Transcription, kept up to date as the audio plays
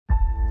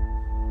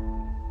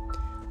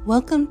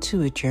Welcome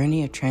to a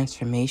journey of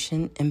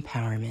transformation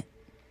empowerment.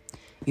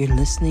 You're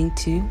listening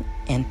to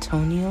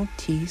Antonio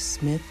T.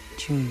 Smith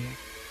Jr.,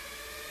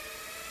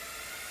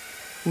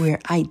 where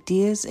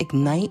ideas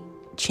ignite,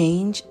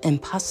 change,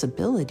 and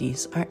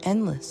possibilities are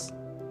endless.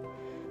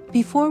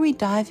 Before we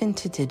dive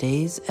into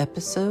today's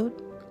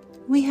episode,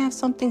 we have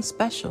something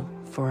special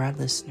for our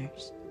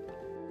listeners.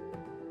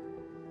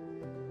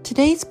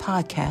 Today's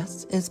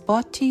podcast is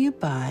brought to you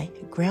by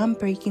a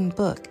groundbreaking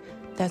book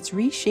that's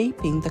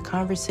reshaping the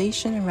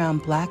conversation around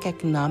Black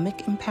economic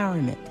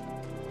empowerment.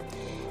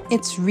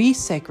 It's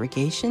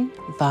Resegregation,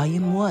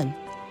 Volume 1,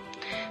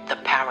 The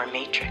Power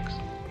Matrix,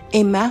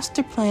 a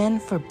master plan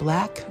for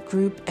Black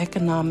group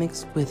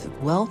economics with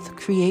wealth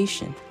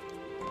creation,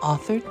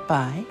 authored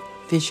by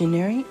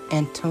visionary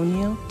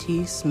Antonio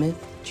T.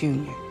 Smith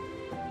Jr.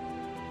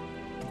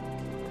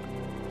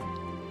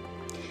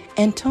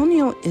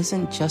 Antonio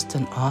isn't just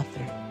an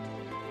author.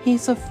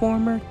 He's a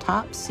former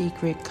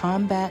top-secret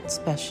combat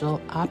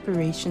special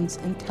operations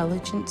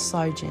intelligence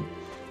sergeant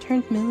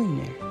turned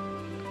millionaire.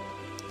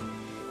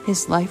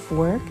 His life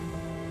work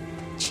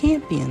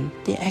championed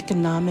the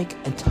economic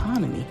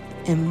autonomy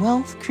and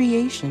wealth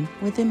creation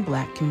within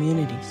Black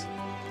communities.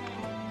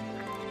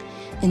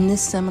 In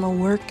this seminal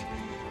work,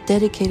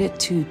 dedicated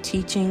to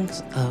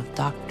teachings of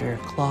Dr.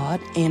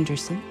 Claude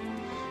Anderson,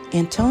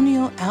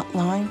 Antonio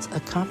outlines a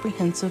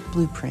comprehensive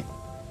blueprint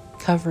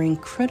covering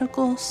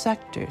critical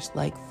sectors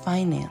like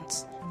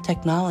finance,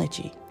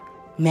 technology,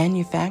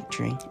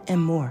 manufacturing,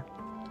 and more.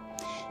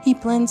 He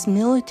blends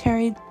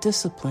military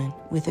discipline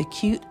with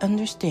acute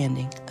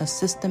understanding of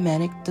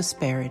systematic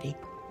disparity.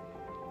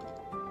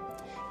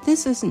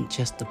 This isn't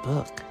just a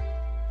book.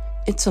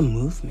 It's a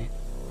movement,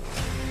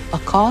 a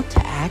call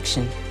to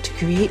action to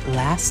create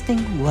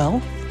lasting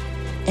wealth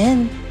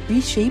and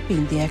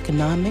reshaping the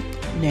economic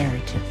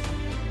narrative.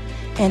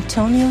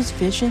 Antonio's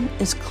vision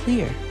is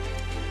clear.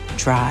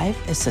 Drive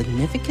a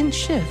significant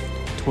shift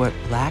toward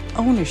Black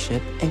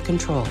ownership and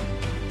control.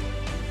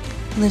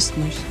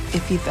 Listeners,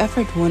 if you've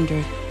ever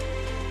wondered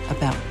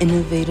about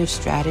innovative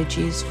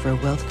strategies for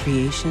wealth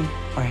creation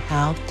or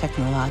how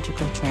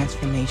technological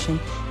transformation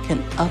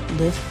can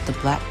uplift the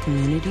Black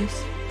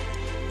communities,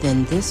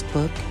 then this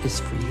book is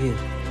for you.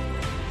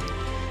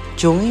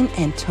 Join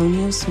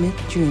Antonio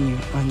Smith Jr.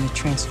 on the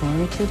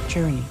transformative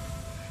journey.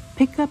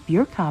 Pick up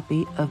your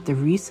copy of the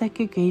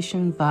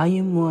Resegregation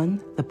Volume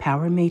 1, The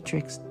Power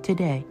Matrix,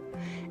 today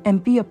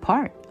and be a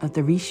part of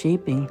the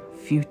reshaping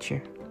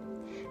future.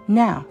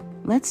 Now,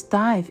 let's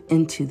dive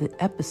into the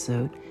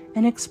episode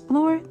and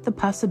explore the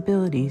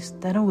possibilities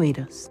that await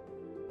us.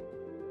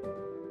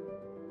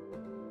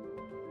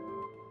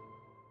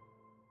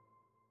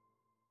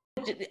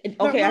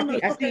 Okay,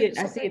 I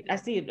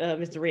see it,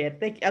 Mr. Red.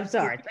 Thank you. I'm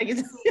sorry. Thank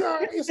you.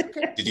 It's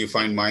okay. Did you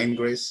find mine,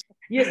 Grace?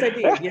 Yes, I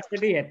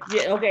did.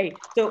 Yeah, okay.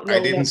 So I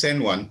didn't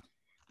send one.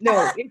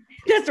 No,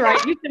 that's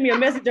right. You sent me a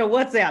message on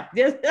WhatsApp.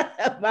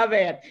 My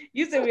bad.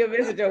 You sent me a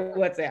message on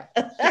WhatsApp.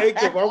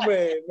 Thank you, my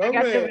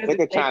man.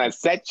 They're trying to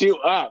set you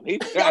up. Okay.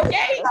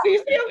 Do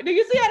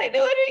you see how they do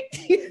it?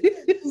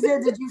 He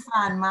said, "Did you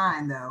find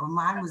mine though?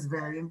 Mine was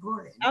very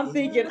important." I'm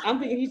thinking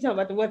he's talking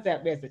about the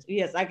WhatsApp message.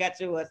 Yes, I got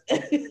yours.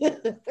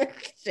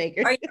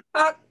 Shaker. Are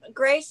you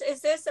Grace,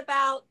 is this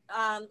about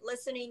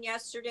listening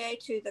yesterday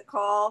to the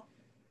call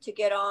to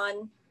get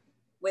on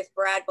with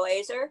Brad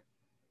Blazer?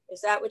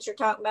 Is that what you're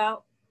talking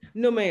about?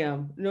 No,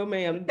 ma'am.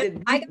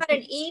 I got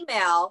an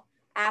email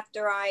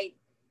after I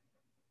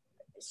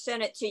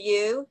sent it to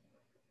you.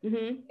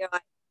 Mm-hmm. You know,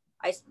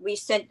 we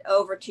sent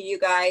over to you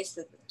guys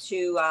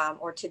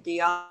or to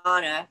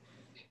Deanna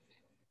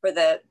for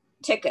the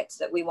tickets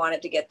that we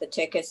wanted to get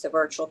the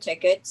virtual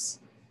tickets.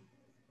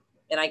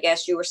 And I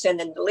guess you were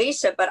sending to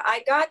Lisa, but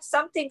I got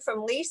something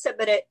from Lisa,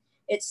 but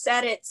it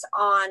said it's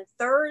on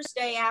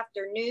Thursday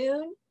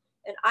afternoon.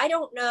 And I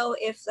don't know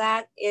if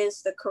that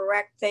is the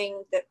correct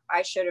thing that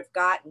I should have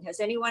gotten. Has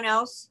anyone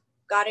else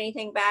got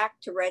anything back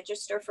to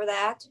register for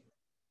that?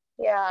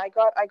 Yeah, I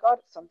got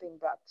something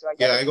back. So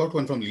I got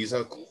one from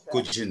Lisa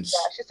Kujins.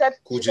 Yeah, she said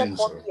 4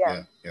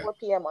 p.m. 4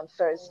 p.m. on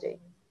Thursday.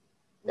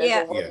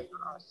 There's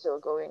still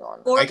going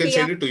on. I can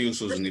send it to you,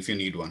 Susan, if you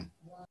need one.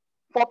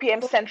 4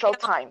 p.m. Central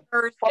Time.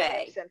 Thursday. 4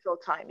 p.m. Central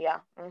Time, yeah.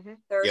 Mm-hmm.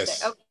 Thursday.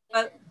 Yes. Okay,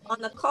 but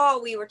on the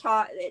call, we were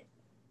talking,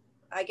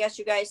 I guess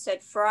you guys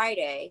said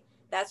Friday.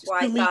 That's why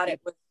I thought it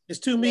was It's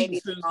two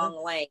meetings, maybe the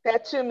wrong link. There are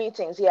two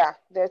meetings, yeah.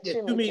 There are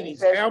two meetings.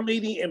 There's... Our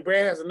meeting and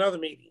Brad has another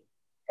meeting.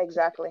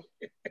 Exactly.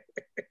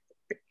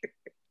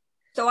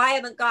 So I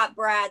haven't got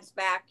Brad's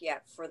back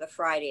yet for the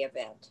Friday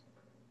event.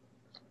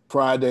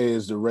 Friday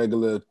is the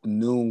regular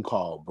noon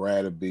call.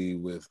 Brad will be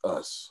with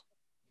us.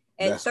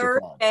 And That's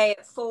Thursday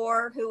at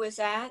 4, who is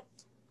that?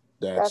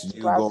 That's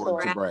you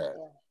going to Brad.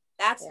 Yeah.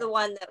 That's the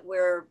one that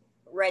we're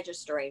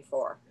registering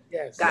for.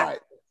 Yes. Got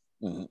it.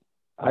 Mm-hmm.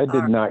 I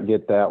did not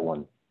get that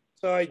one.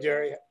 Sorry,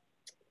 Jerry.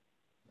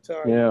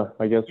 Sorry. Yeah,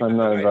 I guess I'm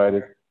not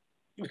invited.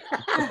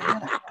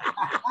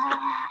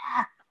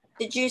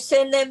 Did you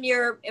send them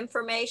your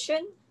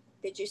information?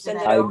 Did you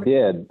send it over? I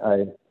did.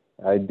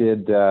 I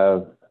did.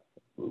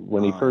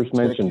 When he first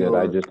mentioned it,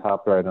 I just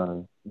hopped right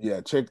on.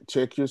 Yeah,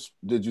 check your.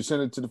 Did you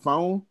send it to the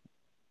phone?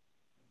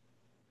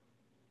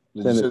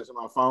 Did Send you it- send it to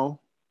my phone?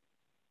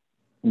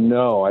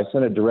 No, I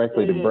sent it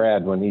directly to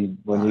Brad when he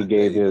Alright,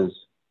 gave there you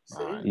his.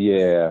 All right.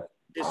 Yeah.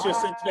 It's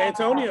just sent to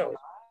Antonio.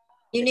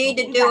 You need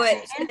to He do got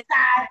it. the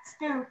inside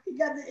scoop. He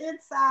got the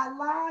inside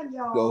line,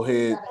 y'all. Go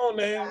ahead. Come on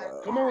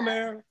now. Come on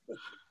now.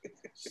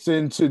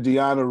 Send to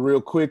Deanna real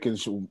quick, and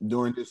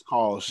during this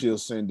call, she'll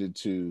send it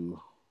to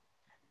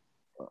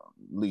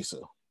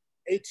Lisa.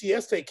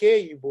 ATS take care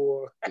of you,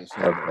 boy.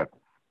 Okay.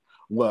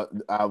 Well,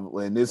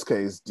 in this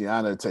case,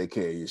 Deanna take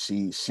care of you.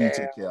 She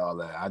take care of all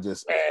that. I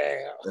just,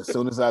 as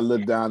soon as I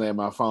looked down at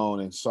my phone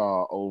and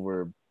saw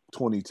over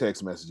 20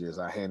 text messages,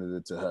 I handed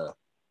it to her.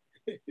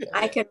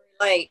 I can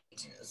relate.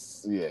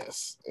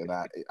 Yes. And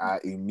I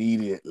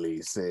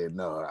immediately said,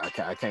 no,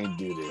 I can't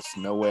do this.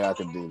 No way I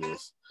can do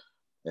this.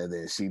 And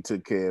then she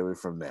took care of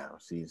it from there.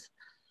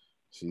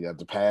 She got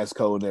the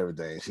passcode and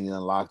everything. She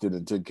unlocked it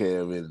and took care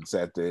of it and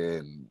sat there,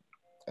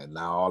 and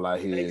now all I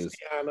hear is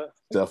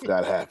stuff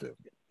got happened.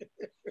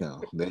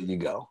 There you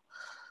go.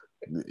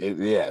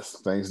 Yes,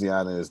 thanks,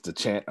 Deanna, is the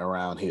chant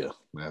around here.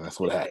 Man, that's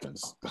what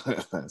happens.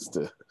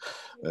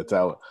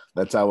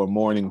 that's our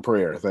morning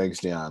prayer. Thanks,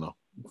 Deanna,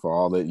 for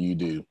all that you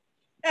do.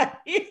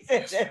 You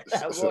said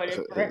that's our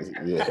morning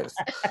prayer. Yes.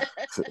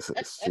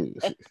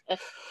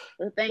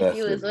 Well, thank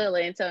you as well,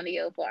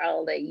 Antonio, for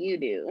all that you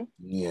do.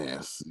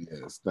 Yes,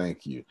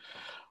 thank you.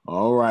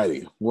 All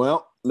righty.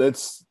 Well,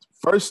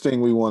 first thing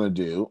we want to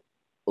do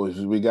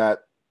is we got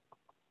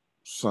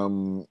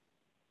some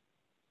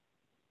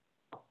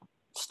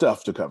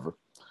stuff to cover.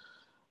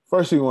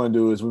 First thing we want to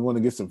do is we want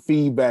to get some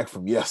feedback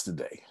from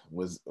yesterday.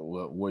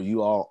 Were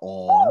you all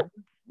on?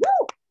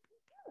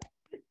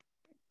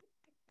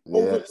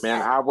 Yes.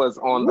 Man, I was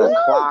on the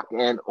clock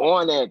and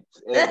on it.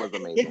 It was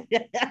amazing.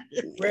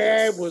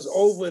 Brad was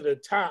over the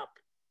top,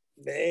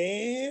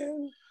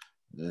 man.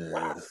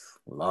 Yes.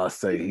 Well, I'll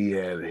say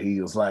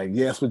he was like,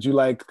 yes, would you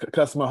like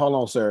customer? Hold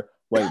on, sir.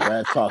 Wait,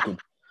 Brad's talking.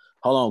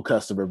 Hold on,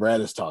 customer. Brad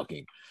is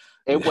talking.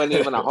 It wasn't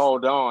even a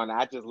hold on.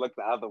 I just looked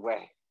the other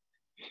way.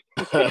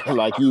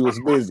 Like he was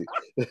busy.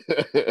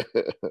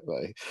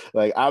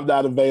 like I'm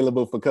not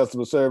available for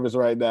customer service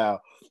right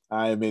now.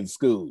 I am in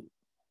school.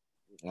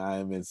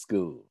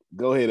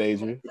 Go ahead,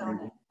 Adrian.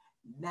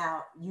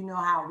 Now, you know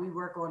how we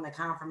work on the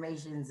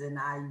confirmations, and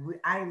I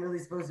ain't really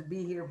supposed to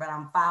be here, but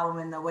I'm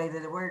following the way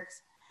that it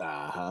works.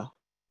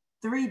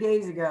 3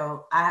 days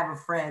ago, I have a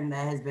friend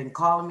that has been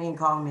calling me.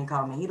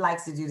 He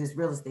likes to do this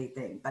real estate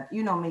thing, but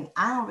you know me,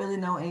 I don't really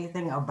know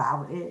anything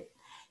about it.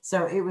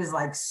 So it was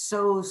like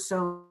so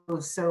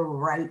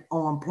right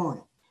on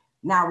point.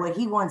 Now, what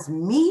he wants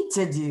me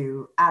to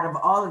do out of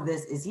all of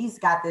this is he's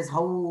got this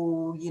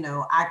whole,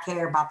 I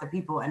care about the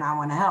people and I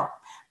want to help.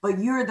 But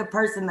you're the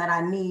person that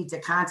I need to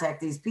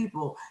contact these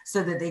people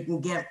so that they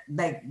can get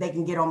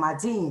on my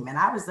team. And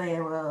I was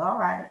saying, well, all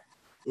right,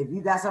 if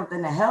you got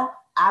something to help,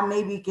 I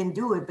maybe can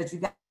do it, but you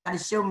got to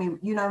show me,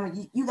 you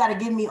got to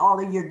give me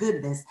all of your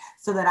goodness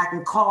so that I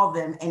can call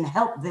them and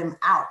help them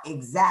out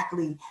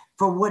exactly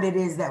for what it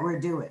is that we're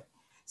doing.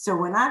 So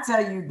when I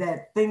tell you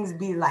that things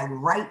be like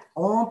right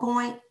on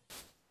point,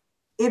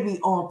 it be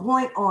on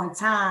point, on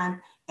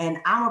time. And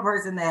I'm a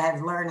person that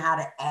has learned how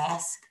to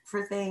ask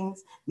for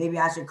things. Maybe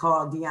I should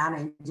call Deanna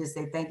and just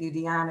say, thank you,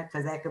 Deanna,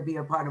 because that could be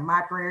a part of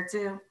my prayer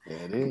too.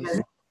 It is.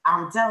 Because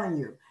I'm telling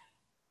you,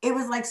 it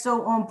was like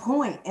so on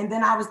point. And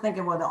then I was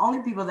thinking, well, the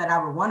only people that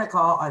I would want to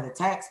call are the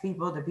tax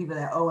people, the people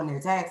that owe in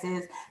their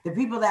taxes, the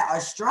people that are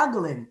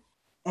struggling.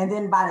 And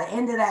then by the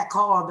end of that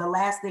call, the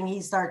last thing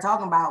he started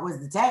talking about was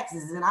the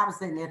taxes. And I was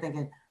sitting there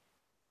thinking,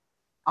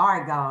 all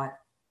right, God,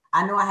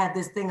 I know I had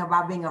this thing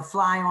about being a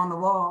fly on the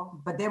wall,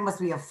 but there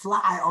must be a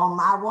fly on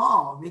my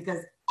wall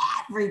because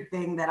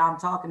everything that I'm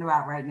talking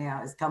about right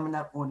now is coming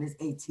up on this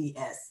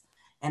ATS.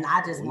 And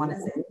I just want to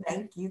say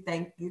thank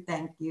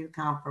you.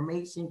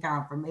 Confirmation.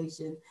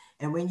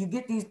 And when you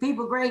get these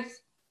people,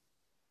 Grace,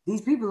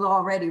 these people are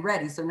already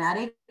ready. So now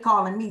they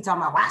calling me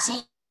talking about why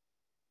she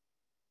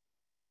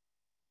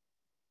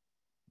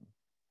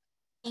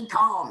ain't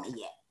called me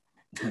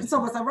yet. So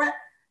what's up, right?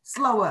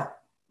 Slow up.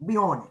 Be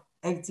on it.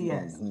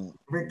 ATS.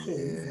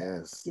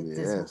 Yes.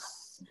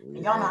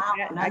 Y'all know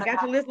I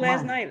got your list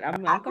last night.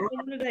 I'm calling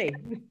them today.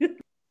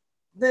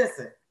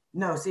 Listen,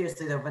 no,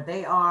 seriously though, but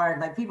they are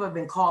like, people have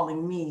been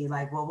calling me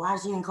like, well, why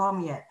she didn't call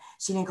me yet?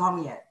 She didn't call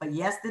me yet. But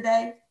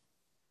yesterday,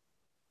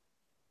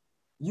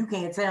 you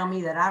can't tell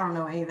me that I don't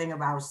know anything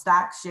about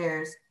stock,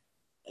 shares,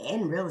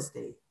 and real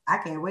estate. I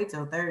can't wait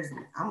till Thursday.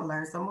 I'm gonna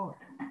learn some more.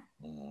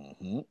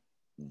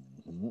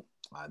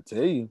 I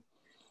tell you,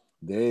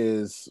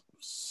 there's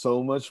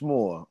so much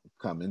more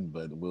coming,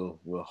 but we'll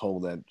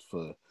hold that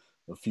for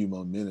a few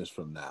more minutes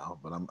from now.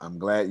 But I'm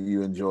glad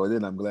you enjoyed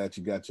it. I'm glad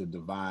you got your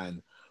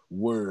divine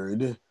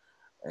word,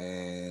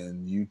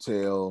 and you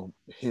tell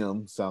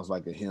him, sounds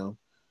like a him,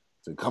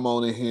 to come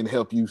on in here and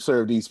help you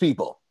serve these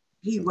people.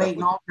 He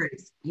waiting on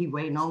Grace.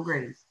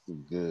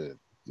 Good.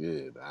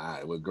 All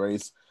right. Well,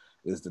 Grace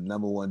is the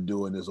number one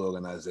doer in this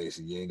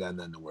organization. You ain't got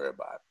nothing to worry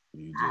about.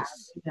 You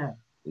just,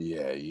 you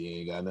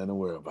ain't got nothing to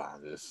worry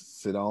about.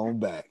 Just sit on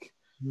back.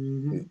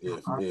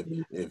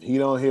 If he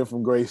don't hear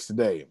from Grace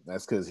today,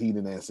 that's because he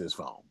didn't answer his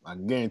phone. I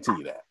can guarantee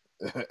you that.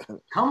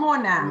 Come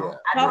on now.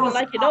 Yeah. Call me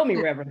like you know me,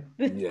 Reverend.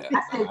 Yeah.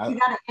 I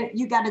said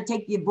you gotta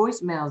take your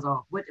voicemails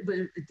off. What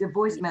the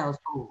voicemails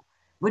cool?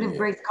 What if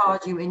Grace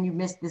called you and you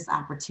missed this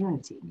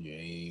opportunity? You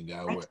ain't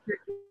got what.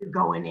 You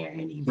go in there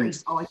and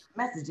erase all your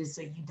messages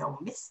so you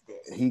don't miss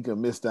this. He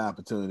can miss the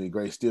opportunity.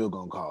 Grace still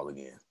gonna call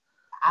again.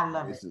 I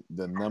love it.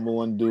 The number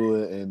one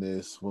doer in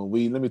this. Let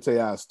me tell you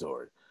our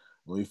story.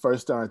 When we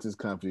first started this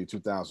company,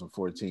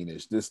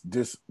 2014-ish,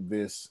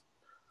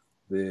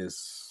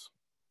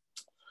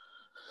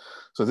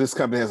 so this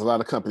company has a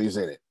lot of companies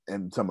in it.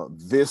 And I'm talking about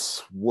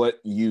this what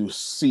you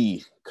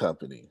see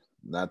company,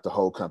 not the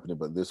whole company,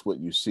 but this what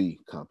you see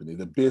company,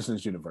 the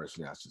business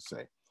university, I should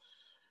say,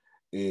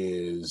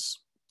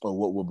 or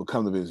what will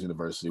become the business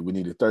university. We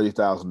needed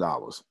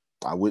 $30,000.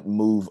 I wouldn't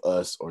move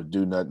us or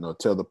do nothing or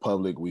tell the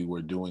public we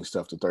were doing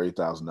stuff to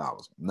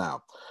 $30,000.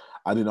 Now,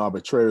 I didn't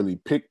arbitrarily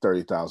pick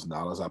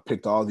 $30,000. I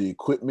picked all the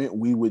equipment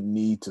we would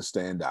need to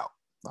stand out.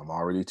 I'm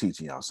already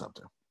teaching y'all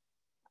something.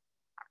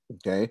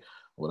 Okay.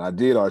 What I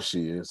did,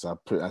 Archie, is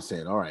I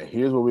said, all right,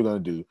 here's what we're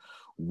going to do.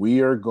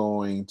 We are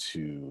going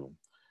to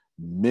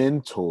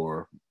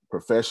mentor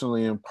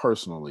professionally and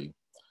personally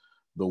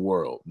the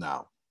world.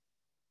 Now,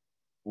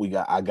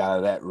 I got out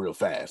of that real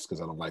fast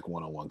because I don't like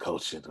one-on-one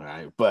coaching,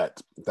 right?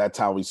 But that's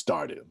how we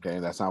started, okay?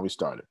 That's how we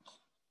started.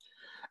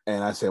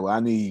 And I said, well,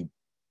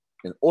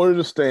 in order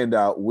to stand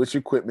out, which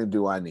equipment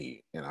do I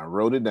need? And I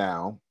wrote it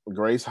down.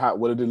 Grace,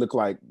 what did it look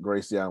like,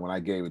 Grace, when I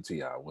gave it to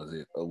y'all? Was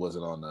it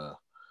on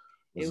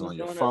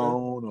your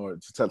phone, or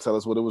tell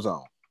us what it was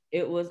on?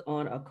 It was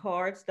on a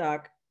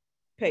cardstock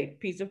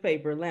piece of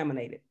paper,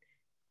 laminated.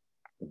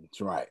 That's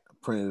right. I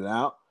printed it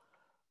out.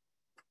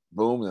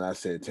 Boom. And I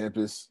said,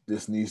 Tempest,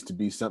 this needs to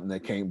be something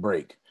that can't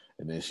break.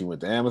 And then she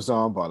went to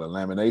Amazon, bought a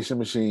lamination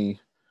machine,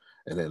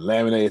 and then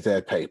laminated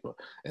that paper.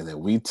 And then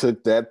we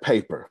took that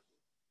paper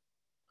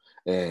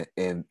and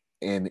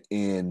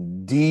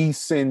in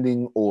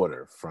descending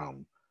order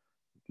from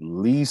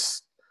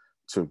least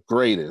to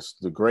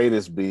greatest, the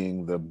greatest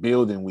being the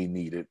building we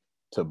needed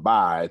to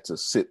buy to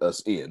sit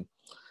us in.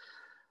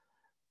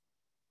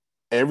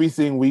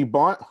 Everything we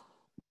bought,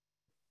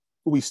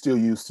 we still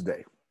use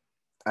today.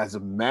 As a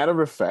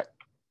matter of fact,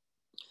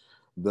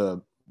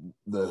 the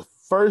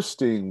first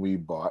thing we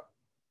bought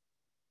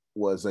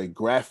was a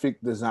graphic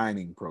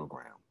designing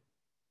program.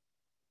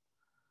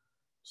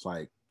 It's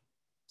like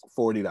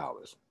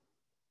 $40.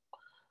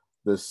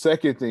 The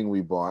second thing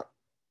we bought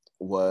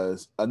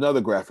was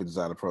another graphic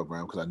designer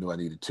program because I knew I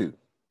needed two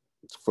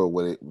for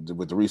what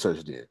the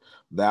research did.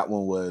 That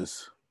one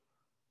was,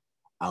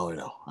 I don't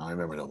know, I don't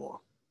remember no more.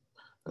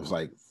 It was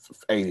like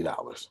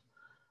 $80.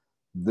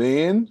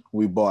 Then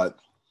we bought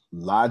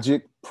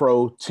Logic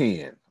Pro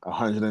 10,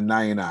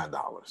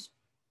 $199.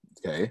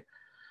 Okay.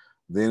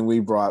 Then we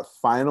brought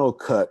Final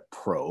Cut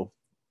Pro,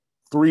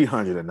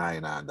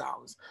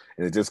 $399.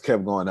 And it just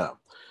kept going up.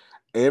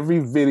 Every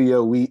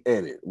video we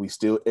edit, we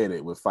still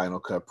edit with Final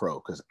Cut Pro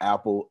because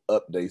Apple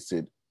updates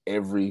it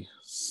every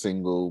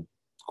single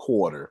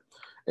quarter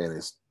and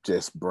it's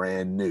just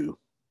brand new.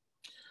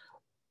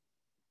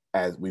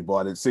 As we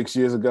bought it 6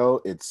 years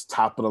ago, it's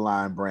top of the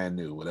line, brand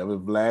new. Whatever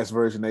last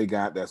version they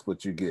got, that's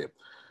what you get,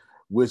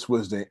 which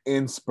was the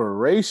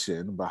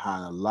inspiration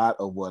behind a lot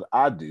of what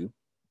I do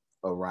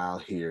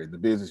around here in the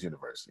business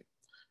university.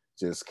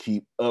 Just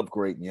keep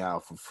upgrading y'all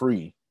for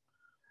free.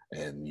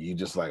 And you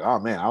just like,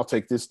 oh man, I'll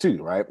take this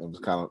too, right? It was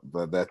kind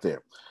of that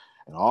there.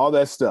 And all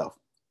that stuff.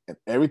 And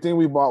everything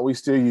we bought, we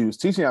still use,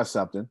 teaching y'all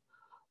something.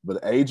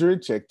 But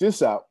Adrian, check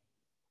this out.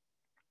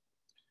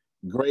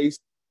 Grace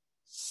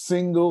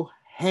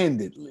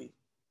single-handedly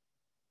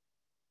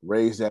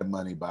raised that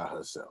money by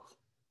herself.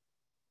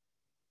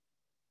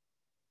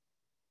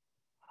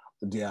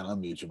 Deanna,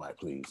 unmute your mic,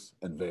 please,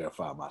 and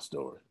verify my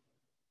story.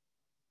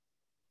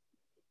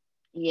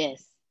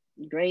 Yes.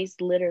 Grace,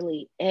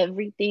 literally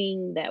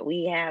everything that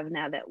we have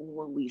now that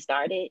when we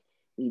started,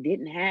 we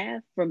didn't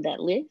have from that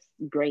list,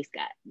 Grace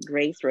got.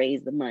 Grace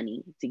raised the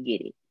money to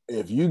get it.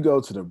 If you go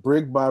to the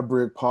Brick by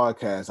Brick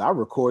podcast,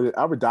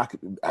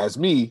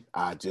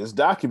 I just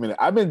documented.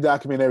 I've been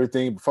documenting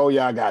everything before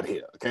y'all got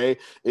here, okay?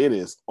 It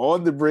is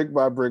on the Brick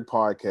by Brick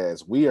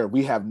podcast.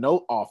 We have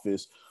no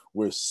office.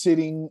 We're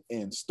sitting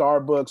in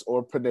Starbucks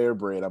or Panera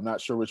Bread. I'm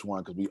not sure which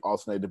one because we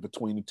alternated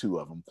between the two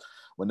of them.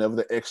 Whenever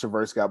the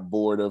extroverts got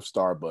bored of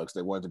Starbucks,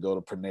 they wanted to go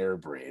to Panera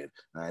Bread.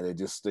 All right, they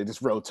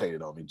just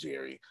rotated on me,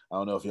 Jerry. I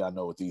don't know if y'all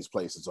know what these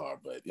places are,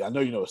 but I know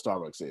you know what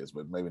Starbucks is,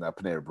 but maybe not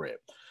Panera Bread.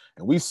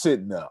 And we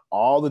sitting there,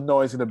 all the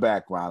noise in the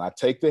background. I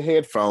take the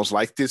headphones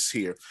like this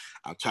here.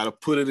 I try to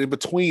put it in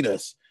between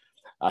us.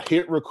 I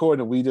hit record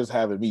and we just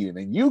have a meeting.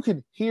 And you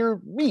can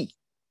hear me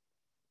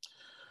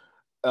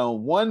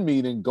on one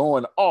meeting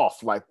going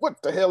off like,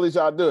 what the hell is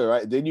y'all doing,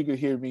 right? Then you can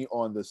hear me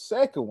on the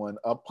second one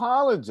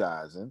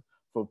apologizing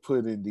for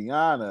putting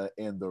Deanna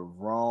in the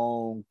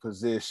wrong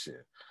position.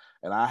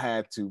 And I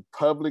had to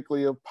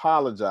publicly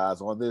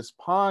apologize on this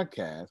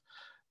podcast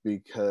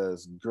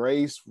because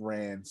Grace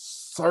ran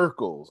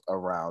circles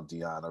around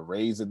Deanna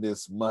raising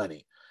this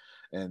money.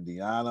 And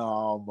Deanna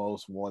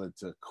almost wanted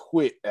to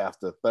quit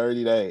after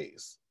 30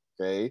 days,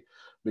 okay?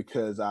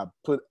 Because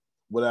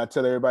what I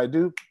tell everybody to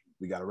do,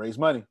 we got to raise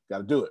money, got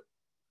to do it.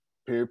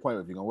 Period, point.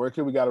 If you're going to work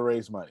here, we got to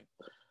raise money.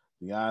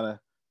 Deanna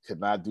could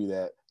not do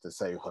that to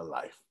save her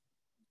life.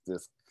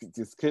 Just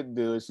couldn't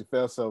do it. She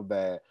felt so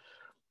bad.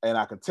 And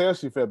I could tell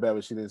she felt bad,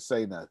 but she didn't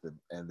say nothing.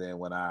 And then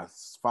when I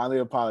finally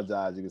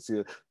apologized, you can see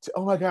her,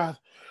 oh my God,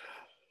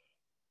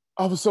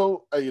 I was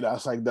so, I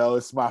was like, no,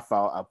 it's my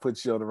fault. I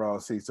put you on the wrong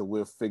seat, so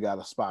we'll figure out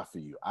a spot for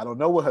you. I don't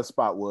know what her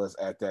spot was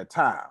at that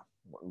time.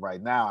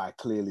 Right now, I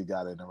clearly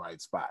got in the right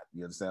spot.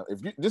 You understand?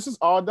 This is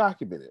all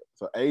documented.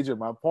 So, Adrian,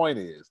 my point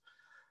is,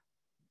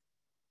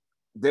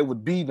 there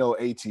would be no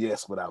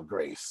ATS without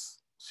Grace.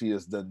 She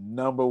is the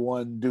number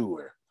one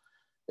doer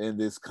in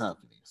this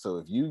company. So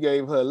if you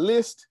gave her a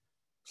list,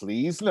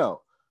 please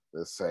know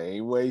the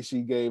same way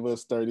she gave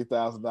us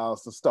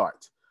 $30,000 to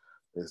start.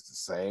 It's the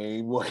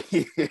same way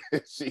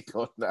she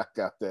gonna knock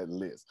out that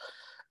list.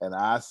 And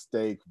I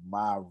stake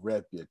my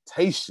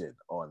reputation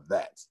on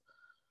that.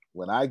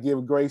 When I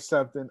give Grace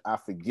something, I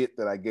forget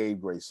that I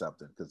gave Grace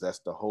something, because that's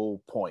the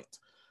whole point,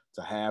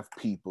 to have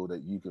people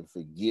that you can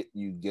forget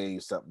you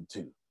gave something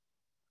to.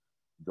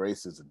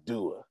 Grace is a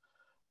doer.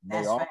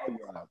 May all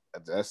y'all,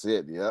 that's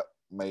it, yep.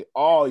 May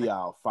all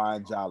y'all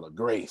find y'all a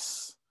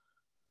Grace.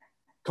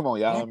 Come on,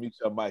 y'all, unmute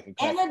your mic and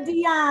clap. And a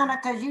Deanna,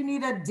 because you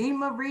need a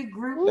Dima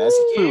regroup. That's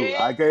true.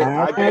 I gave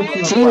her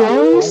props.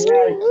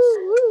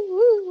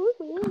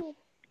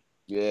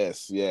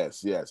 Yes.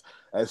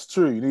 That's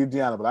true. You need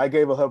Deanna, but I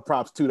gave her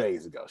props 2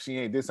 days ago.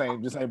 This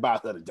ain't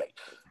about her today.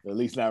 At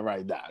least not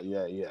right now.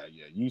 Yeah.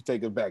 You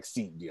take a back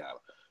seat, Deanna.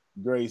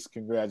 Grace,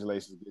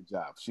 congratulations. Good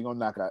job. She gonna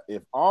knock out.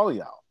 If all of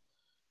y'all,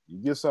 you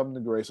give something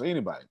to Grace or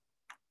anybody,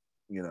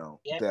 Yeah,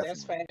 definitely.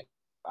 that's fact.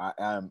 I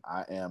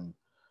am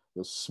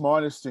the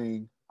smartest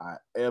thing I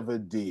ever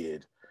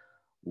did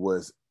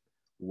was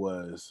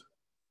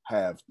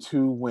have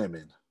 2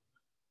 women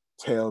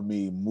tell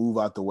me move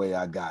out the way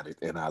I got it,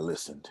 and I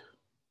listened.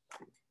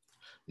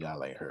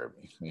 Y'all ain't heard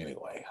me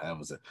anyway.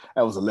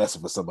 That was a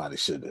lesson for somebody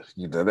should have.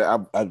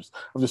 I'm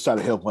just trying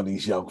to help one of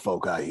these young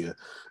folk out here.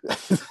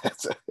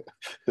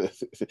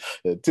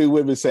 2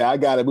 women say I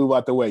got to move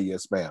out the way.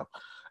 Yes, ma'am.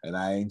 And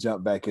I ain't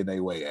jumped back in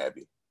their way,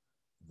 Abby.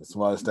 The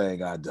smartest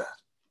thing I done.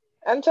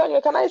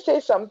 Antonio, can I say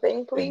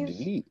something,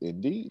 please?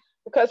 Indeed.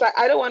 Because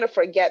I don't want to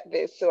forget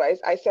this. So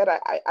I said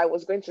I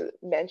was going to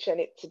mention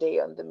it today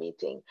on the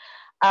meeting.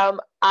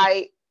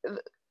 I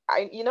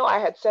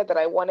had said that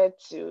I wanted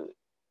to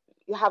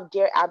have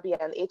Dear Abby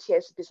and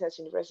ATS Business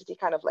University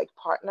kind of like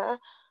partner,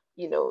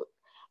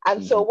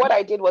 And so what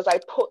I did was I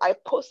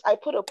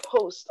put a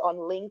post on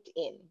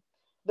LinkedIn,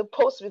 the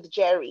post with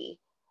Jerry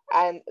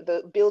and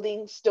the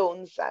building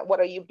stones. What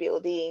are you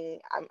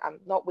building? I'm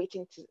not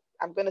waiting to.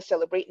 I'm going to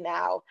celebrate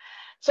now.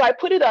 So I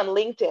put it on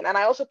LinkedIn, and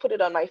I also put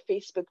it on my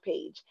Facebook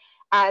page.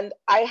 And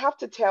I have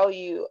to tell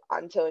you,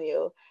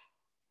 Antonio,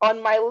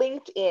 on my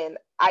LinkedIn,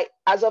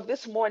 as of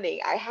this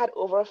morning, I had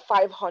over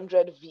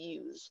 500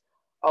 views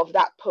of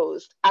that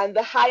post. And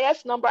the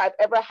highest number I've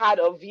ever had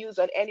of views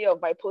on any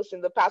of my posts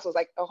in the past was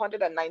like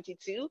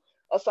 192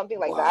 or something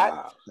like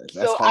that.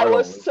 So I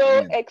was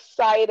so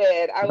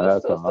excited. I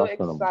was so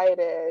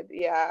excited.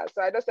 Yeah.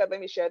 So I just said, let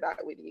me share that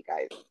with you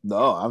guys. No,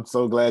 I'm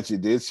so glad you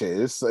did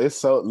share. It's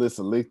so,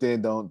 listen,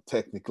 LinkedIn don't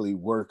technically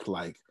work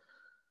like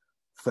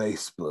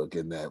Facebook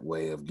in that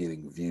way of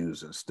getting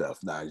views and stuff.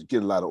 Now, you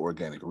get a lot of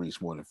organic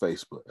reach more than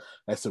Facebook.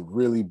 That's a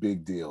really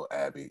big deal,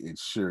 Abby. It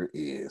sure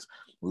is.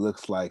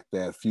 Looks like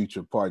that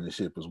future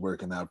partnership is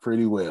working out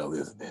pretty well,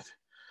 isn't it?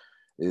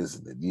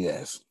 Isn't it?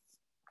 Yes.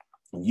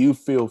 You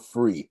feel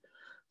free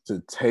to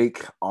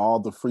take all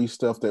the free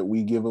stuff that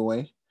we give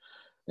away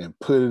and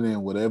put it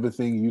in whatever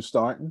thing you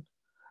starting,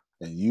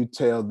 and you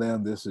tell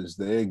them this is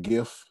their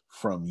gift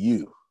from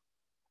you,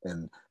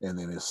 and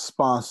then it's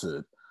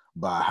sponsored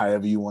by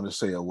however you want to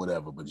say or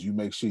whatever, but you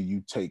make sure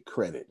you take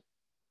credit.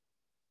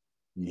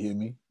 You hear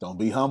me? Don't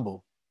be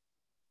humble.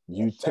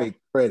 You take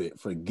credit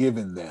for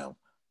giving them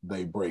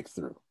their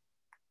breakthrough.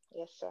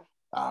 Yes, sir.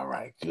 All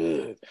right,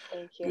 good.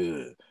 Thank you.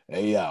 Good.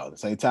 Hey, y'all,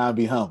 this ain't time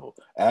to be humble.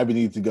 Abby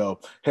needs to go,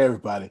 hey,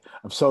 everybody,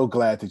 I'm so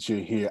glad that you're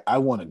here. I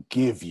want to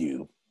give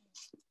you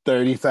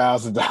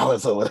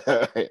 $30,000 or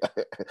whatever.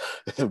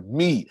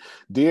 Me,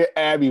 dear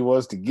Abby,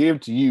 wants to give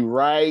to you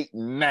right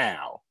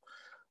now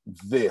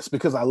this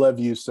because I love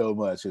you so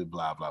much and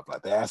blah, blah, blah.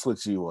 That's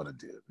what you want to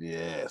do.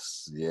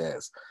 Yes.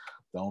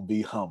 Don't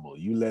be humble.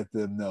 You let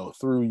them know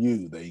through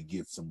you they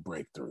get some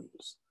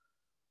breakthroughs.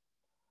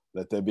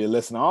 Let there be a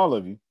lesson to all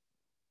of you.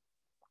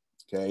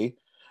 Okay.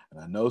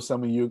 And I know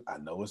some of you, I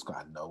know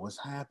what's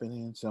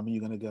happening. Some of you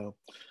are going to go,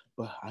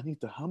 but I need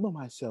to humble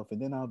myself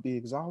and then I'll be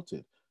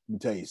exalted. Let me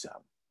tell you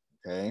something.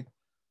 Okay. Let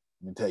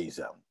me tell you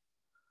something.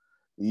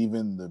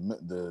 Even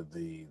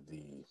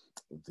the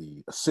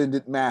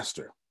ascended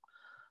master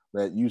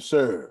that you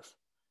serve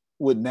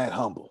wasn't that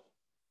humble.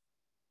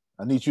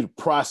 I need you to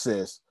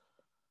process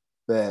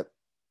that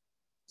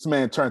this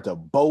man turned a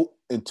boat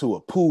into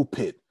a pool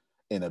pit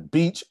in a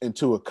beach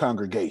into a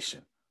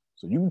congregation.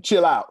 So you can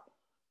chill out,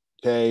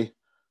 okay?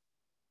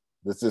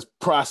 Let's just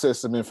process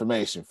some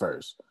information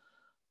first.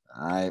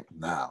 All right,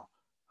 now,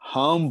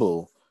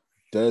 humble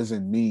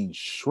doesn't mean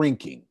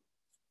shrinking.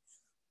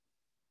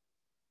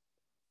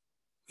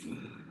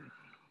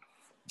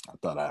 I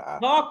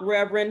thought Talk,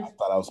 Reverend. I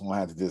thought I was gonna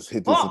have to just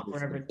hit this. Talk,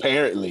 Reverend.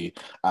 Apparently,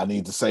 I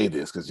need to say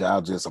this because y'all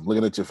I'm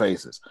looking at your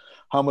faces.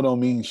 Humble don't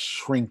mean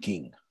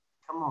shrinking.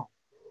 Come on.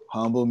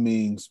 Humble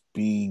means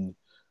being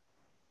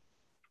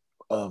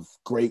of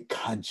great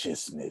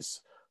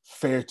consciousness,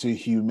 fair to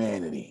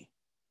humanity.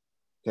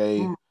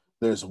 Okay,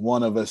 there's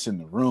one of us in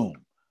the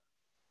room,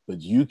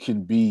 but you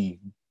can be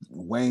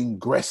Wayne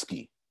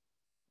Gretzky,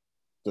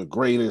 the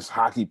greatest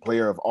hockey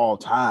player of all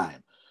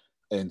time,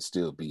 and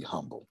still be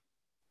humble.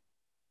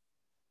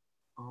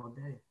 All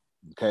day.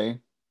 Okay,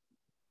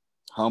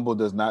 humble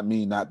does not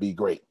mean not be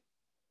great.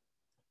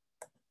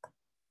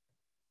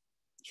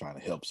 Trying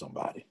to help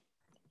somebody.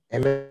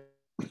 Amen.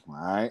 All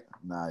right.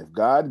 Now, if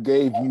God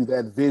gave you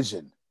that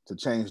vision to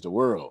change the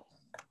world,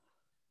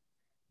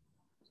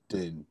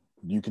 then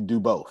you can do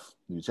both.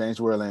 You change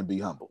the world and be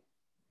humble.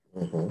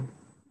 Mm-hmm.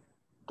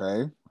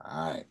 Okay.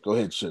 All right. Go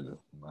ahead, Sugar.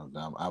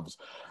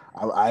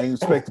 I didn't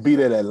expect to be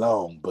there that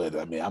long, but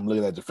I mean, I'm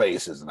looking at your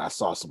faces and I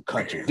saw some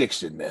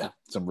contradiction there,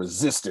 some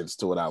resistance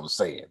to what I was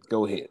saying.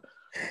 Go ahead.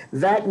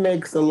 That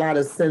makes a lot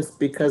of sense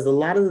because a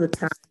lot of the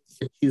times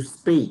that you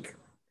speak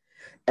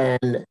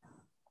and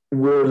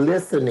we're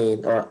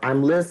listening or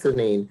I'm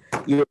listening,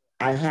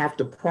 I have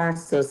to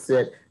process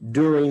it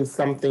during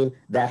something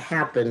that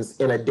happens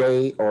in a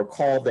day or a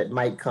call that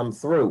might come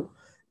through.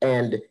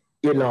 And,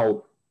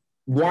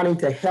 wanting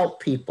to help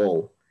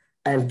people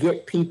and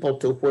get people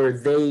to where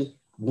they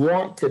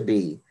want to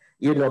be,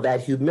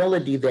 that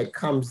humility that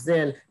comes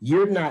in,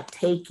 you're not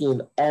taking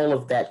all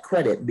of that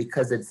credit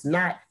because it's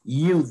not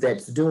you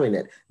that's doing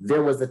it.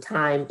 There was a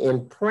time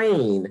in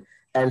praying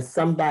and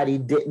somebody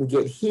didn't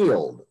get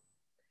healed.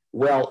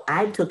 Well,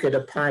 I took it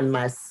upon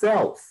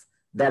myself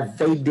that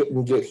they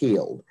didn't get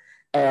healed.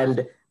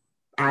 And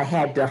I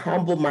had to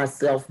humble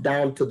myself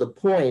down to the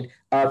point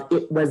of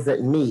it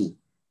wasn't me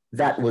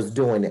that was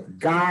doing it.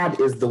 God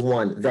is the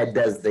one that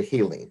does the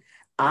healing.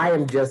 I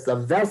am just a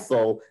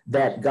vessel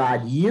that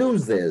God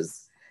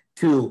uses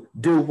to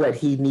do what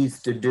he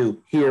needs to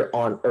do here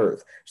on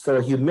earth.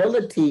 So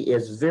humility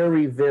is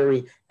very,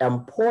 very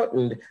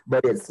important,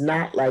 but it's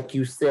not, like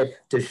you said,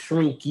 to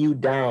shrink you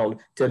down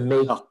to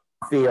make you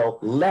feel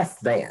less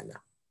than.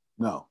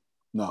 No.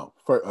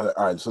 All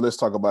right, so let's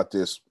talk about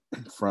this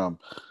from,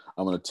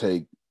 I'm going to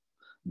take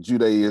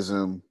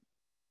Judaism,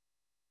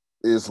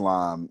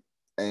 Islam,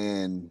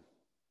 and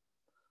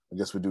I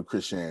guess we do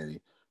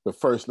Christianity. But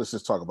first, let's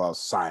just talk about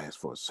science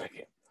for a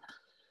second.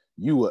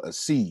 You were a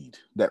seed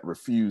that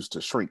refused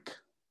to shrink.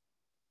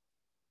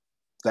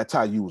 That's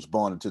how you was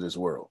born into this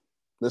world.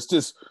 Let's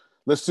just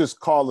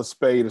call a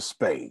spade a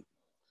spade.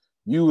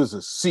 You was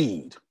a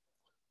seed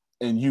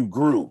and you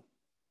grew.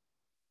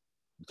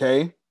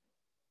 Okay?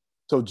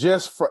 So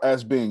just for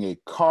as being a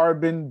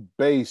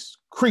carbon-based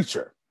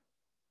creature,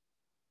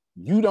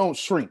 you don't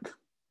shrink.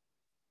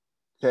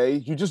 Okay?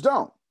 You just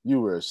don't. You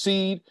were a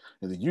seed,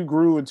 and then you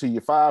grew into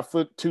your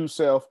 5'2"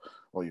 self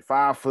or your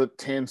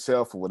 5'10"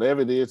 self or whatever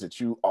it is that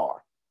you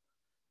are.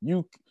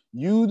 You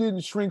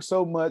didn't shrink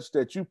so much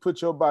that you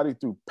put your body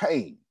through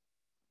pain,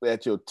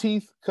 that your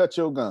teeth cut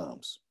your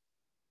gums.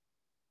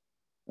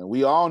 And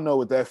we all know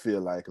what that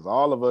feel like, because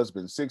all of us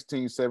been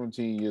 16,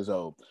 17 years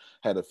old,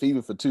 had a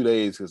fever for 2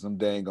 days because them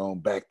dang on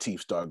back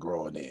teeth start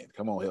growing in.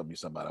 Come on, help me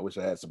somebody. I wish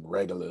I had some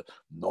regular,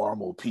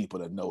 normal people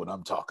that know what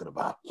I'm talking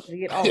about. You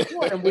get all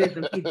the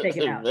wisdom keep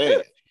taking out.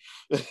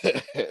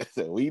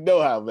 So we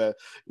know how, man.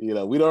 We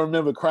don't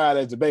remember crying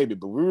as a baby,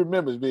 but we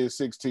remember being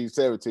 16,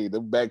 17,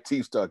 them back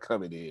teeth start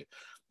coming in.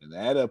 And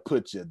that'll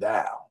put you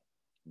down.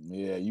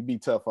 Yeah, you be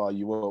tough all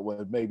you want.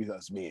 Well, maybe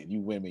us men,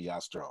 you women, y'all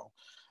strong.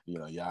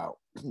 Y'all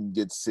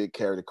get sick,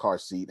 carry the car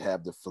seat,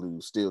 have the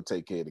flu, still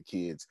take care of the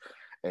kids,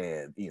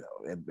 and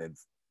and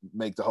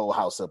make the whole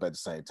house up at the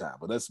same time.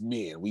 But us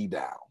men, we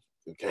down.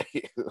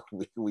 Okay,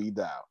 we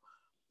down.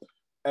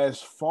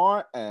 As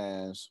far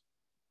as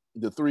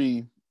the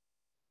three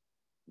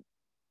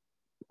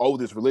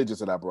oldest religions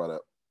that I brought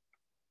up,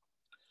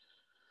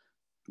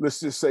 let's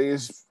just say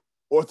it's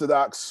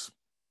Orthodox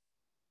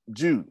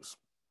Jews.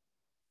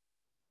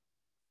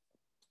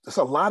 There's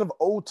a lot of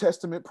Old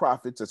Testament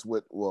prophets. That's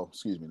not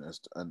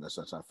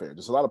fair.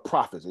 There's a lot of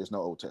prophets. There's no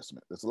Old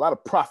Testament. There's a lot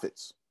of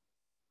prophets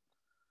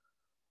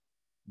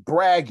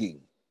bragging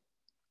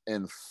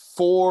and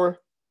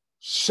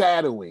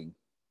foreshadowing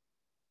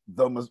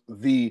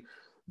the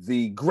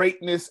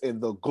greatness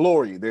and the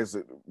glory. There's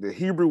the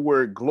Hebrew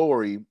word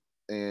glory,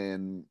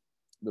 and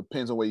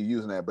depends on where you're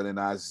using that, but in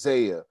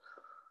Isaiah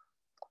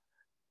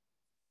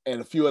and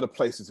a few other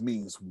places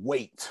means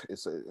weight.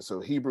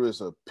 So Hebrew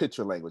is a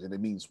picture language, and it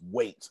means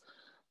weight.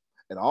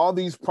 And all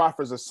these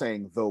prophets are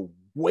saying the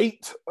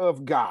weight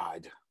of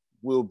God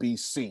will be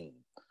seen.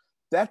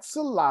 That's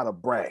a lot of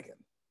bragging.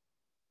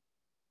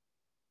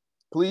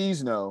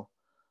 Please know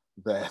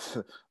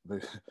that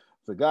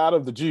the God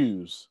of the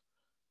Jews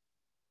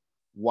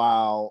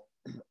while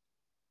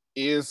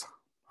is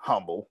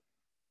humble,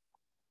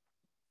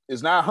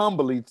 is not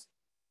humbly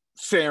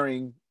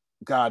sharing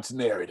God's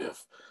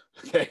narrative.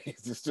 Okay,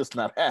 it's just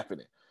not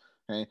happening.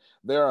 Okay,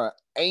 there are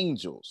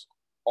angels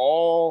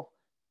all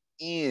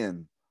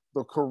in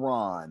the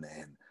Quran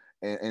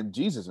and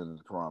Jesus in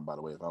the Quran, by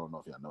the way. If I don't know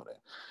if y'all know that,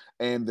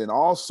 and then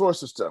all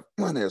sorts of stuff.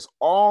 There's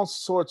all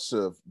sorts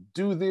of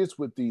do this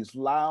with these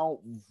loud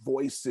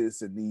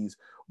voices and these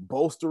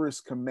boisterous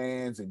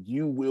commands, and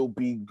you will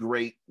be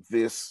great,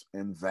 this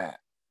and that.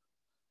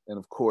 And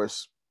of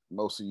course,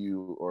 most of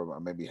you, or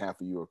maybe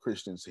half of you, are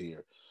Christians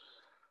here.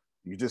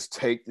 You just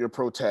take your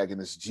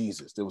protagonist,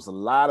 Jesus. There was a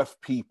lot of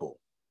people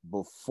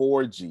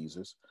before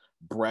Jesus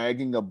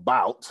bragging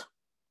about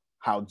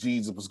how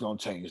Jesus was going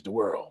to change the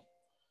world.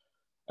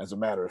 As a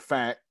matter of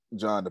fact,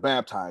 John the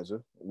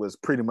Baptizer was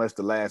pretty much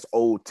the last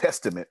Old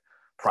Testament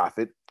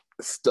prophet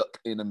stuck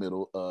in the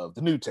middle of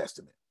the New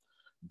Testament,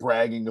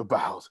 bragging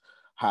about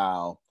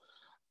how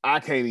I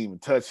can't even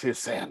touch his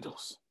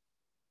sandals.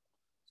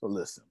 So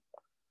listen,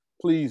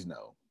 please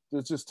know,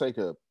 just take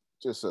a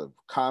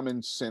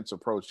common sense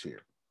approach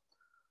here.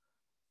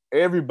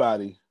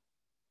 Everybody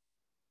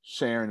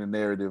sharing the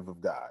narrative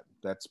of God.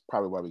 That's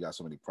probably why we got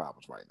so many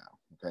problems right now,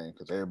 okay?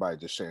 Because everybody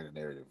just sharing the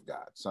narrative of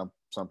God. Some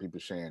people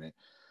sharing it,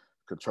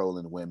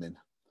 controlling women.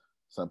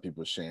 Some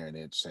people sharing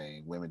it,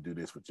 saying women do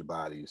this with your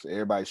bodies.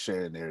 Everybody's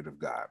sharing the narrative of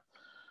God.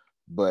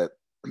 But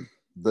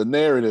the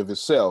narrative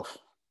itself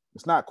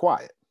is not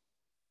quiet.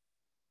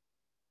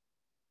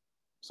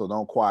 So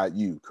don't quiet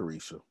you,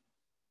 Carisha.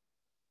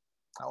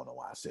 I don't know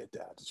why I said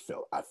that.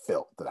 I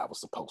felt that I was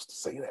supposed to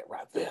say that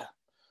right there.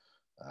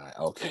 All right,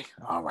 okay.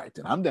 All right,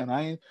 then I'm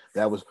done.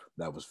 That was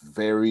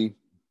very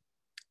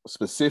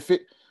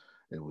specific.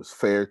 It was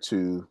fair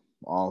to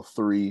all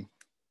three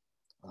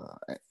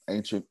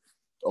ancient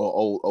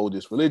or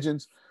oldest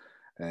religions,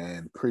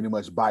 and pretty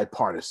much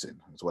bipartisan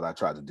is what I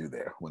tried to do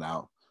there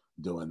without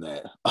doing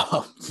that.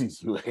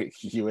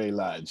 You ain't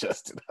lying,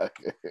 Justin.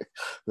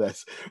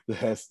 that's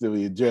still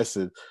be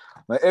addressing.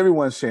 Like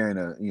everyone's sharing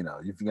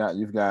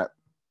you've got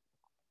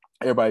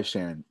everybody's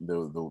sharing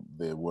the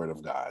word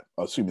of God,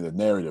 or excuse me, the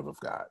narrative of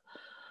God.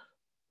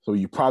 So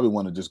you probably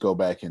want to just go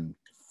back and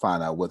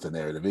find out what the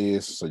narrative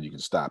is so you can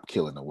stop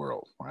killing the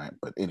world, right?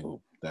 But anyway,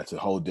 that's a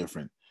whole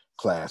different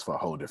class for a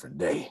whole different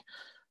day.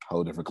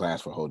 Whole different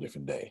class for a whole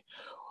different day.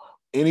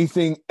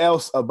 Anything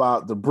else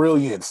about the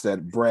brilliance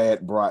that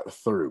Brad brought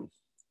through?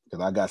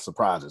 Because I got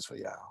surprises for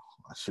y'all.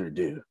 I sure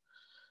do.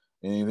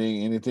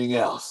 Anything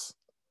else?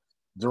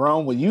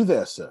 Jerome, were you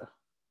there, sir?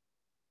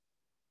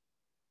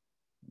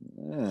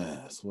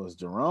 Yes, was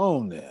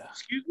Jerome there?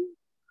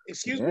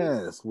 Excuse me?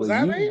 Yes, Was were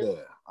I you there?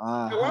 there?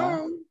 Uh-huh.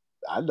 Hello?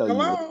 I know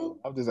Hello? you.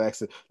 I'm just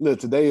asking. Look,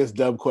 today is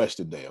dumb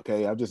question day,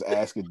 okay? I'm just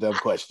asking dumb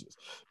questions.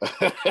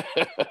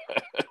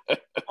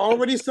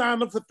 Already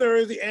signed up for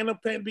Thursday and I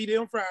plan to be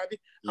there on Friday.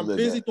 I'm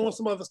busy doing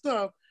some other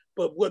stuff.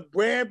 But what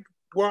Brad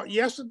brought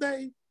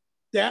yesterday,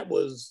 I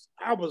was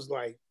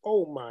like,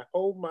 oh my.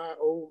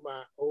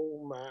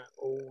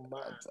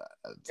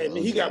 And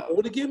he got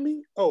more to give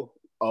me? Oh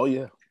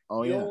yeah.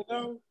 Oh, yeah. You don't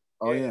know?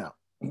 Oh, yeah.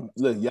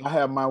 Look, y'all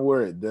have my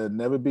word. There'll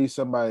never be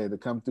somebody to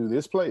come through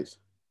this place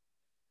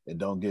and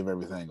don't give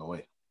everything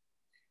away.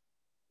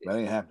 That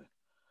ain't happening.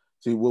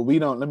 See, well, we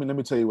don't. Let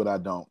me tell you what I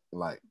don't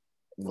like.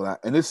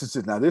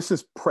 This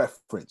is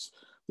preference.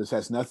 This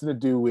has nothing to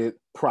do with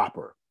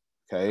proper.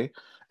 Okay,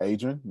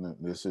 Adrian.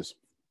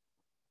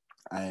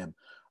 I am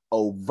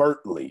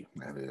overtly,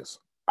 that is,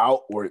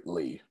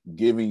 outwardly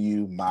giving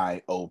you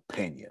my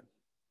opinion.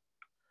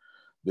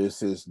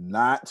 This is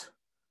not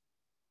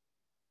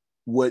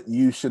what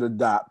you should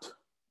adopt.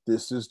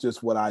 This is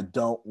just what I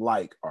don't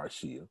like,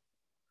 Arshia.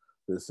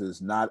 This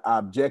is not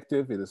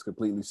objective. It is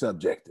completely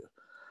subjective.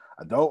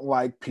 I don't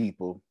like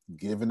people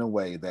giving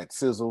away that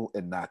sizzle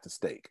and not the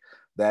steak.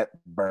 That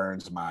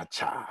burns my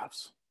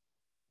chives.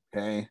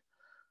 Okay?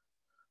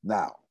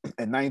 Now,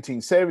 in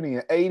 1970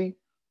 and 80,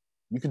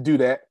 you could do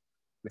that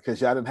because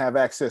y'all didn't have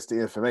access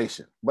to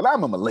information. But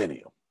I'm a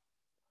millennial.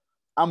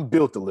 I'm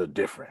built a little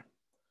different.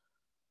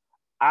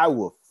 I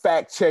will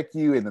fact check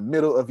you in the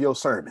middle of your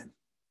sermon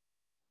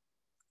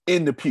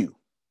in the pew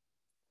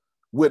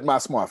with my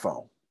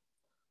smartphone.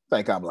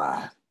 Think I'm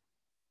lying.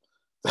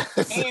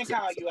 And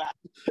call you out.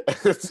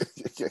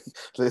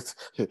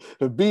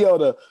 be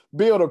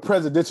on the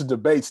presidential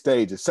debate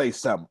stage and say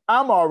something.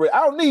 I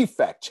don't need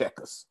fact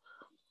checkers.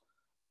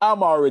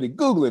 I'm already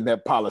Googling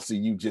that policy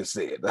you just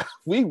said.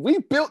 We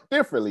built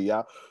differently,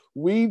 y'all.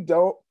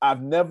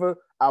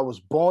 I was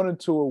born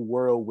into a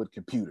world with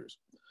computers.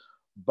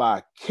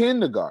 By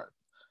kindergarten,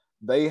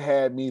 they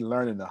had me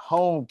learning the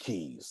home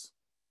keys.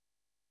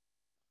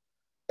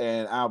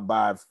 And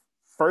by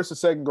first or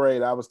second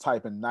grade, I was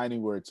typing 90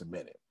 words a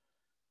minute.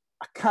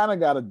 I kind of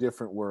got a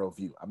different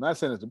worldview. I'm not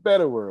saying it's a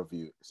better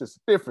worldview. It's just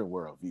a different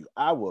worldview.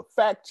 I will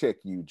fact check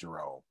you,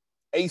 Jerome,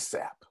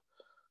 ASAP.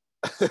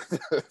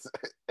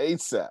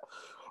 ASAP.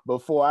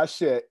 Before I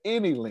share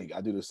any link,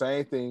 I do the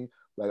same thing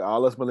like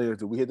all us millennials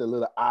do. We hit the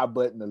little I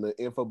button, the little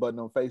info button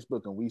on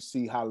Facebook, and we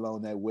see how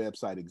long that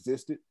website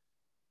existed.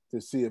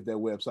 to see if their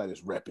website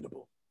is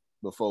reputable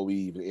before we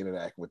even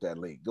interact with that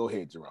link. Go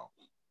ahead, Jerome.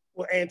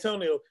 Well,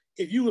 Antonio,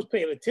 if you was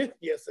paying attention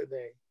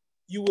yesterday,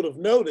 you would have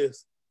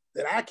noticed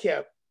that I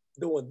kept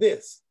doing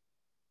this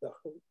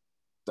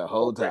the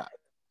whole time.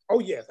 Oh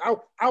yes,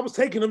 I was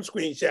taking them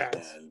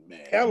screenshots.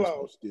 Man,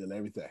 hello, steal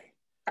everything.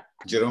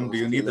 Jerome, do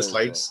you need the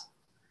slides?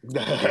 Do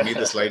you need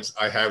the slides?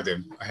 I have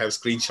them. I have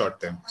screenshot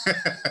them.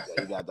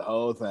 He got the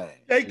whole thing.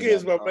 Shake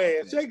is my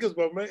man. Shake is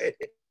my man.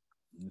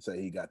 You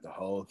say he got the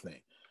whole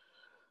thing.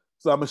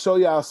 So I'm gonna show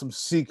y'all some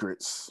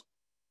secrets.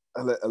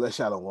 Unless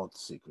y'all don't want the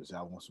secrets.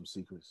 Y'all want some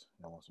secrets?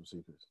 Y'all want some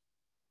secrets?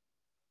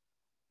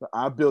 So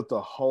I built a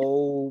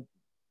whole.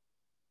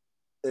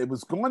 It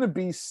was going to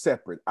be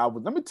separate. I'll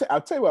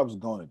tell you what I was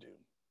going to do.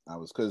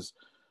 Because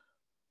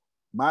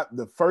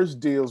the first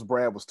deals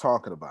Brad was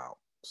talking about,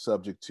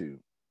 subject to,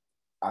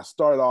 I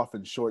started off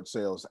in short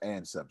sales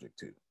and subject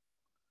to.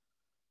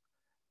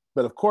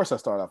 But of course I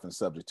started off in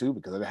subject to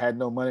because I had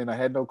no money and I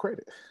had no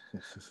credit.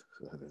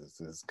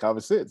 It's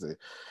common sense.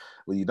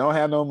 When you don't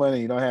have no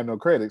money, you don't have no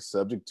credit,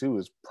 subject to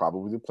is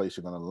probably the place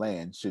you're going to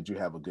land should you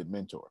have a good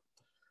mentor.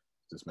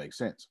 This makes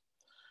sense.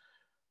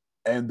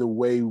 And the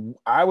way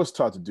I was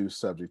taught to do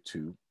subject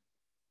to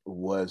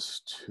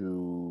was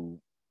to,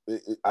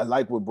 I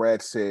like what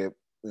Brad said,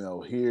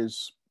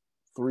 here's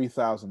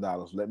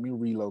 $3,000. Let me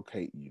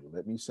relocate you.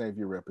 Let me save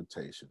your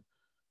reputation.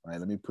 Right?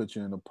 Let me put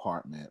you in an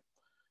apartment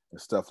and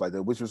stuff like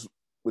that, which was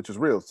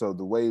real. So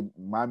the way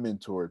my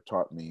mentor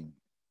taught me,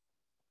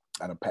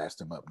 I done passed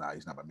him up now.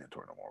 He's not my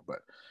mentor no more, but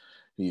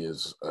he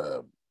is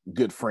a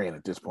good friend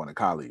at this point, a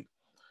colleague,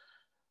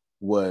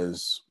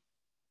 was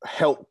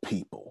help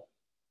people.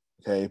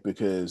 Okay,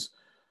 because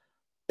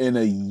in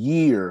a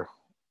year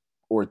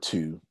or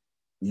two,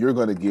 you're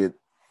going to get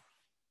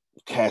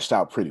cashed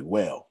out pretty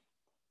well.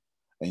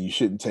 And you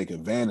shouldn't take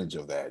advantage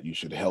of that. You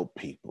should help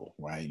people,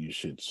 right? You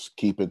should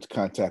keep in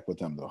contact with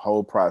them the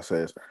whole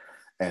process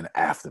and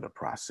after the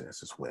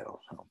process as well.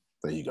 So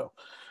there you go.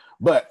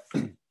 But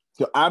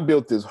so I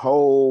built this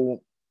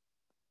whole,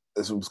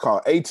 it was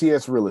called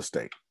ATS real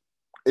estate.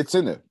 It's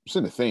in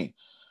the thing,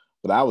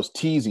 but I was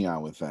teasing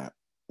on with that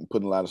and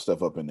putting a lot of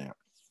stuff up in there.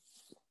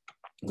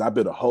 I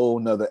built a whole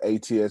nother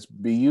ATS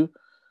BU,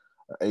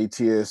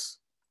 ATS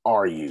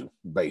RU,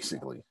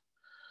 basically.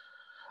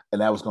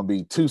 And that was going to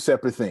be two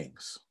separate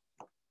things.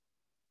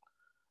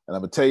 And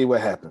I'm going to tell you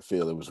what happened,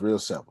 Phil. It was real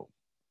simple.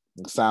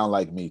 It sounded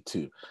like me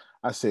too.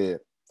 I said,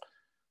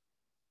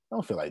 I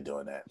don't feel like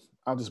doing that.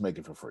 I'll just make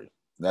it for free.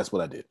 And that's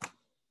what I did.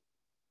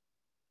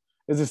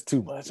 It's just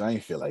too much. I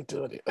ain't feel like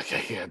doing it.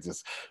 Okay,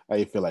 I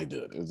ain't feel like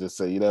doing it. It was just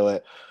say, you know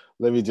what?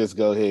 Let me just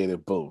go ahead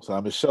and boom. So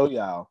I'm going to show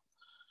y'all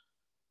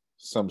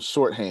some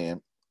shorthand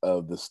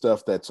of the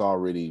stuff that's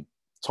already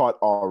taught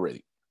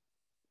already.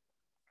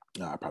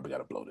 Now I probably got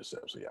to blow this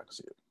up so y'all can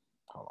see it.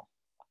 Hold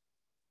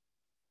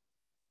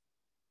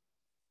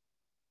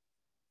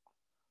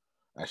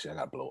on. Actually, I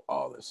got to blow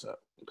all this up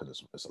because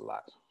it's a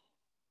lot.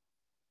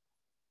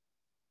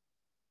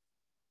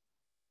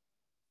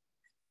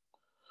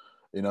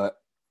 You know what?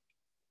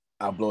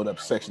 I'll blow it up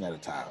section at a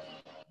time.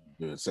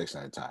 Do it section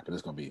at a time because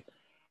it's going to be,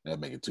 that'll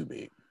make it too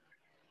big.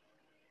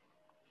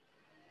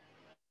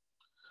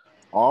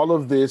 All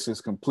of this is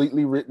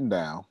completely written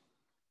down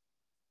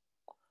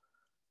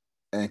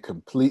and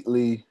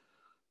completely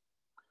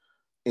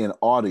in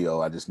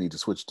audio. I just need to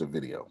switch to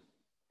video.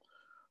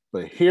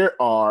 But here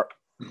are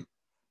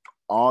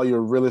all your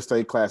real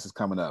estate classes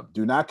coming up.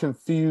 Do not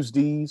confuse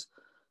these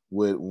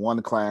with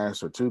one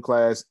class or two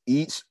class.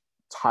 Each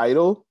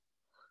title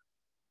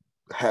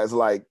has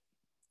like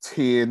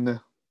 10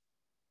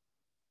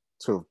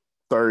 to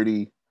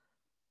 30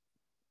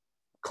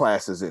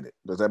 classes in it.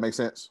 Does that make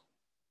sense?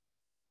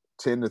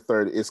 10 to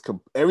 30.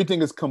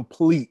 Everything is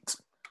complete.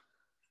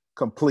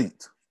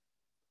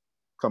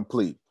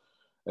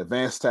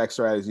 Advanced tax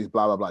strategies,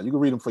 blah, blah, blah. You can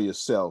read them for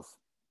yourself,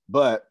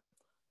 but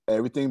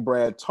everything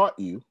Brad taught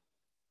you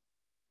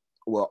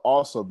will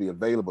also be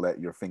available at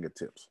your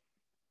fingertips.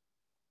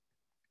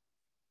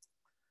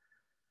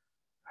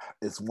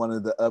 It's one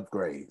of the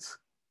upgrades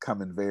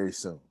coming very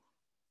soon.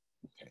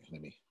 Okay,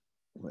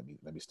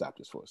 let me stop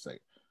this for a second.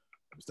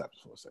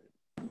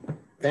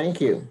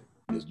 Thank you.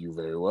 You're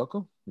very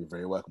welcome. You're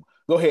very welcome.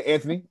 Go ahead,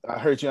 Anthony. I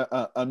heard you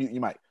unmute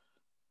your mic.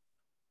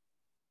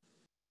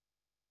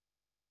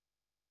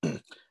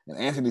 And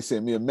Anthony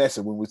sent me a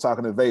message when we were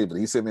talking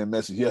availability. He sent me a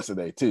message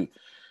yesterday too.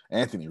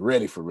 Anthony,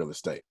 ready for real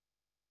estate.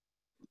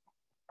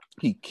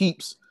 He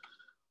keeps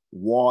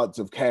wads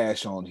of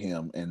cash on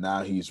him, and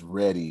now he's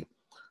ready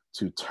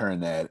to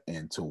turn that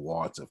into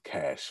wads of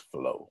cash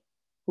flow.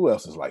 Who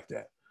else is like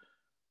that?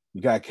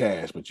 You got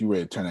cash, but you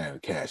ready to turn that into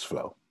cash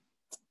flow.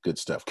 Good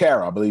stuff.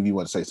 Kara, I believe you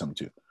want to say something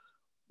too. At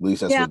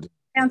least that's what.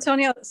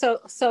 Antonio,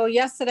 so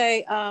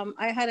yesterday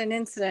I had an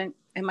incident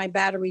and my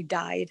battery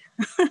died.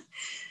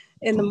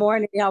 In the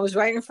morning, I was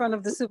right in front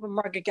of the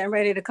supermarket getting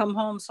ready to come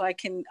home so I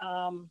can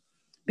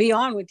be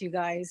on with you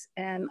guys.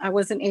 And I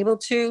wasn't able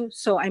to,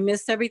 so I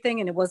missed everything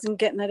and it wasn't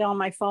getting it on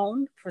my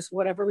phone. For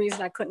whatever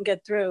reason, I couldn't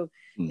get through.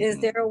 Mm-hmm. Is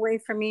there a way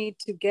for me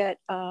to get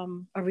a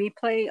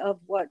replay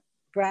of what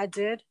Brad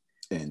did?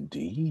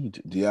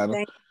 Indeed. Deanna,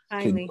 Thank you can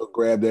kindly. you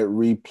grab that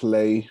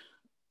replay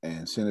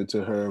and send it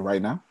to her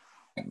right now?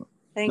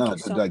 Thank you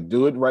so like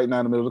do it right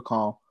now in the middle of the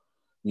call.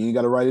 You ain't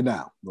got to write it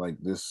down. Like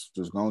this,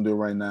 just gonna do it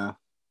right now,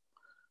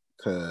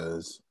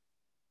 because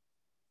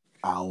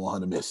I don't want her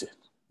to miss it.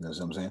 You know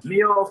what I'm saying?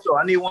 Me also.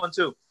 I need one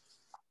too.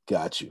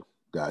 Got you.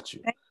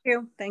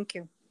 Thank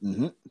you.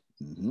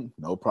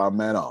 No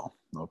problem at all.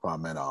 No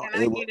problem at all.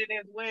 Can I get it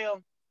as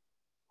well?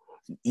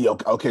 Yeah,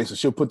 okay, so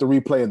she'll put the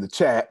replay in the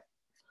chat,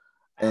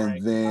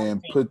 and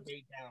then put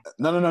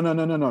no.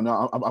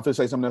 I'm gonna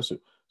say something else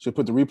too. She'll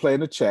put the replay in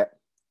the chat,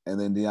 and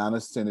then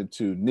Deanna send it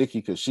to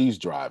Nikki because she's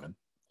driving.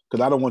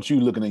 Because I don't want you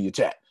looking in your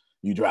chat.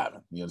 You driving.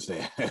 You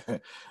understand?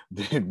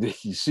 Then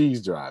Nikki,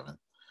 she's driving,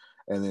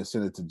 and then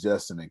send it to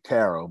Justin and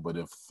Carol. But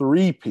if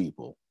 3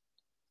 people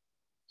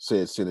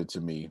said send it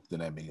to me, then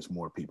that means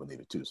more people need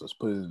it too. So let's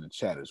put it in the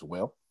chat as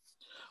well.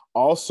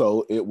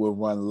 Also, it will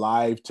run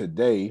live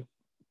today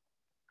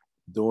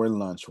during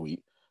lunch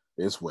week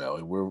as well.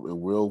 It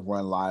will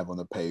run live on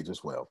the page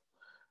as well.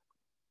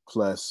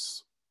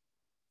 Plus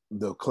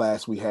the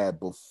class we had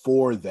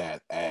before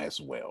that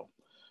as well.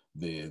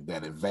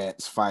 That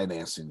advanced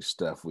financing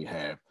stuff we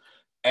have.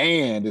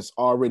 And it's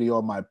already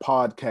on my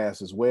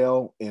podcast as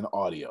well in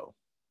audio.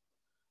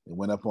 It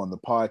went up on the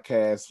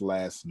podcast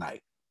last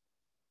night.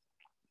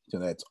 So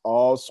that's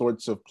all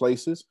sorts of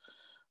places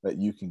that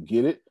you can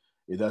get it.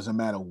 It doesn't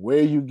matter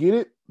where you get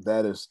it.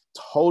 That is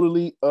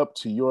totally up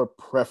to your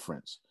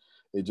preference.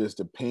 It just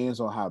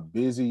depends on how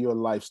busy your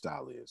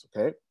lifestyle is,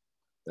 okay?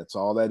 That's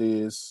all that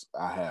is.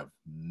 I have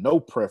no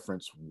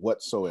preference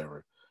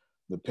whatsoever.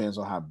 Depends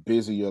on how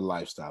busy your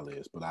lifestyle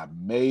is. But I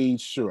made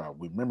sure,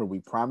 remember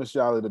we promised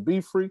y'all it'll be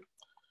free.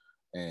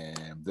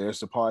 And there's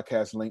the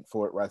podcast link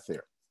for it right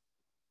there.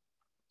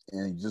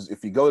 And just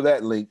if you go to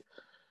that link,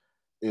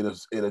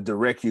 it'll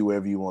direct you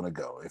wherever you want to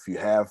go. If you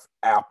have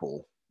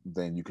Apple,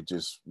 then you could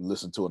just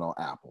listen to it on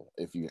Apple.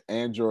 If you're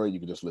Android, you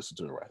can just listen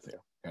to it right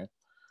there. Okay.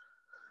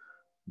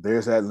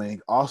 There's that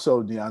link.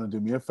 Also, Deanna, do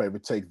me a favor,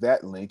 take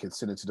that link and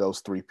send it to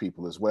those 3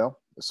 people as well,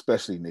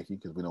 especially Nikki,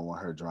 because we don't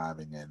want her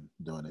driving and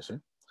doing this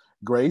here.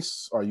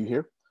 Grace, are you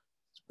here?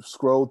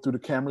 Scroll through the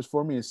cameras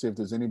for me and see if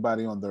there's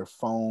anybody on their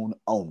phone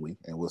only,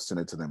 and we'll send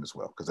it to them as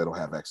well, because they don't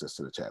have access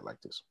to the chat like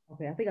this.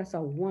 Okay, I think I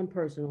saw one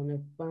person on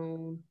their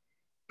phone,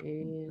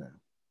 and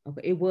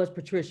okay, it was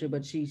Patricia,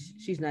 but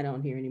she's not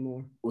on here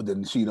anymore. Well,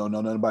 then she don't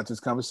know nothing about this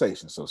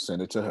conversation, so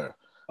send it to her.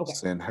 Okay.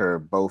 Send her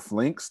both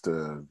links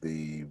to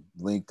the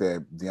link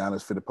that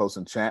Deanna's fit to post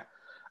in chat.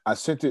 I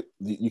sent it.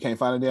 You can't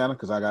find it, Deanna,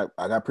 because I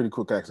got pretty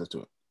quick access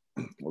to it.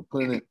 We'll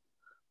put it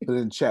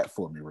in chat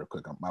for me real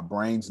quick. My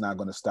brain's not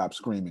going to stop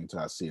screaming until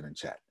I see it in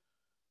chat.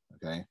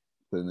 Okay,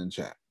 put it in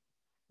chat.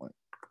 Put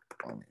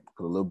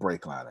a little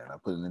break line in. I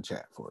put it in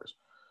chat for us.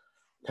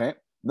 Okay.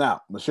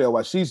 Now, Michelle,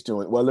 while she's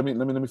doing, well, let me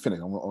finish.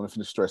 I want to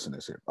finish stressing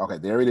this here. Okay,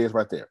 there it is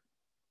right there.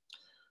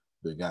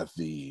 We got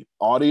the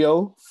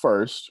audio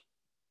first,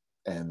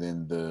 and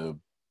then the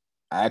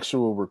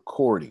actual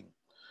recording.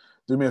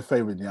 Do me a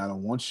favor, Deanna.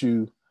 Once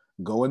you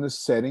go into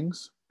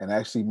settings and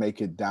actually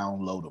make it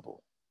downloadable.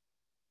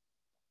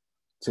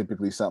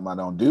 Typically something I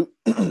don't do,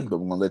 but we're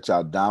gonna let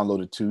y'all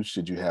download it too,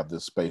 should you have the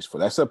space for.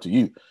 That's up to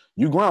you.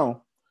 You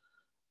grown,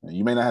 and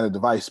you may not have a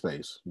device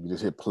space. You can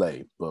just hit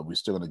play, but we're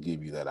still gonna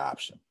give you that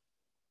option.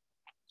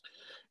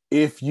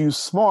 If you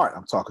smart,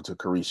 I'm talking to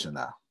Carisha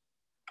now.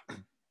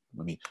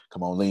 Let me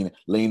come on, lean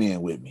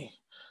in with me.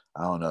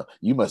 I don't know.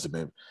 You must have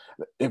been.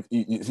 If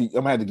you see,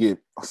 I'm gonna have to get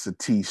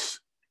Satish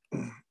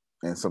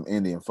and some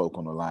Indian folk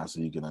on the line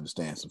so you can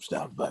understand some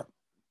stuff, but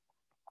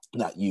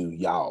not you,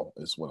 y'all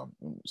is what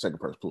I'm second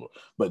person plural.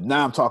 But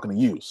now I'm talking to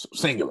you,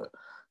 singular,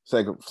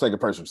 second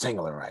person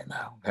singular right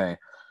now. Okay,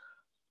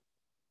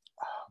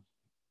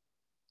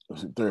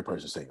 third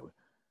person singular,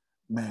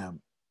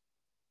 ma'am.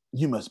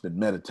 You must have been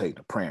meditating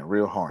or praying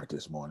real hard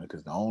this morning,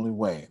 because the only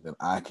way that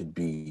I could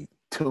be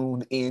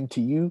tuned in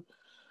to you,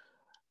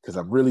 because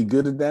I'm really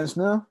good at that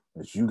now,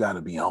 is you got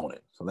to be on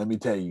it. So let me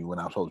tell you what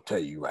I'm supposed to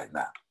tell you right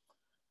now.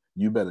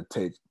 You better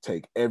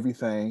take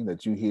everything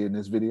that you hear in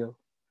this video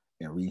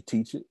and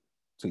reteach it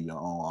to your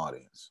own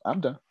audience. I'm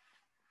done.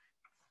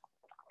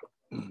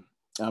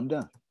 I'm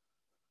done.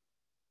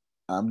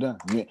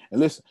 And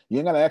listen, you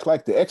ain't got to act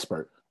like the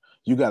expert.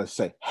 You got to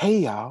say, hey,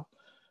 y'all,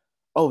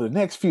 over the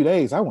next few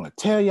days, I want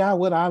to tell y'all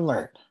what I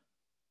learned.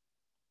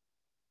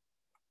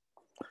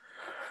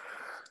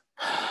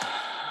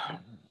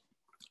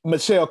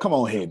 Michelle, come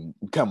on ahead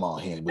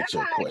with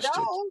your question.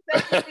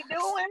 That's what we're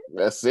doing.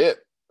 That's it.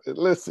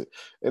 Listen,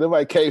 ain't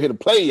nobody came here to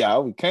play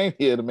y'all. We came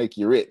here to make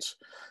you rich.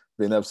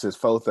 Been up since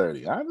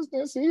 4:30. I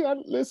understand. See,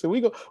 listen,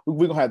 we're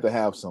gonna have to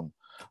have some.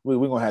 We're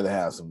gonna have to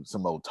have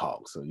some old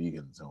talk so you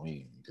can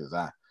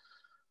because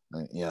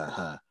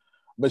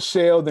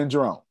Michelle, then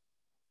Jerome.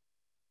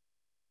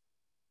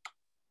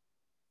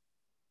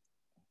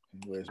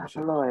 Where's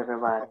Michelle? Hello,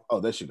 everybody. Oh,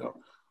 there she go.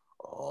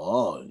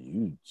 Oh,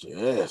 you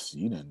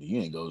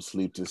ain't go to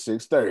sleep till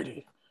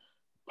 6:30.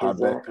 Pop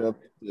back up.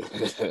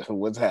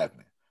 What's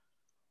happening?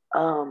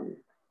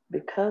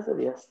 Because of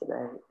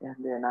yesterday, and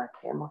then I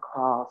came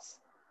across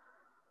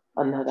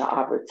another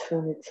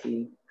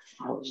opportunity.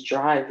 I was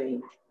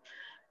driving.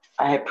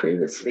 I had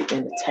previously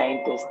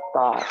entertained this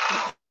thought,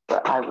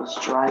 but I was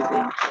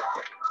driving,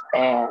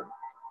 and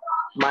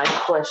my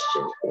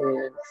question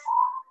is,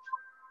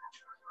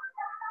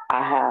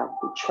 I have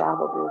the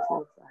travel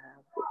business, I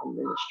have the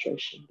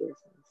administration business.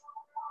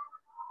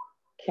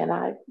 Can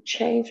I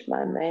change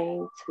my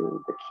name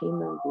to the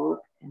Kingdom Group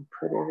and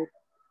put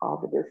all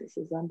the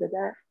businesses under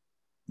that?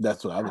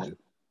 That's what I would do.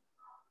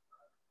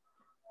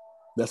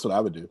 That's what I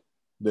would do.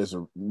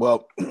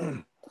 Well,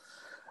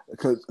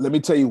 because let me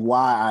tell you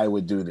why I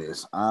would do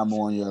this. I'm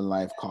on your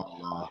life call,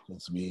 y'all.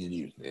 It's me and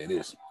you. There it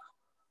is.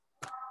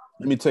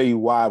 Let me tell you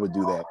why I would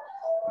do that,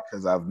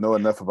 because I know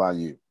enough about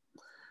you.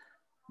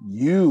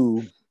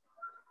 You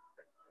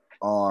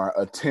are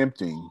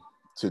attempting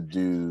to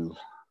do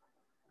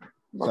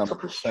some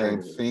of the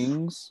same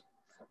things.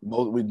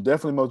 We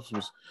definitely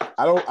multiple.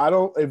 I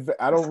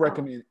don't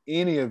recommend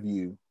any of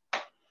you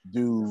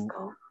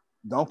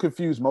don't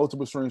confuse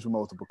multiple streams with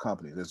multiple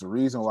companies. There's a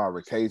reason why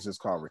Ricasa is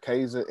called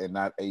Ricasa and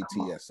not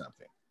ATS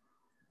something.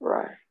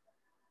 Right.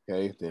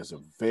 Okay. There's a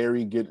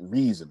very good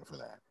reason for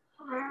that,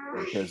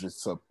 because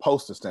it's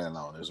supposed to stand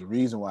alone. There's a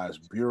reason why it's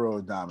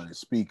Bureau Dominant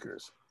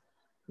Speakers.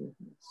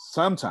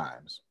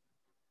 Sometimes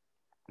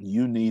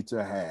you need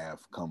to have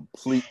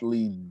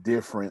completely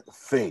different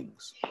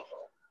things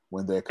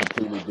when they're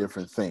completely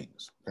different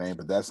things. Okay.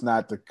 But that's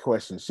not the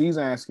question she's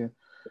asking.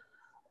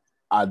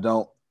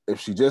 If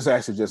she just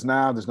asked it just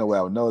now, there's no way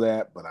I would know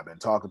that, but I've been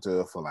talking to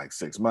her for like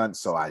 6 months,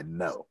 so I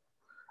know.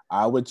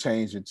 I would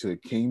change it to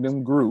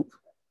Kingdom Group,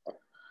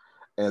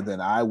 and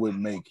then I would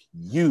make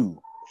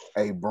you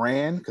a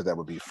brand, because that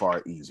would be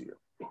far easier.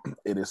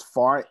 It is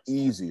far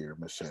easier,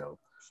 Michelle,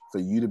 for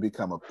you to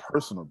become a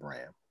personal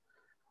brand,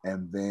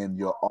 and then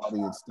your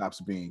audience stops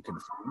being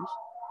confused,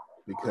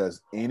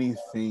 because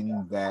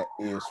anything that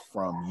is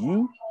from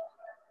you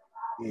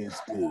is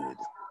good.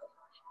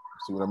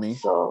 See what I mean?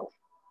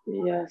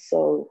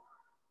 So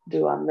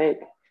do I make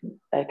it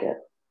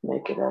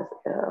as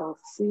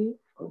LLC,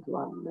 or do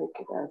I make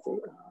it as a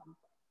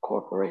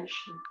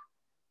corporation?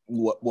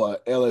 Well,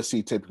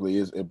 LLC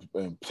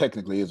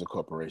technically is a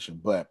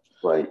corporation, but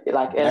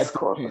like S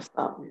corp or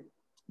something.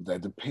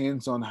 That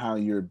depends on how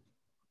you're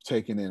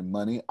taking in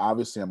money.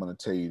 Obviously, I'm going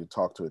to tell you to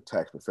talk to a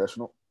tax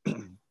professional,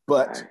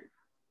 but right.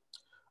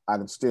 I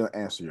can still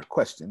answer your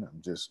question.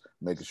 I'm just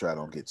making sure I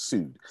don't get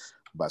sued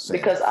by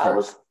saying because I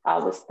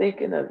was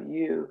thinking of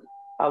you.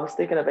 I was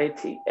thinking of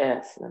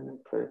ATS. Let me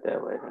put it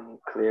that way. Let me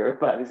clear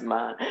everybody's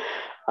mind.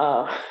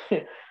 I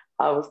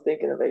was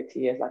thinking of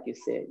ATS, like you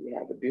said. You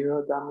have the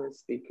Bureau of Dominant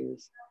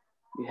Speakers,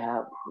 you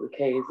have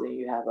Ricasa, and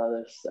you have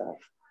other stuff.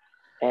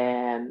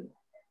 And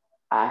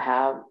I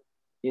have,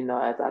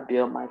 as I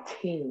build my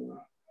team,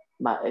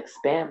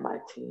 expand my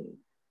team,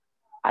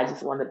 I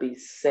just want to be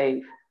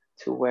safe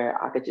to where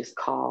I could just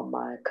call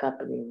my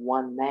company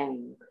one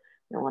name.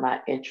 And when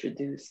I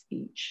introduce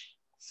each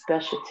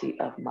specialty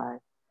of my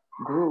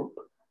group,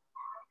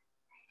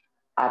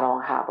 I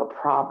don't have a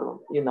problem.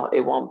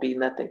 It won't be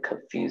nothing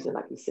confusing.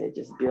 Like you said,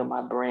 just build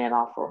my brand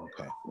off of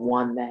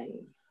one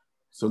name.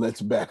 So let's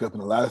back up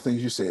in a lot of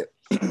things you said.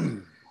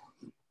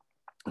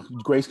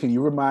 Grace, can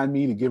you remind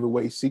me to give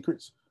away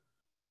secrets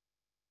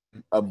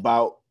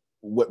about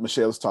what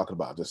Michelle is talking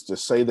about? Just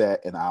say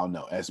that and I'll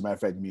know. As a matter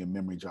of fact, me and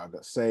memory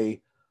jogger,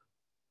 say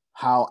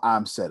how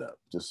I'm set up.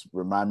 Just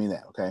remind me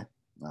that, okay?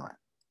 All right.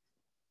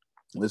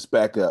 Let's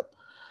back up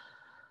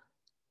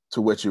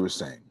to what you were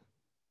saying.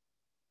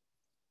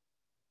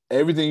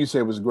 Everything you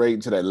said was great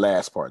until that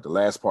last part. The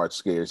last part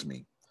scares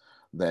me,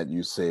 that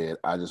you said,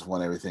 I just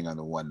want everything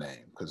under one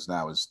name, because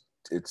now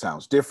it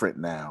sounds different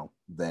now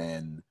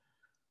than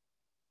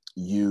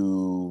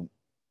you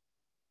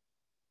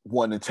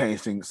want to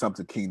change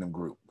something Kingdom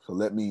Group. So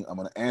I'm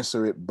going to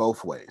answer it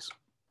both ways.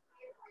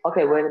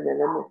 Okay, wait a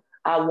minute.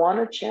 I want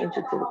to change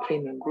it to the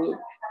Kingdom Group.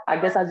 I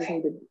guess I just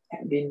need to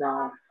be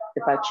known.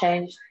 If I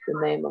change the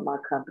name of my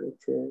company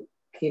to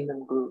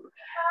Kingdom Group,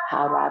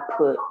 how do I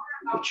put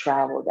the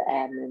travel, the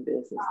admin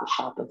business, the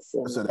shopping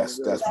center? So that's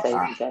what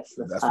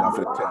I'm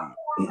going to tell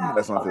you.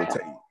 That's what I'm going to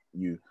tell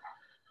you.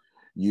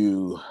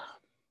 You,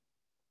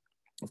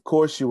 of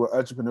course, you're an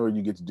entrepreneur.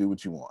 You get to do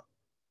what you want.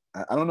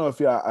 I don't know if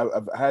I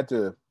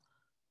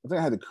think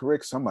I had to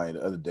correct somebody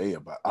the other day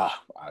about,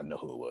 I know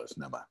who it was.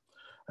 Never mind.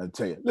 I'll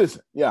tell you,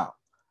 listen, y'all,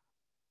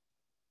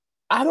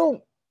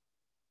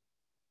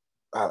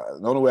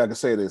 the only way I can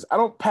say it is I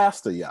don't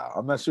pastor y'all.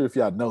 I'm not sure if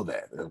y'all know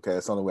that. Okay,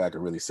 that's the only way I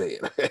can really say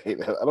it.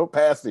 I don't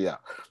pastor y'all.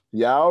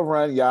 Y'all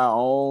run your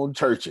own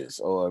churches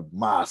or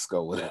mosque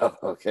or whatever.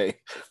 Okay,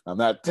 I'm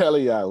not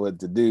telling y'all what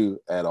to do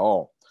at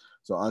all.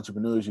 So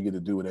entrepreneurs, you get to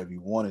do whatever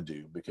you want to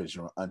do because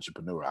you're an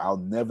entrepreneur. I'll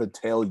never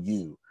tell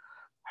you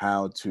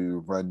how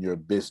to run your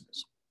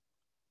business.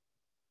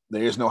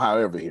 There is no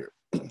however here.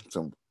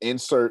 So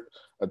insert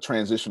a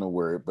transitional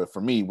word, but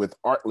for me, with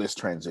artless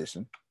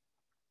transition,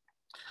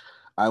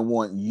 I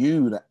want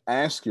you to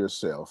ask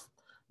yourself,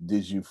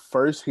 did you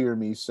first hear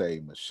me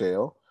say,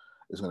 Michelle,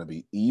 it's going to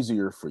be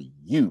easier for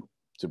you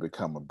to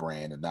become a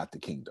brand and not the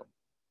kingdom?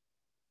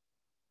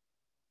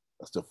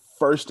 That's the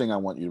first thing I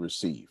want you to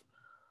receive.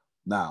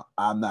 Now,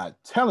 I'm not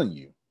telling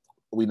you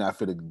we're not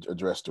fit to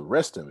address the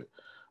rest of it,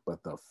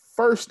 but the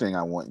first thing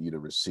I want you to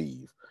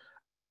receive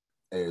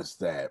is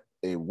that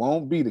it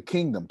won't be the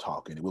kingdom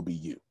talking, it will be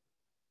you.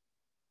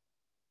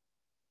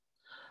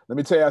 Let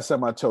me tell you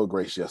something I told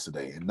Grace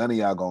yesterday, and none of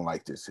y'all gonna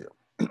like this here.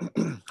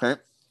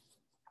 Okay?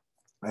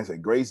 I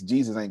said, Grace,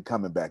 Jesus ain't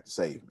coming back to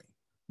save me.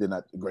 Did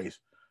not, Grace,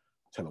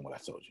 tell him what I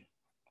told you.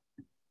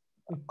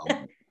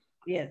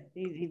 Yes,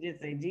 he did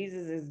say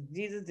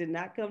Jesus did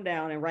not come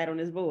down and write on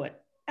his board.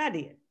 I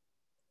did.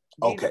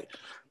 Okay.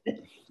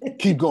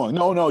 Keep going.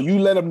 No, you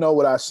let him know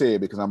what I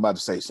said because I'm about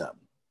to say something.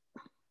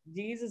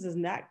 Jesus is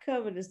not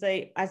coming to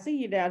say, I see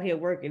you down here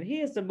working.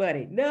 Here's some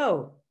money.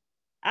 No,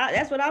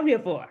 that's what I'm here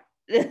for.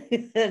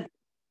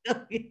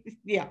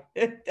 Yeah,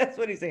 that's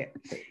what he said.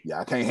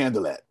 Y'all can't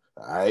handle that.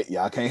 All right.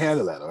 Y'all can't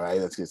handle that. All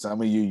right. Let's get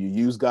some of you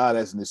use God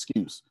as an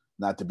excuse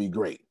not to be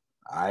great.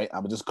 All right.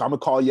 I'm gonna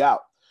call you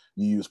out.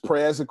 You use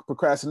prayer as a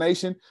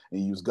procrastination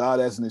and you use God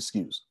as an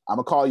excuse. I'm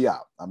gonna call you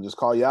out. I'm just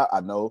call you out.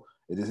 I know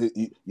it is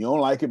you don't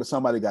like it, but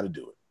somebody got to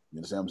do it. You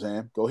understand what I'm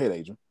saying? Go ahead,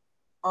 Adrian.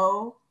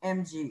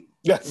 OMG.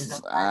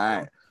 Yes. All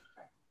right.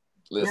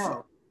 Listen.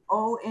 No,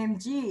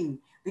 OMG.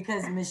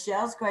 Because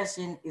Michelle's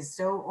question is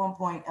so on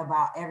point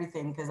about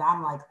everything. Because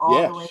I'm like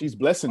all the way. She's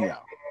blessing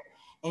y'all.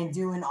 And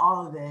doing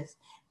all of this.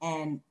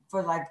 And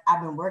for like,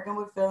 I've been working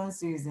with Phil and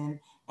Susan.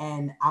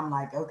 And I'm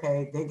like,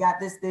 okay, they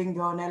got this thing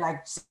going. They're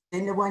like,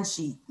 send the one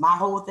sheet. My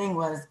whole thing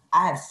was,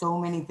 I have so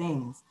many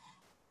things.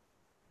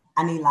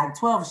 I need like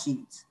 12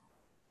 sheets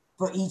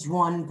for each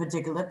one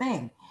particular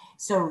thing.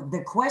 So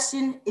the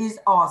question is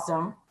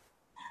awesome.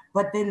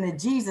 But then the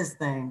Jesus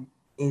thing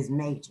is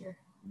major.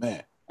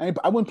 Man,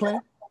 I wouldn't play.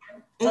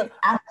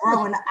 I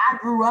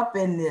grew up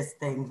in this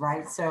thing,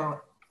 right? So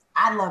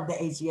I love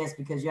the ATS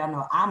because y'all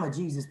know I'm a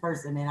Jesus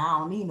person and I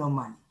don't need no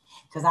money.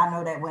 Because I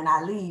know that when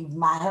I leave,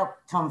 my help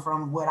come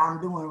from what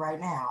I'm doing right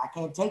now. I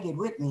can't take it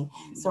with me,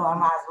 so I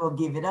might as well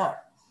give it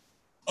up.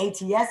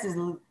 ATS is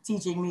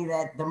teaching me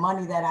that the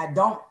money that I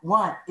don't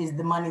want is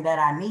the money that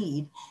I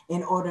need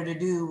in order to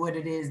do what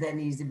it is that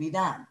needs to be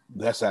done.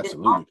 That's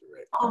absolutely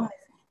correct.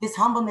 This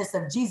humbleness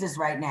of Jesus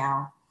right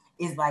now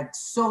is like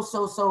so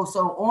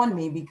on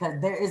me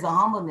because there is a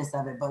humbleness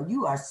of it. But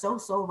you are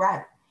so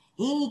right.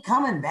 He ain't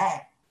coming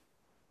back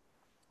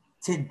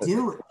to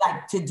do it,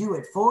 like to do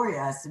it for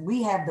us.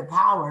 We have the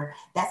power.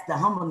 That's the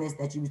humbleness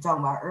that you were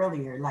talking about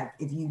earlier. Like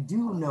if you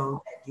do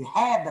know that you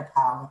have the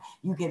power,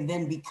 you can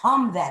then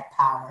become that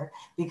power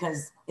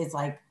because it's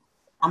like,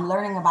 I'm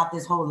learning about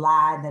this whole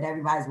lie that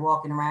everybody's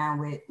walking around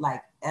with,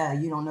 like,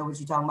 you don't know what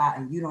you're talking about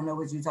and you don't know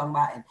what you're talking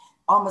about. And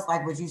almost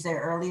like what you said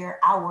earlier,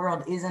 our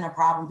world isn't a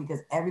problem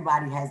because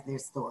everybody has their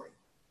story.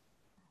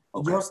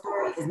 Okay. Your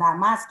story is not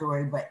my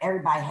story, but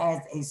everybody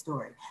has a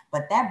story.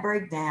 But that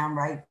breakdown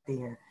right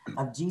there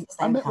of Jesus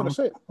ain't coming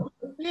back.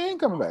 He ain't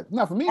coming back.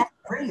 Not for me. That's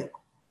real.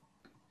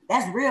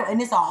 That's real. And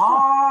it's a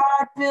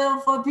hard pill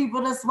for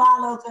people to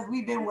swallow because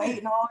we've been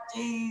waiting on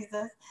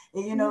Jesus.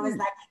 And, you know, it's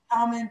like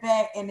coming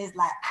back and it's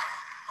like,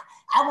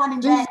 I want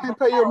him Jesus back. didn't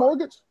pay your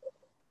mortgage?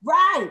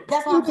 Right.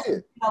 That's what You I'm saying.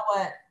 did. You know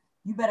what?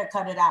 You better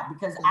cut it out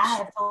because I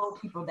have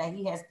told people that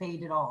he has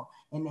paid it all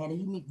and that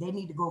they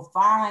need to go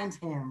find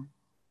him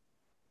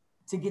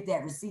to get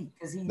that receipt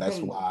because he That's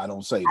paid. why I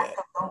don't say that.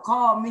 Don't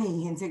call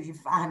me until you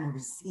find the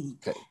receipt.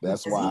 Okay,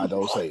 that's why I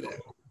don't say that.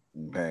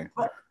 Okay.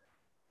 But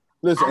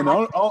listen, and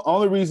the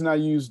only reason I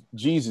use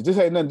Jesus, this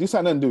had nothing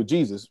to do with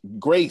Jesus.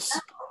 Grace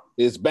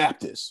is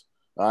Baptist.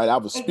 All right. I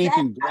was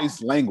speaking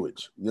grace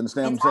language. You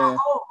understand what I'm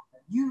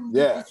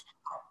saying?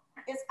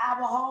 It's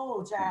our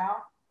whole, child.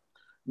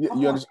 You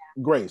understand?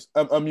 Grace,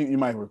 unmute your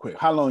mic real quick.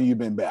 How long you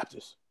been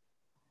Baptist?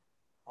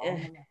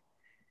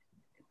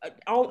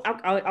 All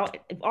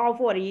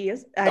 40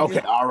 years.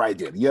 All right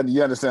then. You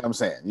understand what I'm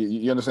saying?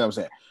 You understand what I'm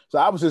saying? So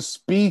I was just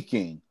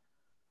speaking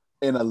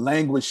in a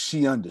language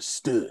she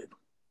understood.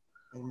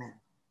 Amen.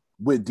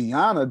 With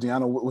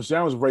Deanna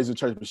was raised in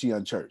church, but she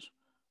unchurched.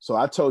 So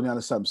I told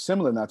Deanna something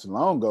similar not too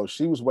long ago.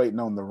 She was waiting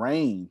on the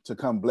rain to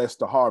come bless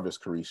the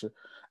harvest, Carisha.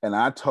 And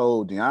I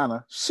told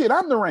Deanna, shit,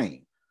 I'm the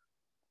rain.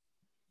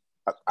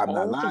 I'm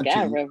not lying to you.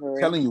 I'm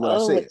telling you what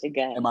I said.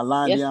 Am I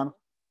lying, Deanna?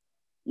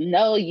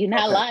 No, you're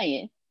not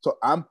lying. So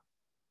I'm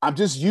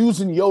just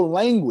using your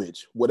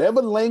language.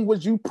 Whatever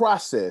language you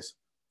process,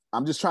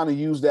 I'm just trying to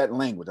use that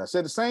language. I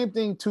said the same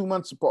thing 2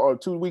 months apart or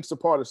 2 weeks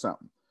apart or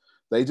something.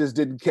 They just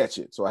didn't catch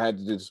it. So I had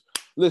to just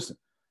listen.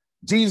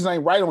 Jesus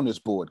ain't right on this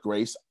board,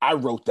 Grace. I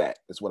wrote that.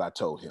 That's what I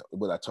told him,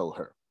 what I told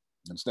her.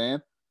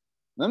 Understand?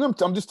 And I'm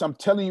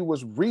telling you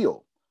what's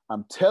real.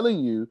 I'm telling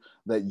you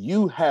that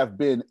you have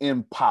been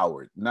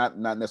empowered, not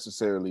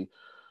necessarily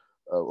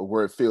a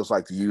word feels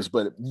like to use,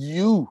 but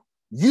you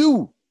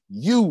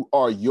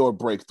are your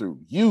breakthrough.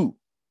 You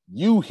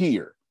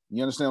here.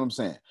 You understand what I'm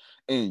saying?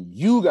 And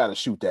you got to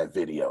shoot that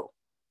video.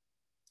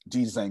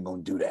 Jesus ain't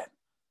going to do that.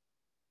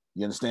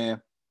 You understand?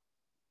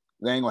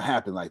 It ain't going to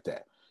happen like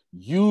that.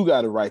 You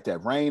got to write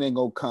that. Rain ain't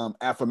going to come.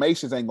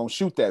 Affirmations ain't going to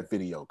shoot that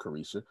video,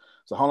 Carisha.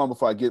 So hold on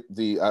before I get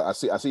I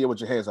see you with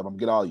your hands up. I'm going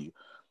to get all you.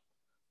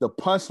 The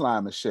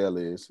punchline, Michelle,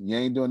 is you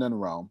ain't doing nothing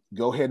wrong.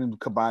 Go ahead and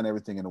combine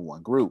everything into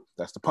one group.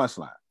 That's the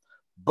punchline.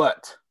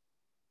 But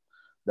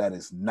that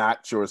is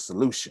not your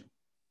solution.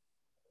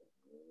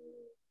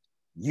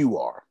 You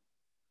are.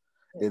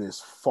 It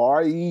is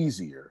far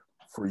easier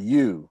for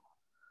you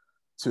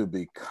to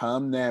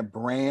become that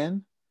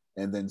brand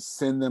and then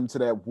send them to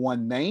that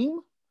one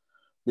name,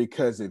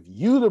 because if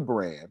you the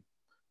brand,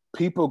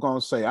 people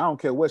gonna say, I don't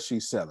care what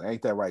she's selling.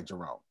 Ain't that right,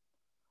 Jerome?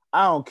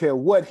 I don't care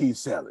what he's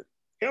selling.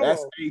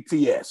 That's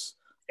ATS.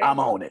 I'm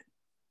on it.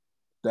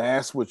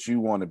 That's what you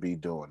want to be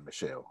doing,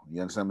 Michelle.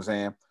 You understand what I'm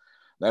saying?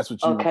 That's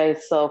what you. Okay,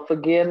 so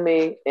forgive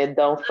me and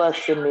don't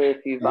fuss at me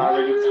if you've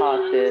already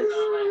taught this.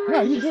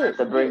 No, you good.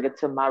 To bring it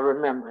to my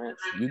remembrance.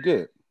 You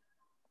good.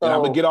 So, and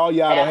I'm gonna get all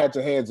y'all that had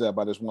your hands up.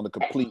 I just want to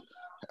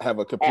have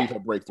a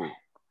complete breakthrough.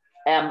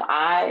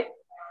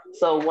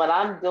 So what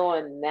I'm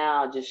doing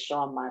now, just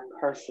showing my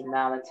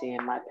personality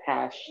and my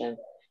passion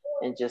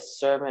and just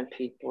serving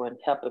people and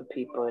helping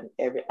people in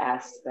every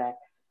aspect.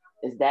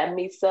 Is that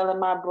me selling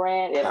my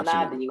brand? If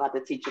not, then you have to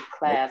teach a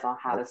class on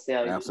how to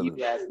sell you as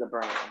the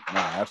brand. No,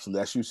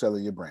 absolutely. That's you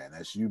selling your brand.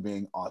 That's you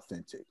being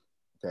authentic.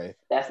 Okay.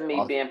 That's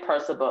me being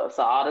personable.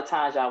 So all the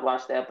times y'all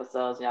watch the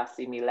episodes, y'all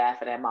see me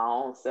laughing at my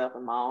own self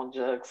and my own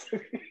jokes.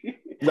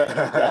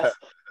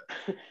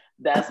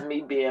 That's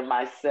me being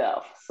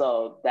myself.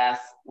 So that's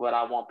what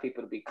I want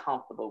people to be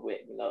comfortable with,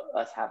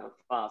 us having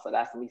fun. So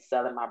that's me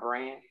selling my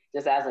brand,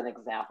 just as an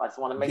example. I just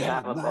want to make sure I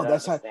have a better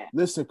understanding.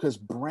 Listen, because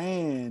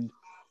brand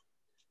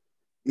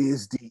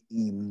is the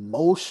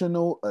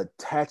emotional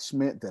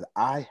attachment that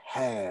I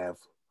have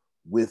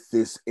with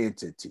this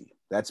entity.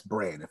 That's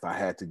brand, if I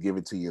had to give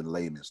it to you in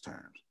layman's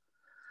terms.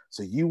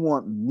 So you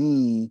want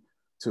me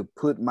to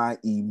put my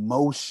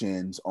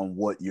emotions on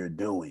what you're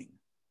doing.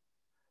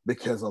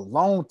 Because a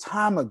long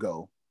time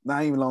ago,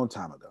 not even a long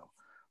time ago,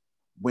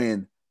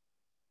 when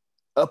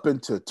up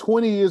until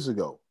 20 years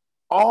ago,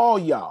 all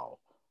y'all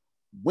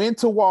went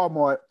to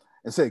Walmart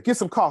and said, get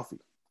some coffee.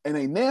 And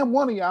ain't damn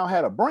one of y'all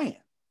had a brand.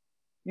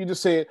 You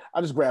just said,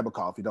 I'll just grab a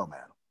coffee, don't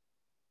matter.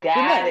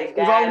 Got it.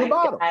 Yes.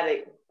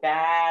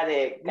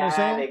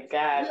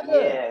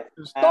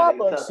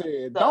 Starbucks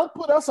said, don't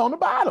put us on the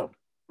bottom.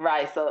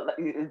 Right. So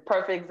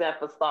perfect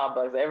example,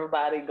 Starbucks.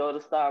 Everybody go to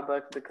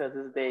Starbucks because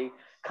it's their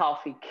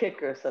coffee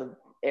kicker. So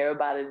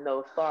everybody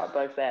knows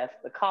Starbucks as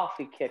the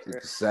coffee kicker.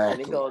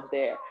 Exactly. And they go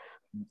there.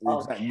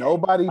 Exactly. Okay.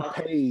 Nobody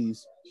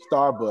pays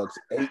Starbucks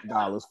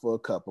 $8 for a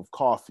cup of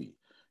coffee.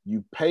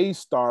 You pay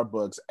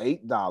Starbucks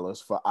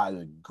 $8 for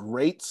either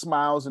great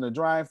smiles in a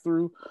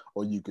drive-thru,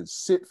 or you can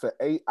sit for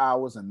 8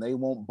 hours and they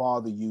won't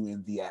bother you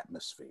in the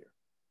atmosphere.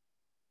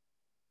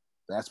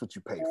 That's what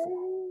you pay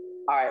for.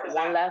 All right,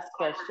 one last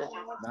question.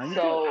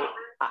 So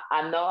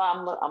I know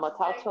I'm gonna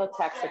talk to a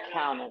tax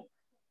accountant,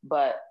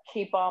 but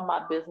keep all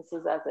my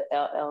businesses as an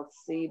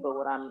LLC. But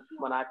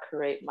when I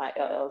create my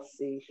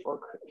LLC for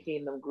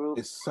Kingdom Group,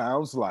 it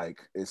sounds like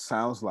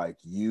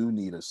you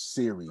need a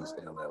series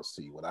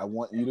LLC. What I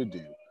want you to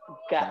do.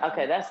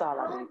 Okay, that's all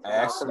I need.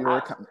 Ask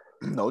your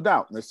no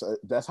doubt.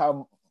 That's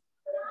how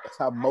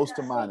most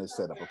of mine is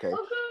set up. Okay,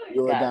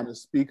 your Diamond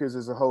Speakers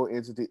is a whole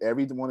entity.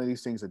 Every one of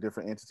these things are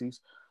different entities.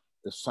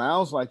 It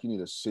sounds like you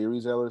need a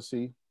series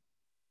LLC,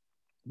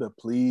 but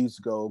please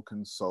go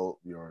consult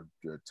your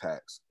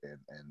tax and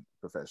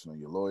professional,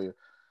 your lawyer,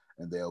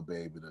 and they'll be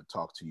able to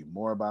talk to you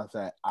more about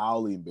that.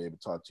 I'll even be able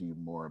to talk to you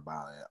more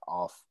about it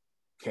off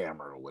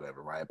camera or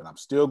whatever, right? But I'm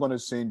still going to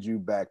send you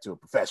back to a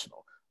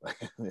professional.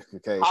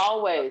 Okay.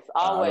 Always.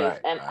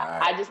 Right. And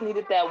I just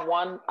needed that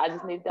one. I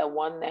just need that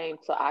one name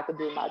so I could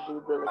do my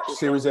due diligence.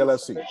 Series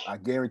LLC. I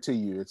guarantee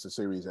you, it's a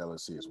series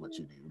LLC is what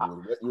you need.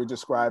 What you're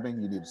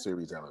describing, you need a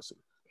series LLC.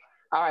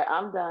 All right,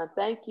 I'm done.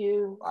 Thank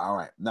you. All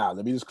right. Now,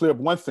 let me just clear up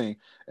one thing.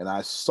 And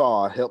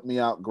help me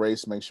out,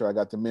 Grace, make sure I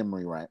got the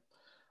memory right.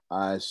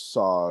 I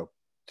saw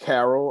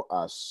Carol.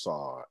 I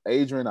saw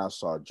Adrian. I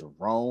saw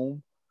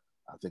Jerome.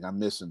 I think I'm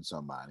missing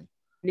somebody.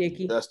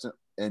 Nikki. Justin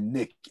and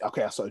Nikki.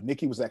 Okay, I saw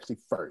Nikki was actually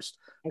first.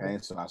 Okay,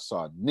 so I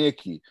saw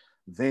Nikki,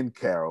 then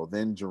Carol,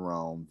 then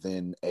Jerome,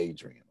 then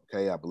Adrian.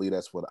 Okay, I believe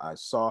that's what I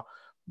saw.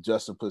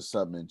 Justin put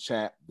something in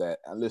chat that,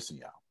 listen,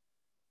 y'all.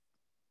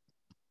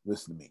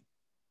 Listen to me.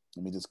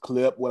 Let me just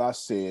clear up what I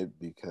said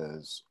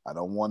because I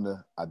don't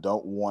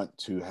want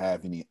to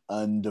have any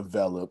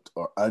undeveloped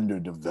or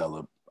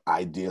underdeveloped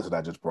ideas that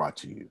I just brought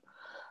to you.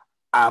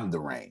 I'm the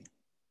rain.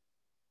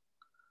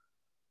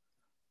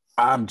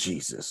 I'm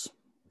Jesus.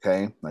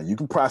 Okay. Now you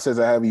can process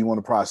it however you want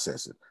to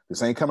process it.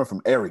 This ain't coming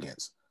from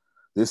arrogance.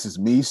 This is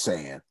me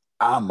saying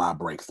I'm my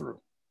breakthrough.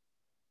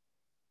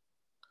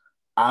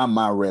 I'm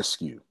my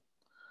rescue.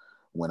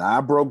 When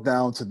I broke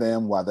down to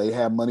them why they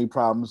had money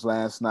problems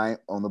last night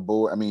on the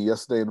board,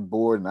 yesterday on the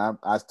board, and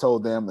I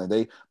told them, and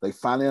they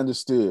finally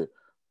understood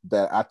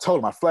that I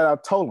flat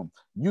out told them,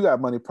 you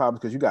got money problems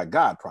because you got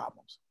God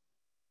problems.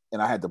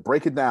 And I had to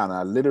break it down. And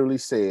I literally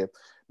said,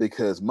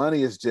 because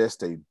money is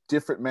just a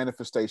different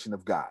manifestation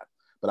of God.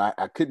 But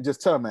I couldn't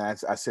just tell them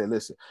that. I said,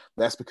 listen,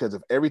 that's because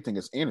of everything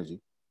is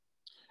energy.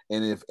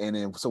 And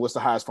then so what's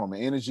the highest form of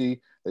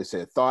energy? They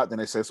said thought. Then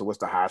they said, so what's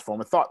the highest form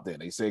of thought? Then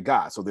they said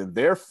God. So then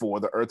therefore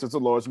the earth is the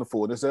Lord's and the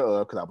fullness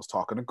thereof, because I was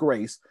talking to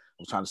Grace. I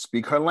was trying to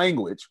speak her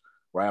language,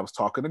 right? I was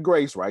talking to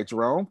Grace, right,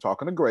 Jerome?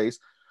 Talking to Grace.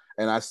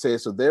 And I said,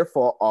 so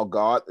therefore, all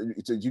God,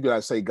 you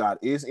guys say God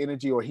is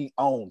energy or he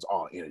owns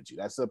all energy.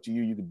 That's up to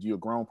you. You're a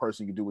grown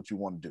person. You can do what you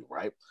want to do,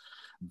 right?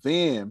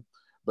 Then,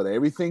 but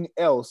everything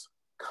else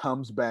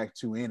comes back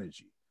to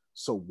energy.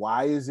 So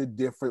why is it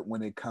different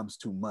when it comes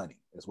to money?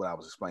 Is what I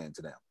was explaining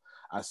to them.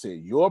 I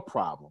said, your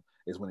problem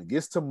is when it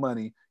gets to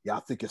money, y'all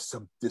think it's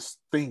this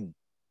thing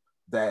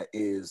that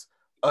is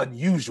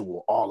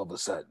unusual all of a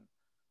sudden.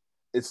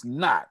 It's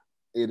not.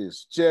 It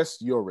is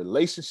just your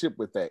relationship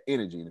with that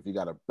energy. And if you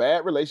got a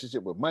bad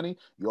relationship with money,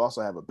 you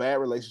also have a bad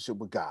relationship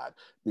with God,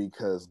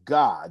 because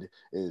God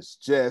is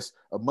just,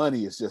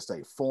 money is just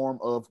a form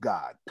of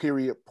God,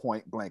 period,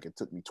 point blank. It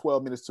took me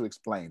 12 minutes to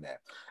explain that.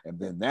 And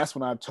then that's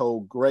when I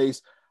told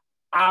Grace,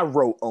 I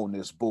wrote on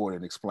this board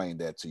and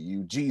explained that to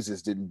you.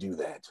 Jesus didn't do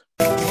that.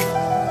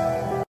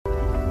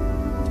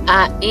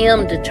 I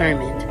am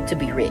determined to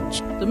be rich.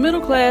 The middle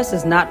class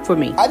is not for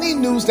me. I need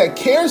news that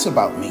cares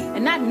about me.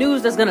 And not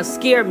news that's gonna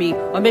scare me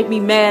or make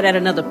me mad at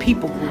another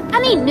people group. I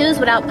need news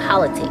without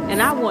politics.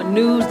 And I want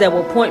news that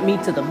will point me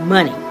to the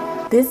money.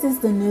 This is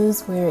the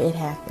news where it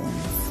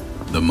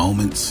happens. The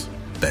moments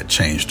that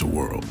change the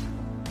world.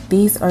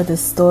 These are the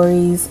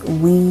stories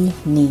we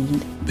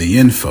need. The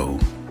info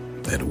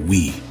that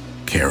we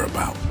care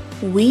about.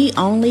 We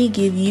only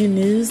give you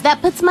news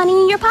that puts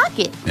money in your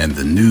pocket. And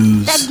the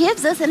news that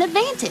gives us an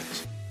advantage.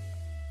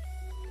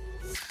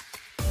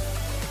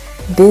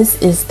 This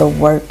is the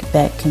work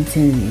that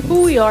continues.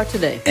 Who we are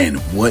today. And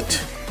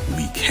what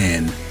we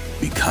can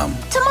become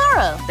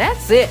tomorrow.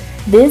 That's it.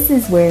 This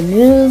is where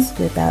news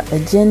without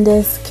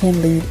agendas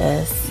can lead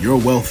us. Your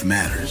wealth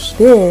matters.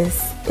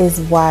 This is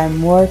why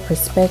more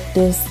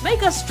perspectives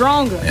make us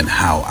stronger. And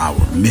how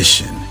our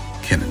mission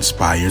can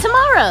inspire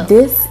tomorrow.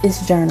 This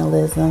is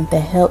journalism that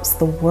helps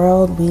the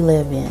world we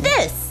live in.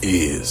 This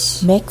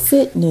is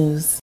Mexit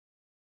News.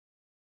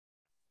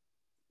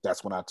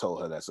 That's when I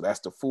told her that. So that's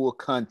the full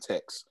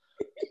context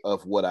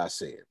of what I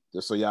said,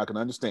 just so y'all can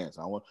understand.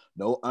 So I want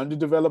no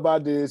underdeveloped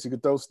ideas. You can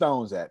throw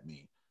stones at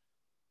me.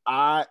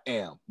 I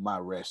am my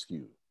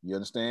rescue. You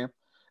understand?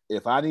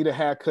 If I need a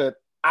haircut,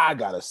 I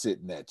gotta sit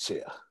in that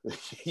chair.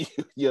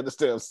 You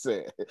understand what I'm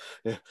saying?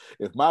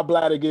 If my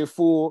bladder get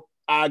full,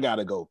 I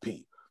gotta go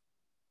pee.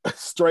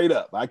 Straight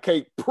up. I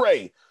can't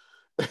pray.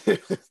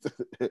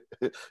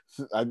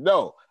 I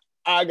know.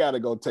 I gotta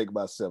go take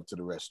myself to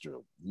the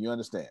restroom. You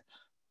understand?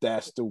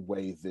 That's the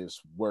way this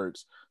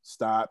works.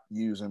 Stop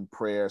using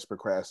prayers,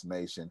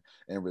 procrastination,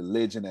 and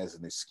religion as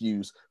an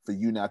excuse for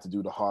you not to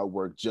do the hard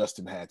work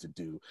Justin had to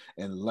do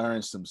and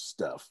learn some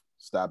stuff.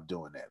 Stop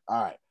doing that.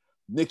 All right.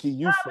 Nikki,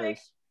 you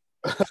first.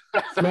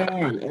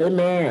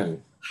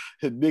 Amen.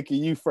 Nikki,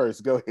 you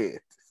first. Go ahead.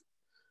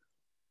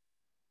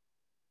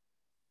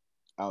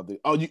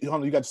 You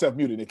got yourself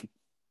muted, Nikki.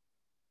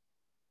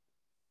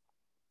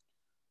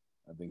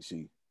 I think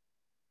she.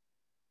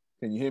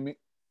 Can you hear me?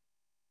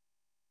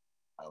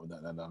 Oh,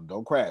 no,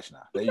 don't crash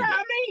now. There you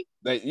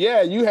go.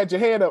 Yeah, you had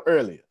your hand up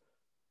earlier.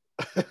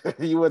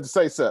 You wanted to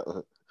say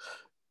something.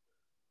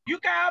 You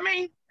called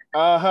me?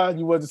 Uh-huh.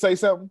 You wanted to say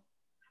something?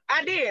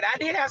 I did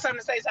have something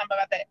to say something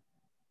about that.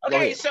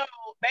 Okay, so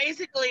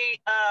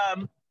basically,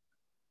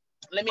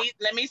 let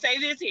me say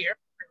this here.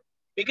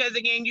 Because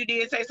again, you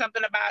did say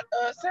something about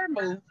sir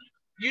move.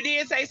 You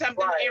did say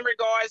something in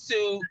regards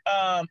to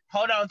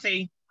hold on,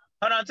 T.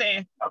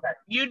 Okay.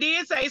 You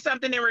did say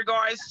something in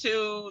regards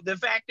to the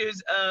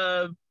factors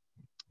of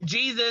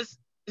Jesus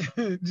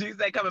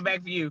ain't coming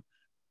back for you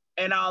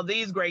and all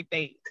these great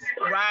things,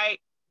 right?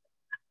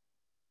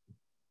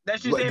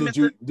 That's you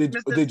said,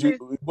 did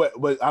you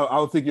but I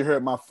don't think you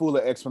heard my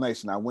fuller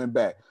explanation. I went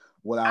back.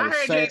 What I was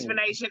heard saying, your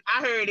explanation.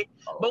 I heard it.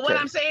 But what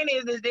I'm saying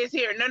is this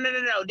here. No.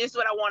 This is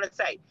what I want to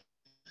say.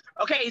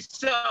 Okay,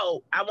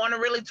 so I want to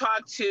really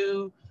talk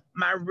to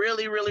my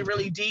really, really,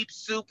 really deep,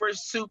 super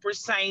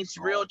saints,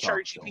 real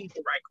churchy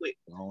people right quick.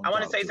 I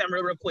want to say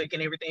something real quick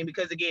and everything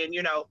because again,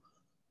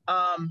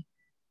 I'm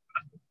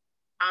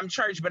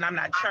church, but I'm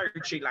not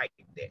churchy like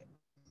that.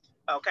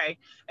 Okay,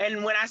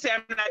 and when I say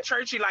I'm not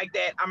churchy like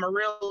that, I'm a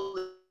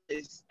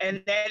realist,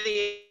 and that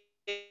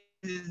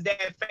is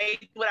that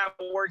faith without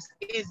works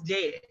is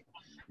dead.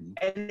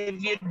 And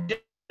if you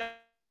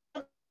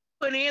don't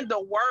put in the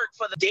work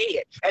for the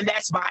dead, and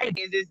that's why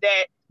is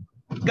that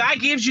God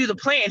gives you the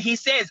plan. He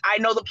says, I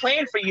know the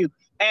plan for you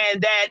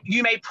and that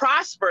you may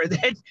prosper,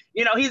 that,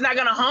 he's not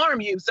going to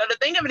harm you. So the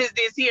thing of it is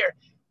this here.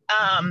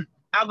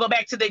 I'll go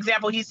back to the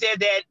example he said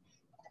that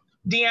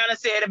Deanna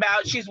said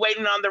about she's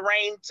waiting on the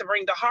rain to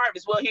bring the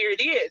harvest. Well, here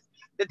it is.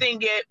 The thing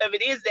of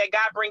it is that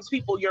God brings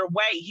people your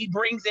way. He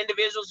brings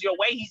individuals your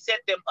way. He set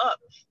them up.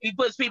 He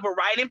puts people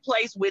right in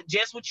place with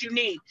just what you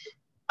need.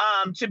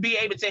 To be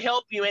able to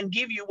help you and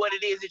give you what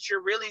it is that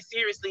you're really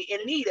seriously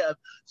in need of.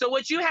 So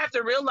what you have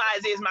to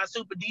realize is, my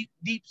super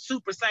deep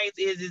super saints,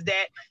 is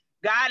that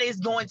God is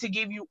going to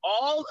give you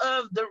all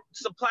of the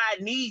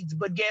supplied needs.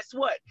 But guess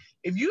what?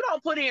 If you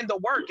don't put in the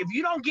work, if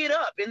you don't get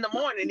up in the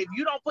morning, if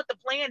you don't put the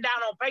plan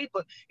down on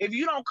paper, if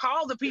you don't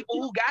call the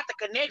people who got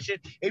the connection,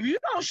 if you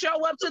don't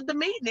show up to the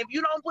meeting, if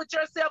you don't put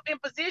yourself in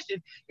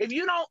position, if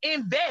you don't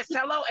invest,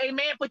 hello,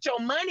 amen, put your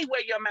money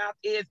where your mouth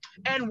is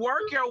and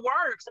work your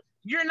works,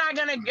 you're not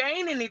going to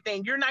gain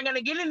anything. You're not going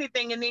to get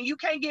anything. And then you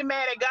can't get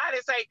mad at God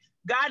and say,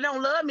 God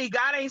don't love me.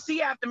 God ain't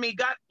see after me.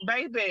 God,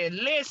 baby,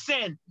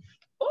 listen.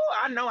 Oh,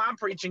 I know I'm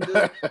preaching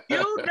good.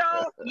 You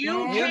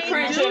You're can't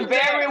preaching do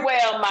very that.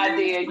 well, my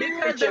dear.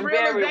 You're Because the preaching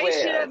very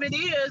realization well.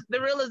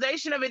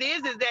 of it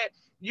is that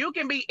you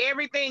can be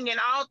everything and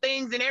all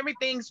things and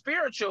everything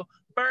spiritual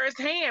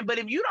firsthand. But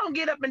if you don't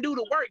get up and do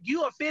the work,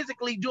 you are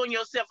physically doing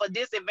yourself a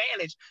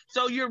disadvantage.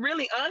 So you're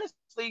really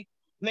honestly,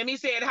 let me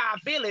say it how I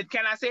feel it.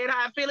 Can I say it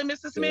how I feel it,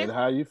 Mr. Smith? Say it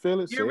how you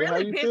feel it. You're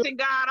really pissing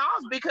God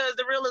off, because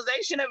the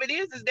realization of it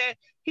is that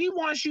he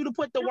wants you to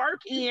put the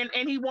work in,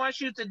 and he wants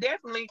you to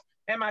definitely,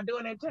 am I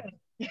doing that time?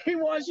 He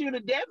wants you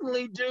to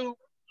definitely do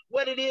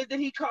what it is that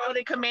he called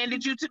and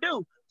commanded you to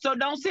do. So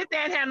don't sit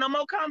there and have no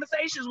more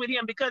conversations with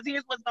him, because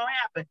here's what's going to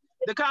happen.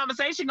 The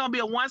conversation going to be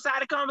a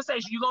one-sided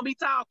conversation. You're going to be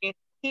talking.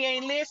 He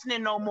ain't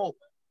listening no more,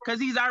 because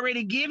he's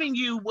already giving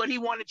you what he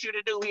wanted you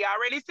to do. He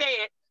already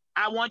said,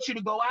 I want you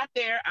to go out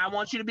there. I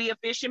want you to be a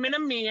fisherman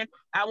of men.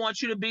 I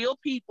want you to build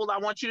people. I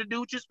want you to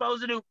do what you're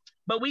supposed to do.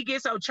 But we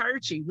get so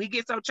churchy.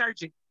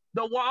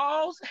 The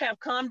walls have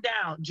come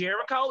down.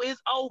 Jericho is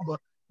over.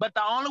 But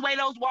the only way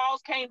those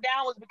walls came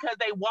down was because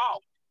they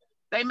walked.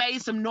 They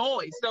made some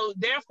noise. So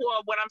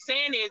therefore, what I'm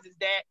saying is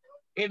that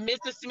if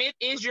Mr. Smith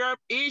is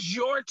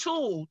your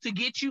tool to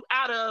get you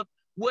out of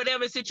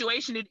whatever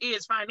situation it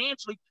is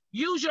financially,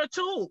 use your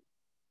tool.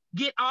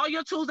 Get all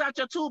your tools out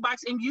your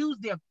toolbox and use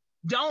them.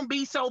 Don't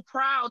be so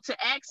proud to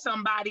ask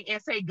somebody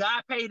and say,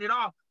 God paid it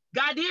all.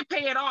 God did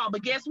pay it all,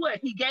 but guess what?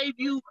 He gave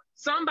you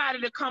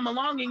somebody to come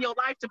along in your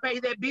life to pay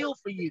that bill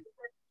for you.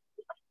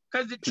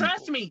 Because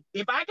trust me,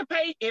 if I could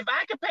pay in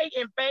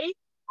faith,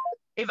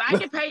 if I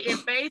could pay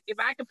in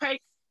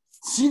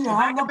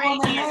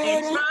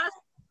trust,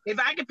 if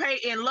I could pay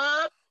in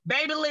love,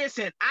 baby,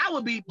 listen,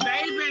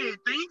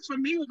 things for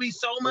me would be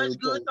so much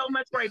good, so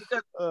much great,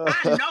 because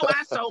I know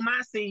I sow my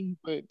seed.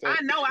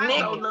 I know I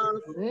sow love.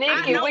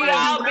 Nikki, we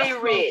all be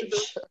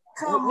rich.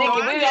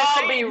 Nikki, we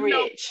all be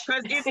rich.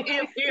 Because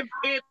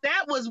if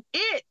that was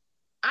it,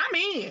 I'm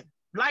in.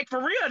 Like, for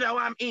real though,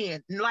 I'm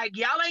in. Like,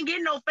 y'all ain't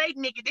getting no fake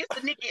Nikki. This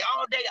is Nikki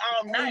all day,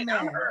 all night.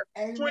 I'm her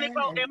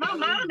 24. And my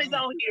mom is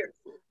on here.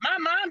 My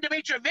mom,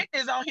 Demetria Victor,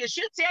 is on here.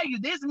 She'll tell you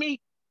this is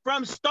me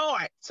from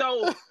start.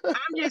 So I'm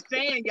just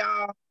saying,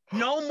 y'all,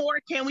 no more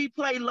can we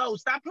play low.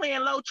 Stop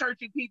playing low,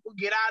 churchy people.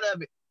 Get out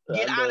of it.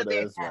 Get out of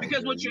there. Right,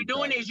 because what you're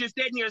doing is you're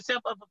setting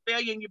yourself up for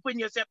failure, and you're putting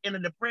yourself in a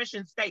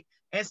depression state.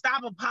 And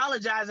stop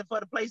apologizing for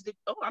the place that,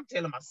 I'm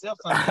telling myself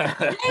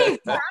something.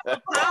 Stop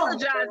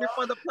apologizing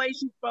for the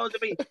place you're supposed to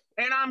be.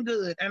 And I'm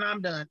good, and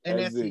I'm done. And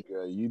that's it.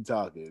 Girl. You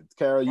talking.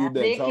 Carol, you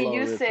next. Nikki,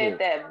 you said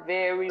that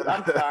very,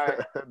 I'm sorry.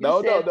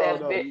 No.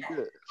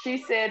 She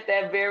said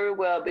that very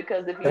well,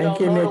 because if you don't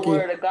know the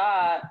word of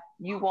God,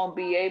 you won't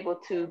be able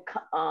to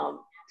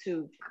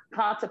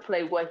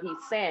contemplate what he's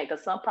saying,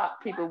 because some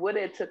people would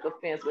have took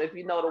offense, but if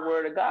you know the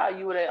word of God,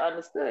 you would have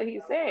understood.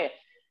 He's saying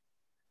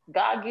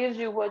God gives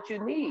you what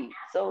you need,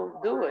 so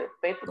do it.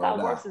 Faith without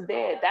works is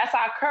dead. That's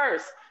our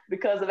curse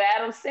because of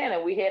Adam's sin,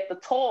 and we had to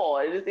toil.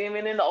 It is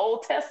even in the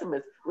Old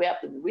Testament. We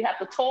have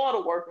to toil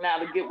to work now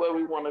to get where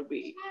we want to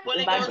be. Well,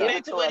 it goes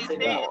back to what he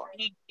said.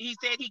 He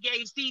said he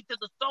gave seed to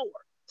the sower.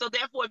 So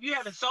therefore, if you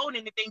haven't sown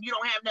anything, you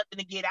don't have nothing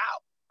to get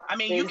out. I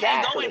mean, you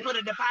can't go and put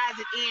a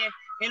deposit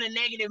in a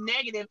negative,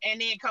 and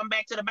then come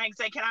back to the bank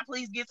and say, can I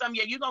please get some?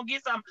 Yeah, you're going to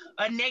get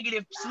a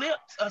negative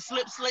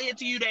slip slid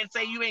to you that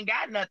say you ain't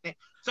got nothing.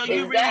 So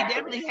you really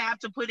definitely have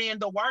to put in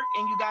the work,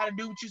 and you got to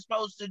do what you're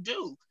supposed to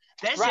do.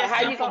 That's just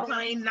simple,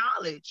 plain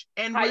knowledge.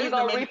 And how you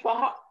going to reap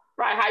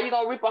how you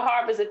going to reap a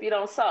harvest if you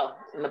don't sow?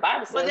 And the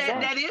Bible says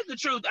that is the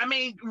truth. I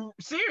mean,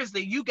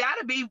 seriously, you got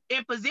to be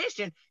in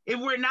position. If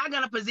we're not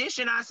going to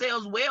position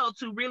ourselves well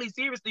to really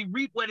seriously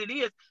reap what it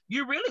is,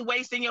 you're really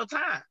wasting your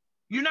time.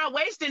 You're not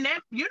wasting that.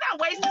 You're not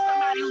wasting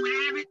somebody who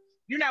have it.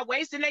 You're not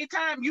wasting their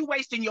time. You're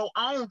wasting your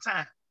own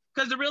time.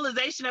 Because the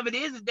realization of it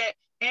is that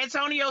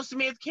Antonio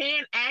Smith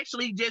can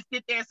actually just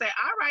sit there and say,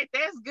 all right,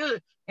 that's good,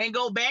 and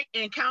go back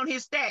and count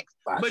his stacks.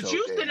 But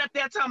you sitting up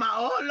there talking about,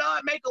 oh,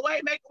 Lord, make a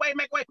way, make a way,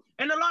 make a way.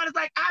 And the Lord is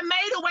like, I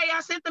made a way.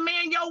 I sent the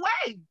man your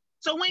way.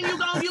 So when you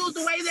going to use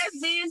the way that's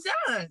being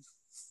done?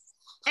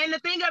 And the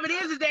thing of it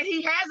is that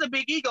he has a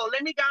big ego.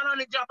 Let me go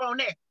on and jump on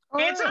that.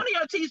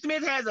 Antonio T.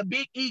 Smith has a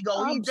big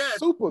ego. He does,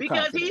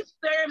 because he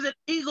serves an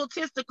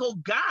egotistical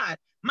God.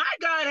 My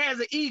God has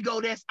an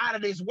ego that's out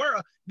of this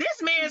world.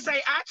 This man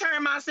say, I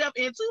turn myself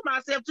into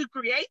myself to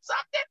create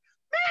something.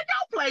 Man,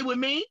 don't play with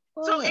me.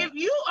 So if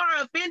you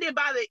are offended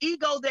by the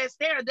ego that's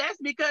there, that's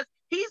because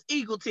he's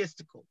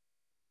egotistical.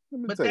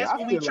 But that's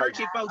what we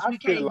churchy folks, we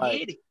can't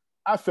get it.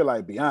 I feel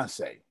like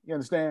Beyonce. You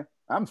understand?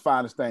 I'm the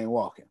finest thing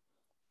walking.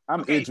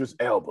 I'm Idris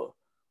Elba.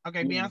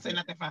 Okay, Beyonce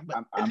not that fine,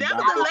 but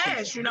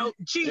nevertheless, you know,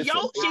 she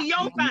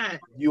fine.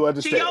 You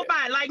understand? She yo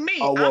fine like me.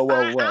 Oh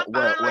well.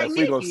 Like If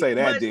we gonna say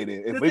that, then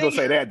if we gonna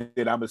say that,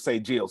 then I'm gonna say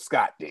Jill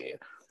Scott then.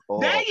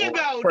 There you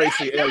go.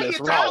 Tracy Now Ellis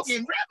you're Ross.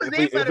 talking.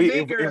 Represent for the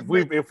big girls.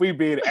 If we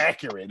being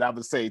accurate, I'm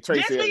gonna say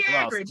Tracy Ellis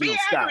Ross. Be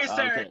accurate,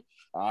 sir. Okay.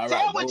 All right.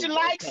 Tell what you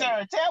like,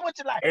 sir. Tell what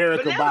you like. Erykah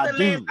But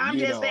nevertheless, Badu, I'm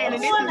just saying,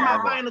 and this is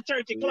my final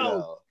church and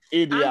close.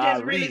 I'm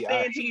just really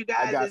saying to you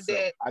guys is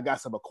that I got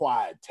some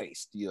acquired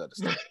taste. You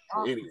understand?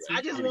 Anyway,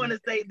 I just want to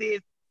say this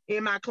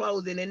in my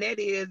closing, and that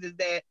is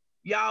that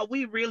y'all,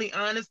 we really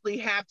honestly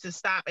have to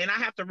stop, and I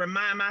have to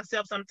remind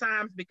myself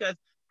sometimes because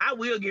I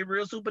will get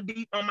real super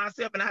deep on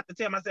myself, and I have to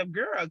tell myself,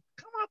 girl,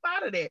 come up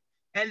out of that.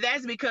 And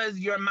that's because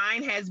your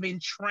mind has been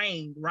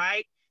trained,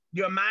 right?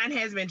 Your mind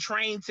has been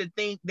trained to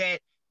think that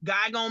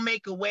God gonna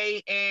make a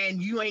way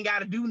and you ain't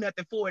gotta do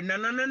nothing for it.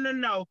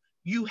 No.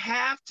 You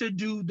have to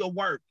do the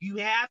work. You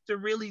have to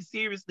really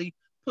seriously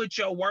put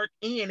your work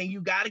in, and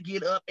you gotta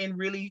get up and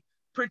really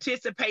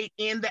participate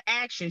in the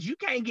actions. You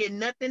can't get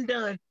nothing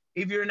done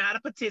if you're not a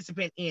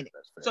participant in it.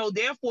 So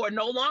therefore,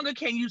 no longer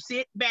can you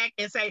sit back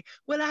and say,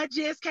 well, I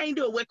just can't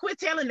do it. Well, quit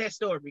telling that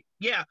story.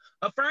 Yeah,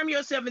 affirm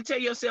yourself and tell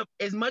yourself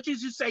as much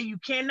as you say you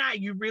cannot,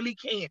 you really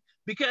can.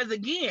 Because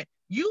again,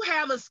 you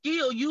have a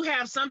skill, you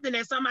have something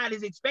that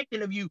somebody's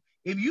expecting of you.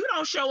 If you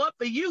don't show up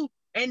for you,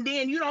 and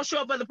then you don't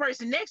show up for the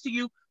person next to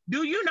you,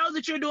 do you know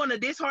that you're doing a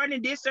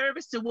disheartening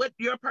disservice to what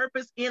your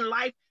purpose in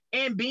life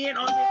and being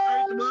on this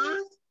earth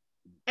was?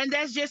 And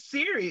that's just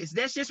serious.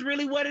 That's just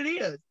really what it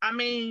is. I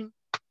mean,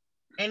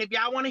 and if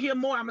y'all want to hear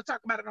more, I'm gonna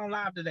talk about it on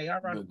live today.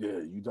 All right. Yeah,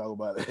 you talk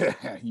about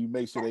it. You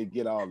make sure they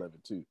get all of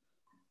it too.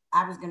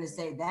 I was gonna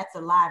say that's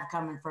a live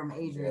coming from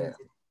Adrian.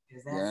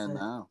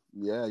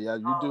 Yeah.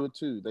 You do it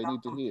too. They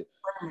need to hear.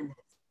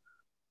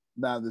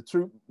 Now the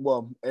truth.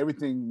 Well,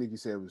 everything Nikki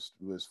said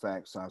was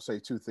facts. So I'll say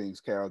two things.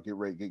 Carol, get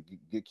ready,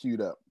 get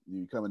queued up.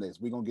 You coming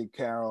next? We're gonna get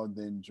Carol,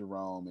 then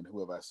Jerome, and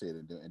whoever I said,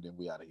 and then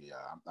we out of here.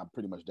 I'm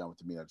pretty much done with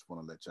the meeting. I just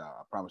want to let y'all.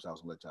 I promise I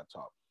was gonna let y'all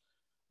talk,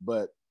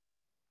 but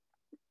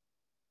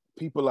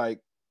people like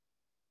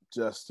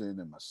Justin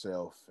and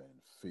myself and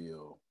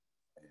Phil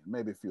and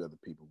maybe a few other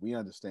people, we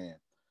understand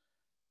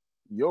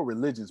your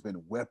religion's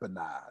been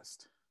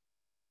weaponized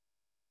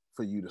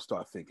for you to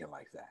start thinking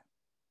like that.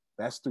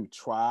 That's through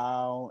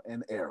trial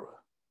and error.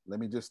 Let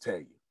me just tell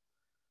you,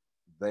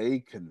 they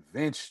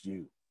convinced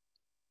you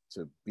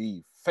to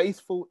be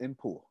faithful and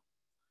poor,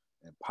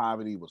 and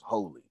poverty was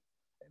holy.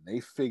 And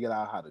they figured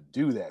out how to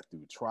do that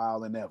through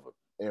trial and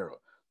error.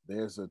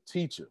 There's a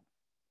teacher,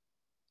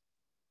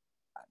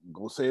 I'm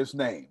gonna say his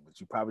name, but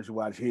you probably should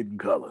watch Hidden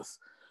Colors.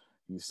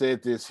 He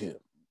said this here.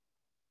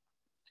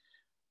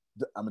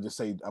 I'm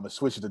gonna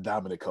switch it to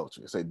dominant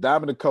culture. Say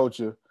dominant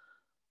culture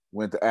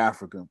went to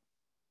Africa.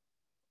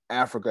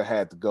 Africa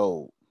had the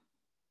gold.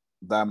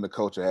 Dominant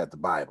culture had the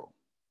Bible.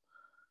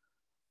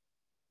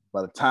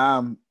 By the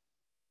time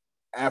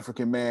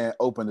African man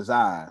opened his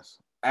eyes,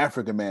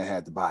 African man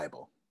had the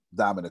Bible.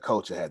 Dominant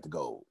culture had the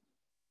gold.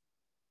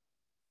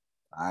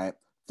 All right.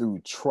 Through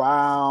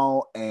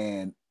trial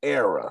and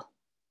error,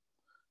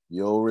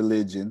 your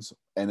religions,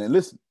 and then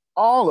listen,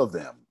 all of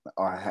them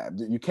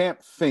you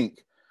can't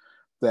think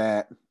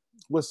that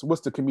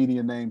what's the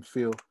comedian name?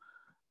 Phil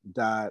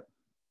died.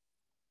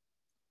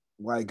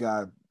 White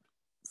guy,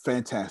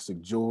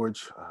 fantastic.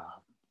 George,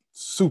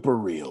 super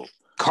real.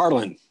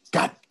 Carlin.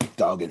 God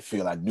dog it,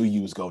 Phil. I knew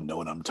you was gonna know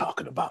what I'm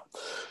talking about.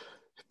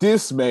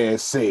 This man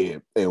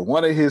said in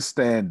one of his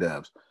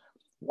stand-ups,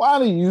 why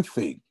do you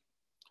think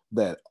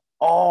that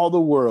all the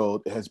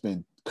world has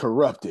been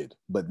corrupted,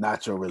 but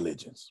not your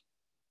religions?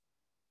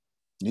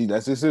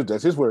 That's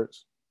his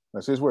words.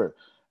 That's his word.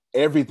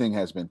 Everything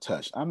has been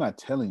touched. I'm not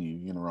telling you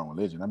you're in the wrong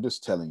religion. I'm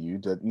just telling you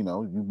that, you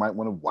might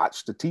want to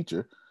watch the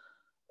teacher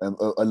and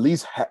at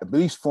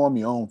least form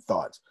your own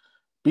thoughts.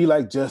 Be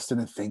like Justin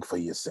and think for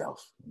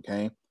yourself,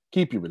 okay?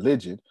 Keep your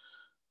religion,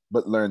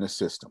 but learn the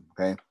system,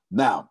 okay?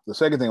 Now, the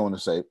second thing I want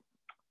to say,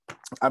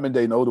 I've been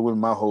dating older women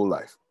my whole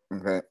life,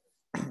 okay?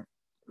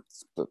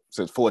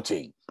 Since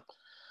 14.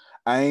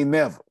 I ain't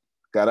never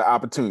got an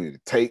opportunity to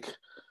take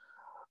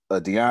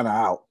a Deanna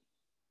out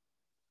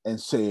and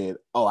said,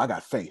 oh, I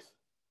got faith.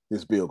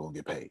 This bill gonna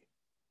get paid.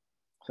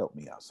 Help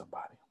me out,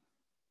 somebody.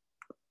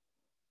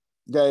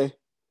 Okay?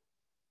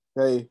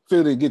 Okay?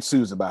 Phil didn't get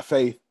Susan by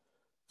faith.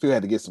 Phil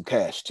had to get some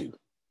cash too.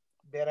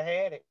 Better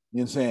had it. You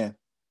know what I'm saying?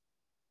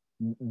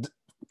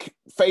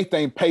 Faith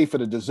ain't pay for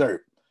the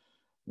dessert.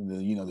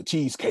 The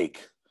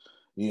cheesecake.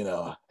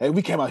 Hey,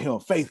 we came out here on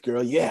faith,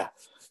 girl. Yeah.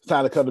 It's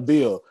time to cut the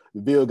bill.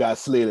 The bill got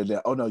slid in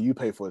there. Oh no, you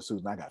pay for it,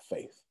 Susan. I got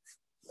faith.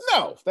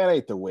 No, that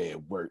ain't the way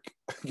it works.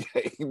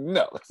 Okay,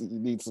 no, you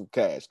need some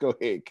cash. Go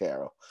ahead,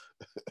 Carol.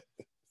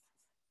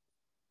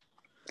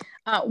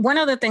 One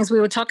of the things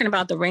we were talking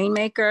about the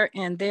Rainmaker,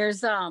 and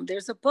there's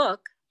a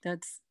book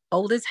that's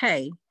old as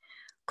hay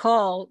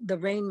called The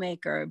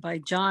Rainmaker by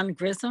John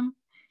Grisham,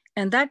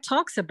 and that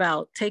talks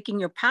about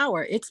taking your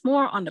power. It's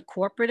more on the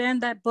corporate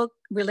end that book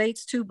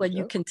relates to, but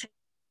you can take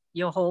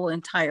your whole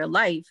entire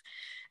life,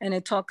 and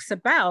it talks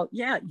about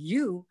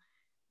you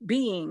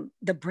being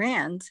the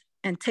brand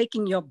and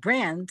taking your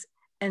brand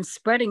and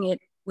spreading it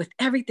with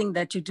everything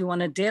that you do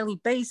on a daily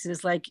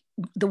basis. Like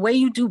the way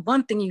you do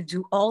one thing, you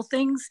do all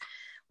things.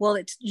 Well,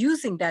 it's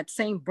using that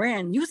same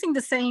brand, using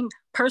the same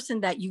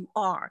person that you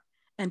are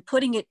and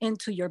putting it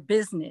into your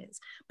business.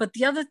 But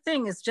the other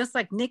thing is, just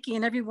like Nikki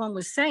and everyone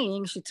was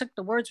saying, she took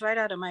the words right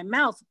out of my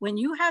mouth. When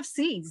you have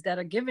seeds that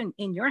are given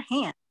in your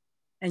hand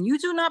and you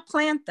do not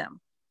plant them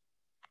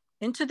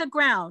into the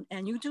ground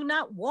and you do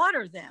not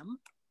water them,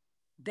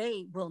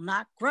 they will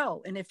not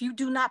grow. And if you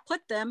do not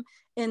put them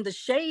in the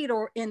shade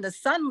or in the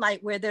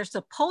sunlight where they're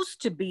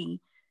supposed to be,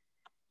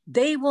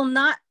 they will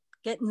not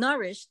get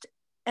nourished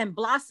and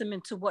blossom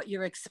into what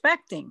you're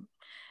expecting.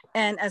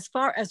 And as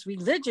far as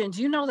religions,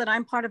 you know that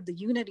I'm part of the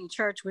Unity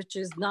Church, which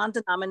is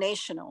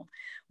non-denominational,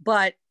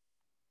 but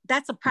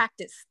that's a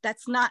practice.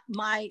 That's not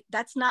my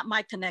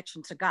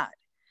connection to God.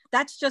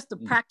 That's just a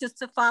practice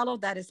to follow.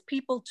 That is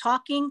people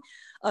talking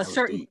a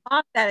certain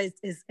talk that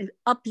is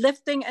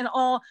uplifting and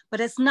all, but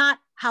it's not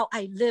how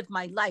I live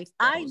my life.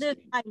 I live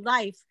my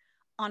life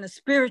on a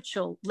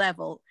spiritual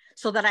level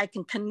so that I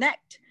can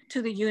connect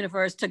to the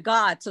universe, to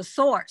God, to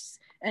source.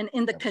 And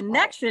in the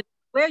connection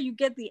where you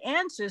get the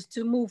answers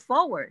to move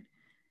forward.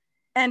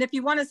 And if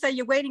you want to say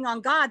you're waiting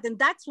on God, then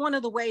that's one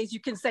of the ways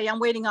you can say I'm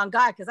waiting on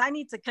God, because I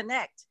need to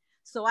connect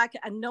so I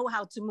know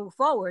how to move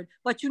forward.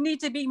 But you need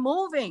to be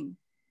moving.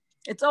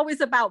 It's always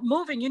about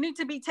moving. You need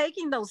to be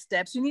taking those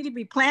steps. You need to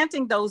be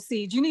planting those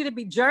seeds. You need to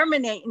be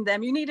germinating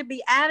them. You need to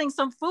be adding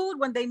some food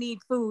when they need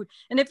food.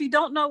 And if you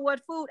don't know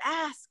what food,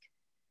 ask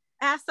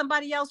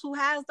somebody else who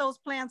has those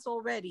plants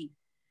already.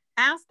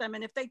 Ask them.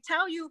 And if they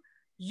tell you,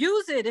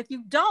 use it. If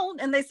you don't,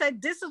 and they say,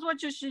 this is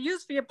what you should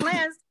use for your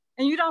plants,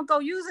 and you don't go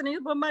using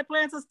it, but my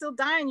plants are still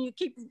dying, you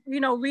keep,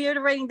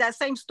 reiterating that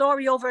same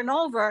story over and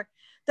over,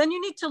 then you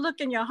need to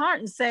look in your heart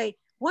and say,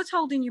 what's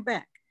holding you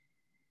back?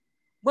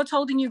 What's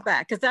holding you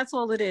back? Because that's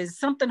all it is.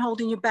 Something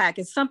holding you back.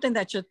 It's something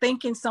that you're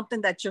thinking,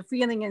 something that you're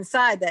feeling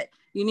inside that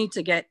you need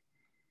to get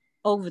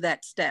over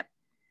that step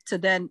to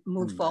then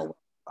move forward.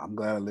 I'm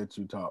glad I let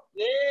you talk.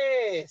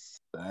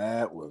 Yes.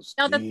 That was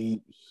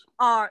deep.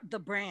 Are the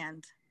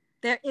brand.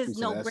 There is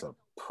no that's brand.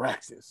 A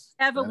practice.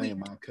 Ever that ain't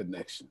my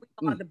connection.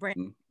 We are the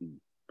brand.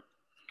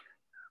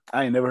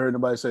 I ain't never heard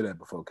nobody say that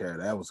before, Kat.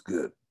 That was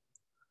good.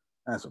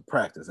 That's a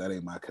practice. That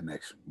ain't my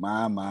connection.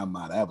 My.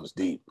 That was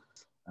deep.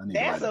 I need to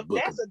write a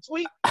book. That's a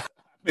tweet.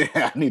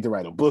 I need to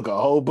write a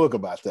whole book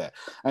about that.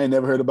 I ain't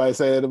never heard anybody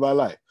say that in my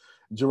life.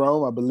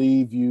 Jerome, I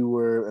believe you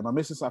were. Am I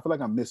missing? I feel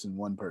like I'm missing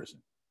one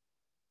person.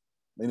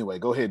 Anyway,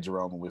 go ahead,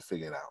 Jerome, and we'll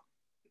figure it out.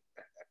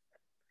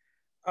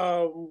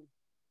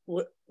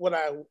 What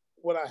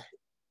I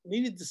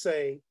needed to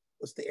say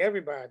was to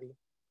everybody,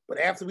 but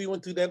after we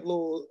went through that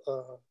little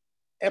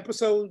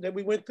episode that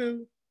we went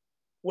through,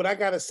 what I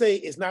gotta say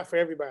is not for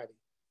everybody,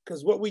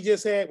 because what we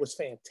just had was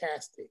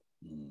fantastic.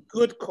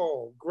 Good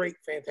call, great,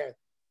 fantastic.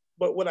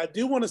 But what I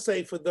do want to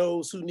say for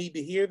those who need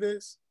to hear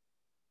this,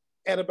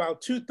 at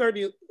about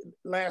 2:30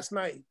 last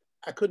night,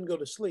 I couldn't go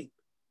to sleep.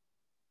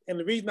 And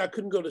the reason I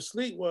couldn't go to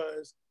sleep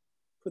was,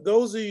 for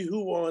those of you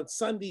who were on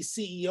Sunday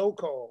CEO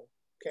call,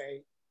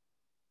 okay,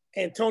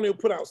 Antonio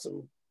put out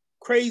some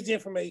crazy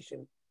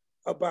information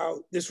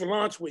about this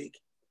relaunch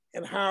week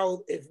and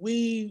how if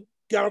we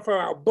got off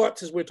our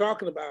butts, as we're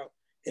talking about,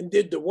 and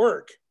did the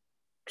work,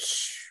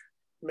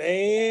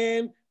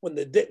 man, when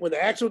the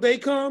actual day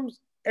comes,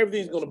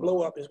 everything's going to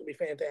blow up. It's going to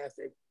be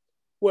fantastic.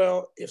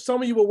 Well, if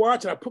some of you were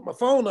watching, I put my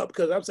phone up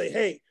because I'm saying,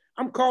 hey,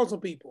 I'm calling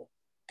some people.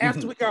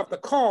 After we got off the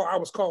call, I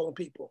was calling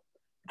people.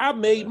 I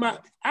made my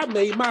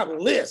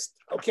list.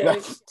 Okay, all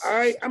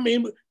right. I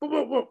mean,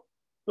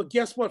 but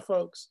guess what,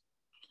 folks?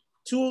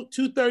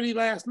 2:30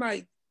 last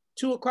night,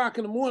 2:00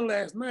 in the morning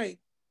last night,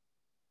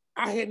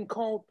 I hadn't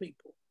called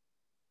people.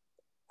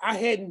 I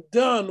hadn't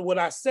done what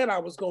I said I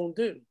was going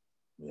to do.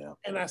 Yeah.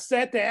 And I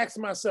sat there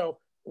asking myself,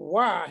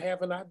 why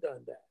haven't I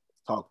done that?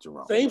 Talk,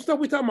 Jerome. Same stuff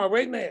we're talking about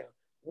right now.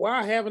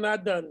 Why haven't I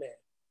done that?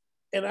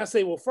 And I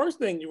say, well, first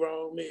thing,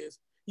 Jerome, is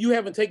you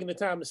haven't taken the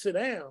time to sit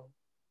down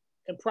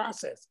and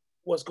process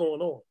what's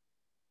going on.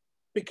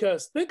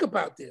 Because think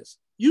about this.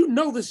 You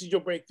know this is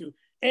your breakthrough.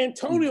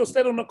 Antonio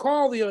said on the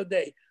call the other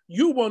day,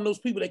 you're one of those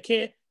people that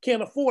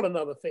can't afford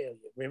another failure.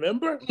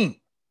 Remember?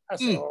 I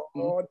said,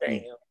 oh,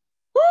 damn.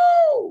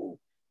 Woo!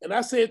 And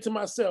I said to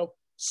myself,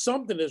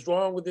 something is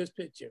wrong with this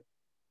picture.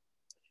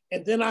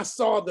 And then I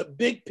saw the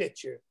big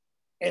picture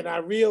and I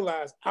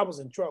realized I was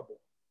in trouble.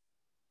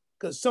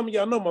 Because some of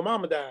y'all know my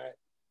mama died,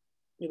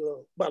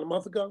 about a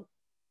month ago.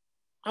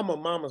 I'm a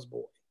mama's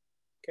boy,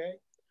 okay?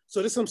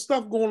 So there's some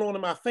stuff going on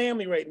in my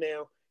family right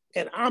now,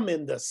 and I'm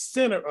in the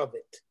center of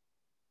it.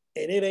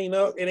 And it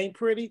ain't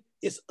pretty,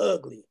 it's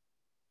ugly.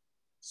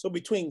 So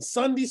between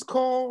Sunday's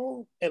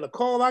call and the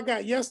call I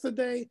got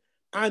yesterday,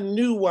 I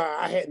knew why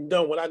I hadn't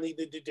done what I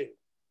needed to do.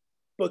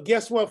 But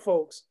guess what,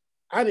 folks?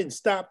 I didn't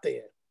stop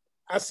there.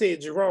 I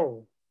said,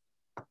 Jerome,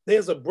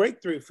 there's a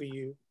breakthrough for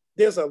you.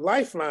 There's a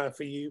lifeline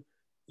for you.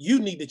 You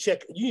need to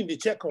check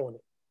on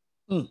it.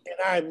 And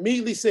I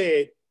immediately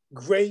said,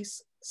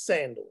 Grace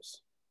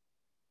Sandals.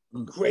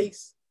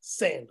 Grace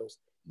Sandals.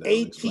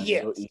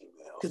 ATS.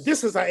 Because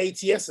this is how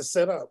ATS is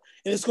set up.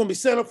 And it's going to be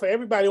set up for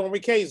everybody on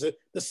Ricasa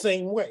the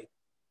same way.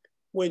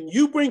 When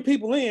you bring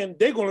people in,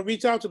 they're going to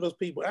reach out to those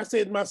people. I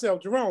said to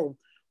myself, Jerome,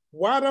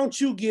 why don't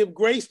you give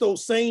Grace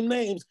those same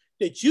names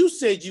that you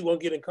said you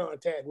won't get in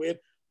contact with?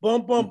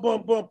 Bump, bump,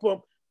 bump, bump,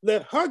 bump.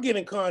 Let her get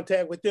in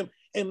contact with them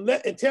and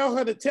tell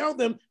her to tell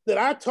them that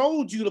I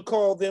told you to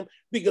call them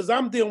because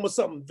I'm dealing with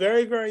something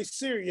very, very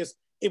serious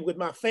with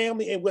my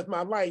family and with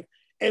my life.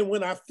 And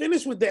when I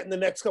finish with that in the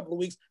next couple of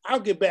weeks, I'll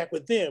get back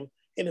with them.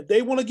 And if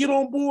they want to get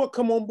on board,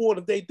 come on board.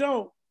 If they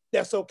don't,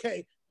 that's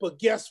okay. But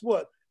guess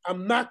what?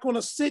 I'm not going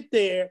to sit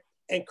there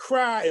and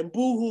cry and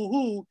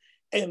boo-hoo-hoo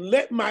and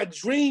let my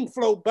dream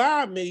float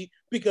by me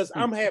because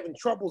I'm having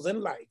troubles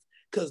in life.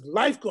 Because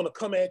life's going to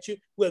come at you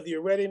whether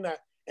you're ready or not.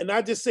 And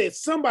I just said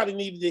somebody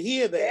needed to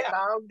hear that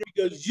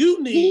because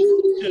you need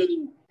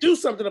to do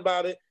something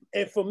about it.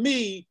 And for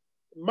me,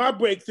 my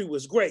breakthrough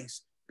was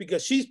Grace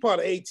because she's part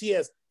of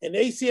ATS. And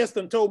ATS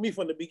done told me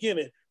from the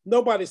beginning,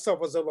 nobody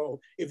suffers alone.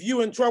 If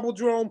you're in trouble,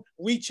 Jerome,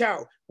 reach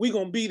out. We're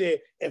going to be there.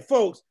 And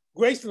folks,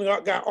 Grace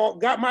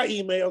got my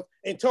emails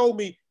and told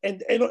me,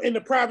 and in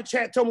the private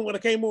chat told me when I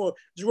came on,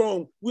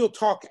 Jerome, we'll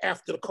talk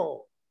after the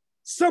call.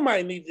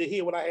 Somebody needed to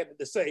hear what I had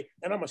to say,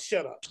 and I'm going to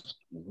shut up.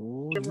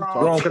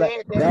 Jerome,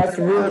 that's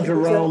real,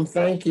 Jerome.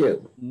 Thank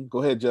you.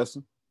 Go ahead,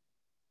 Justin.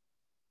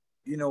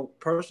 You know,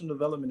 personal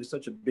development is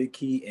such a big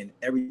key in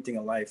everything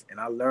in life, and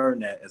I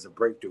learned that as a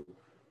breakthrough.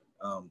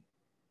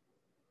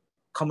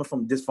 Coming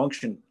from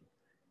dysfunction,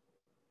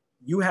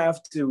 you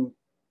have to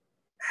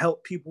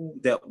help people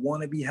that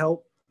want to be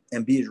helped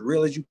and be as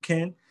real as you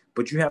can,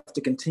 but you have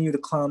to continue to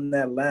climb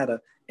that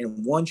ladder.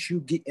 And once you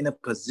get in a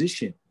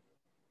position,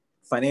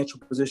 financial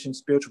position,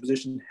 spiritual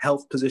position,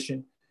 health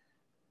position,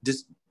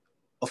 just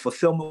a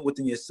fulfillment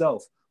within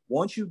yourself.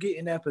 Once you get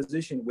in that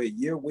position where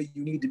you're where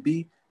you need to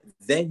be,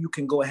 then you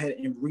can go ahead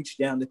and reach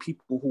down to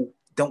people who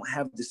don't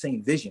have the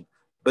same vision.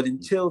 But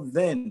until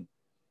then,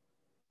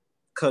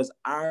 because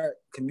our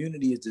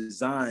community is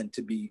designed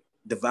to be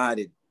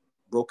divided,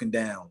 broken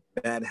down,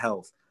 bad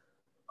health,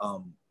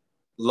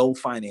 low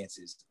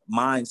finances,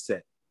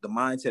 mindset. The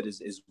mindset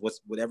is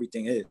what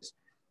everything is.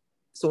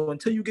 So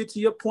until you get to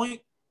your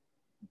point,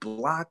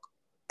 block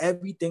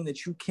everything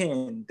that you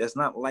can that's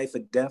not life or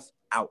death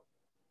out.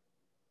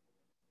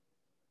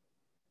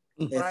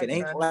 If it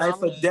ain't life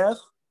or death,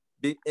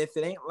 if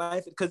it ain't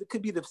life, because it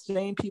could be the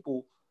same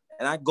people,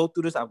 and I'll go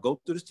through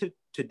this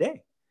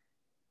today.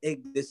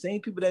 The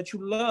same people that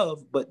you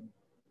love, but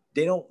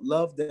they don't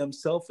love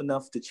themselves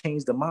enough to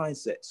change the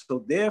mindset.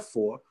 So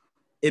therefore,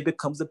 it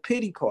becomes a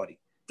pity party.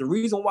 The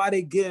reason why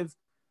they give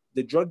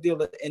the drug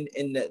dealer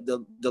in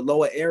the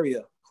lower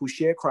area who's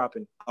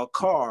sharecropping a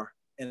car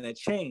and a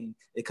chain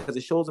is because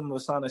it shows them a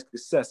sign of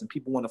success and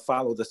people want to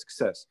follow the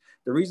success.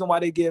 The reason why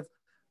they give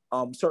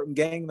certain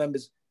gang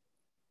members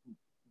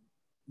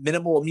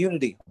minimal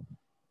immunity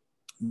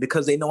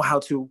because they know how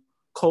to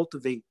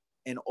cultivate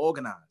and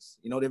organize.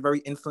 You know, they're very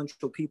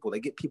influential people. They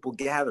get people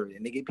gathered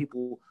and they get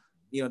people,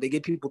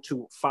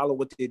 to follow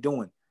what they're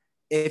doing.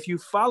 If you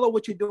follow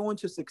what you're doing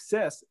to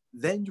success,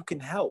 then you can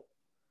help.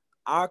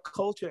 Our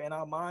culture and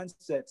our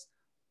mindsets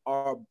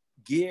are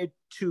geared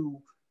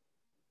to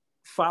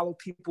follow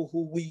people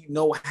who we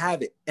know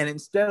have it. And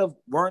instead of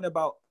worrying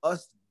about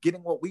us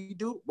getting what we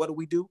do, what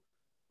do?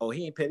 Oh,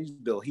 he ain't paid his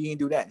bill. He ain't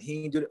do that.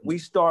 He ain't do that. We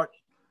start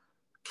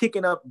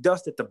kicking up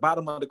dust at the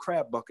bottom of the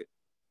crab bucket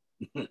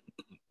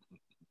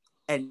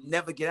and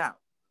never get out.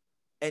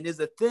 And there's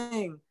a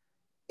thing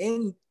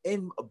in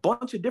a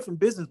bunch of different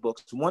business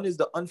books. One is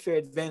The Unfair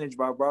Advantage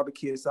by Robert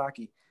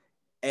Kiyosaki.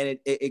 And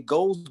it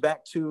goes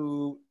back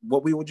to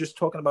what we were just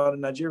talking about in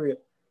Nigeria,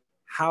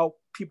 how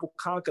people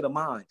conquer the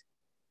mind.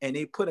 And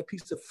they put a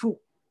piece of fruit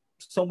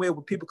somewhere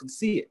where people can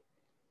see it.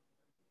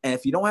 And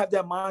if you don't have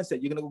that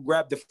mindset, you're going to go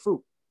grab the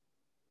fruit.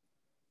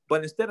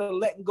 But instead of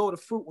letting go of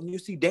the fruit when you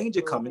see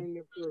danger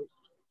coming,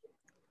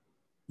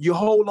 you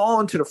hold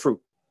on to the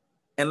fruit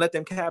and let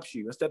them capture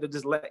you instead of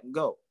just letting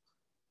go.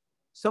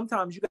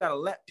 Sometimes you got to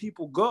let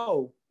people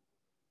go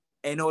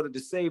in order to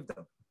save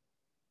them.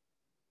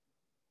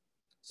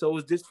 So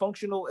as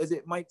dysfunctional as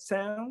it might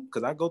sound,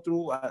 because I go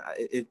through,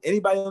 if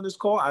anybody on this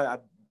call, I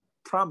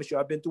promise you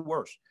I've been through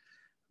worse.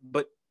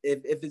 But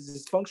if it's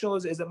dysfunctional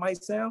as it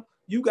might sound,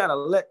 you got to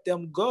let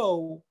them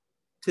go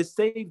to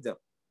save them.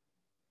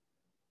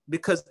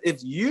 Because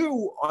if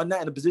you are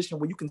not in a position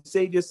where you can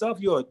save yourself,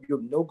 you're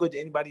no good to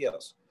anybody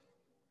else.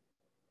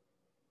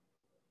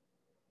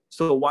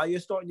 So while you're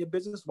starting your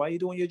business, while you're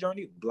doing your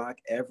journey, block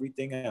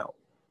everything out.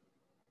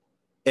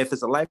 If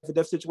it's a life or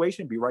death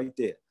situation, be right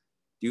there.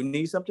 Do you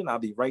need something? I'll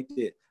be right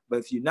there. But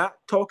if you're not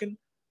talking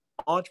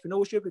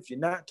entrepreneurship, if you're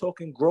not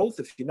talking growth,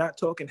 if you're not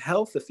talking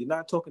health, if you're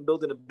not talking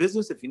building a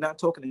business, if you're not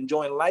talking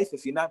enjoying life,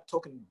 if you're not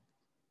talking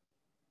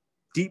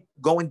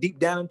going deep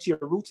down into your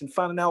roots and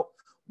finding out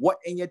what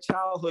in your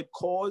childhood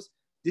caused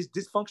this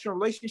dysfunctional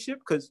relationship,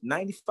 because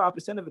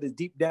 95% of it is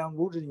deep down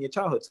rooted in your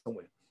childhood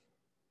somewhere.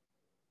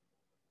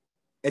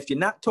 If you're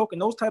not talking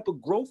those type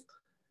of growth,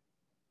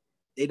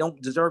 they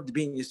don't deserve to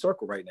be in your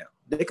circle right now.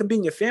 They can be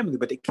in your family,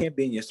 but they can't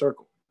be in your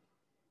circle.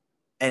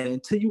 And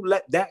until you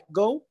let that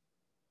go,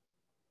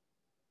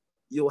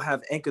 you'll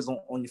have anchors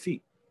on your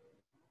feet.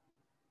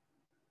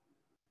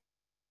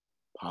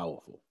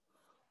 Powerful.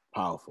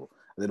 Powerful.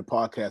 I did a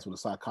podcast with a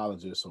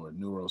psychologist or a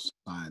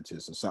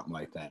neuroscientist or something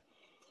like that.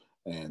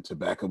 And to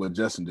back up what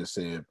Justin just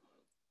said,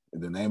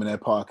 the name of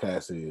that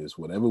podcast is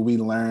Whatever We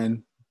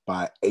Learn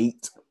by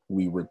 8,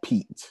 We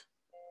Repeat.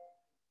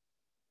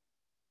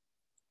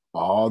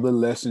 All the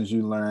lessons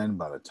you learn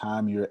by the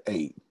time you're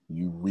 8,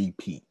 you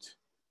repeat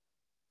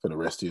for the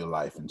rest of your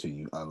life until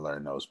you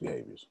unlearn those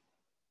behaviors.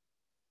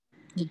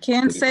 You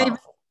can't save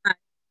it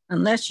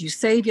unless you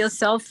save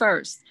yourself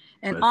first.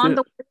 And That's on it.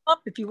 the way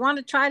up, if you want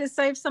to try to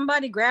save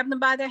somebody, grab them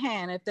by the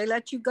hand. If they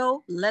let you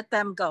go, let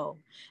them go.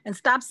 And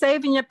stop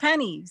saving your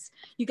pennies.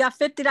 You got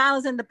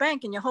 $50 in the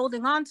bank and you're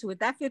holding on to it.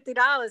 That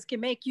 $50 can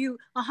make you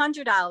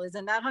 $100,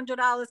 and that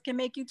 $100 can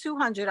make you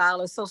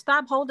 $200. So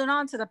stop holding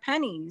on to the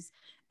pennies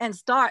and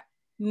start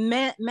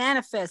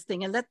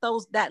manifesting, and let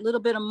that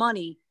little bit of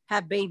money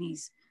have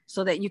babies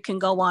so that you can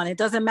go on. It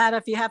doesn't matter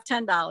if you have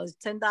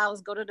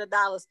 $10, go to the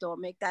dollar store,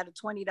 make that a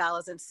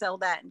 $20 and sell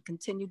that and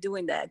continue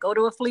doing that. Go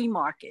to a flea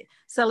market,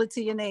 sell it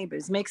to your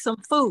neighbors, make some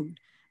food,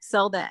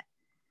 sell that.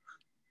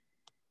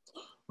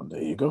 Well,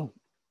 there you go.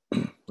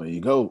 There you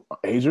go.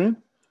 Adrian,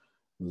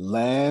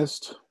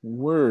 last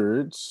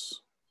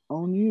words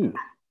on you.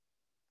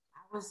 I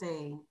will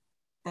say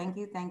thank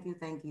you, thank you,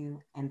 thank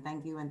you, and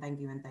thank you, and thank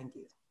you, and thank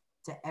you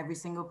to every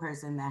single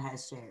person that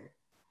has shared.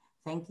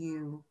 Thank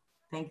you.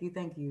 Thank you,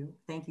 thank you.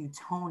 Thank you,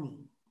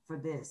 Tony, for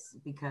this,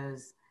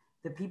 because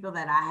the people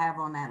that I have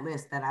on that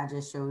list that I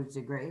just showed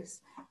to Grace,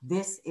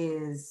 this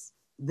is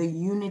the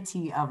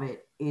unity of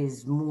it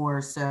is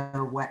more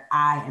so what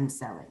I am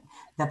selling.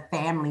 The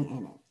family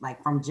in it,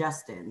 like from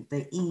Justin,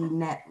 the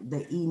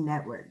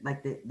e-network,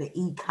 like the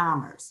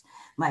e-commerce,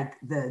 like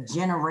the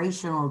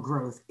generational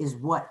growth is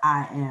what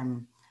I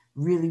am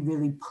really,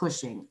 really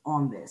pushing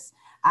on this.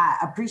 I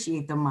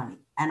appreciate the money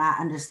and I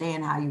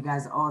understand how you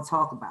guys all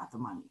talk about the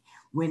money.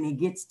 When it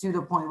gets to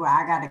the point where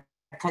I got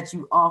to cut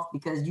you off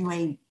because you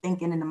ain't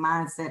thinking in the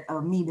mindset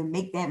of me to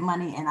make that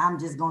money and I'm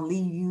just going to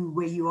leave you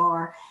where you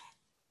are.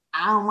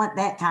 I don't want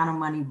that kind of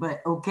money,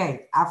 but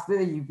okay, I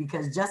feel you,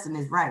 because Justin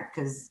is right,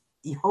 because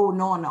you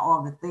holding on to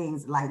all the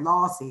things like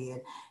Law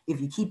said,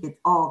 if you keep it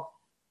all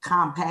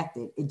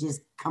compacted, it just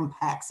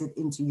compacts it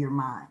into your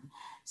mind.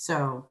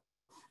 So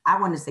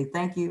I want to say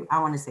thank you. I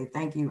want to say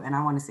thank you. And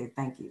I want to say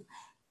thank you.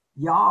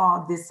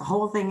 Y'all, this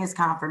whole thing is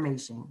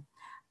confirmation.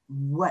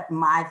 What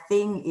my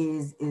thing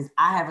is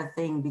I have a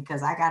thing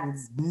because I got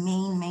this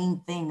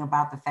main thing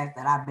about the fact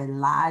that I've been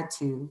lied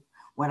to.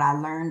 What I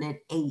learned at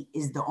 8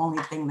 is the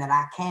only thing that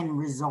I can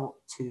resort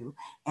to.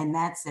 And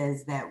that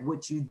says that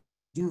what you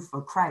do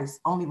for Christ,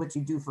 only what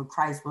you do for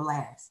Christ will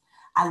last.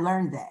 I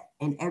learned that.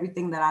 And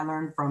everything that I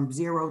learned from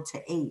 0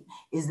 to 8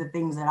 is the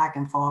things that I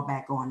can fall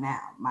back on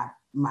now.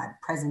 My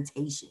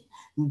presentation,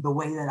 the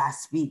way that I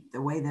speak,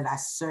 the way that I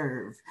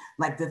serve,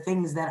 like the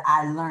things that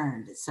I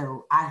learned.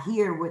 So I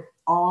hear what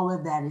all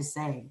of that is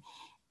saying.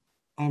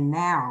 And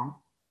now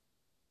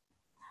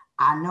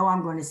I know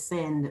I'm going to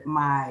send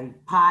my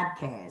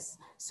podcast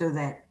so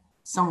that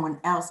someone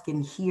else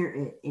can hear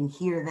it and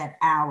hear that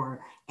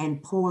hour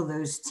and pull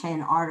those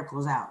 10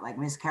 articles out, like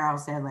Miss Carol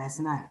said last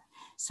night,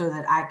 so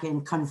that I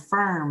can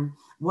confirm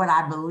what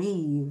I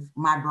believe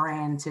my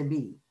brand to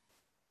be.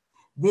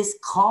 This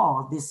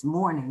call this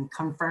morning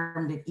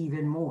confirmed it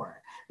even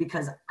more,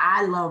 because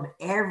I love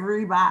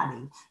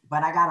everybody,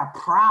 but I got a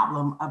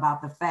problem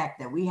about the fact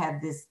that we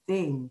have this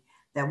thing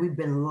that we've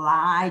been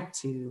lied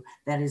to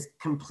that is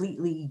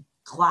completely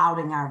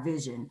clouding our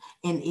vision,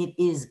 and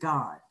it is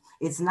God.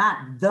 It's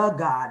not the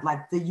God,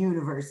 like the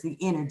universe, the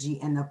energy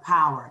and the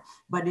power,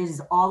 but it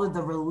is all of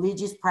the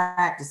religious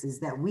practices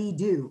that we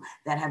do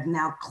that have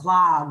now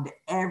clogged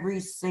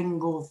every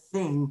single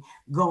thing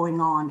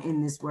going on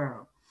in this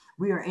world.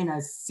 We are in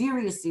a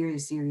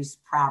serious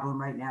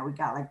problem right now. We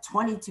got like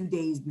 22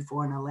 days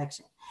before an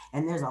election.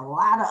 And there's a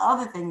lot of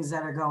other things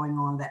that are going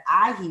on that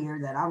I hear,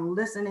 that I'm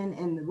listening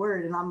in the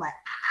word. And I'm like,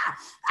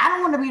 I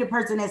don't want to be the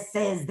person that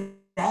says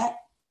that.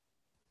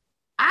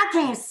 I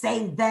can't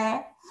say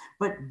that.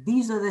 But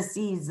these are the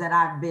seeds that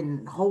I've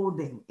been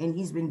holding, and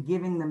he's been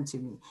giving them to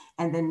me.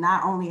 And then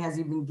not only has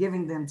he been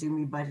giving them to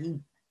me, but he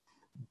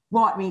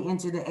brought me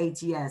into the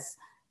ATS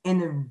in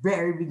the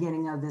very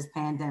beginning of this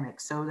pandemic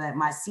so that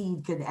my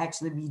seed could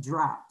actually be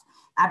dropped.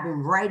 I've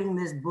been writing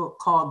this book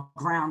called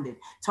Grounded,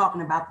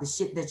 talking about the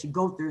shit that you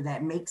go through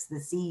that makes the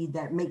seed,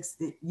 that makes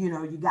the,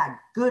 you got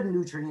good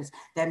nutrients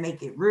that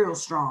make it real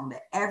strong,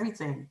 that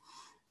everything.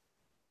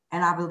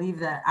 And I believe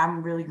that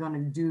I'm really going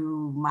to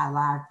do my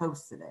live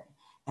post today.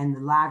 And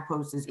the live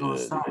post is going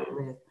to start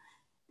with,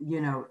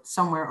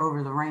 somewhere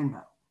over the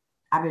rainbow.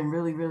 I've been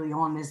really, really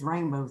on this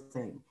rainbow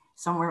thing,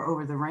 somewhere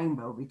over the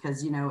rainbow,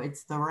 because,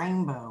 it's the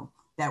rainbow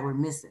that we're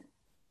missing.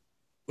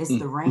 It's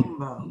the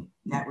rainbow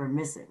that we're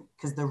missing,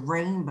 because the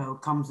rainbow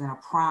comes in a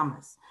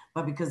promise.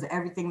 But because of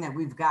everything that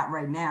we've got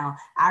right now,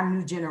 our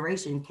new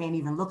generation can't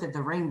even look at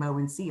the rainbow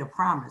and see a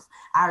promise.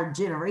 Our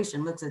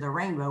generation looks at the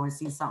rainbow and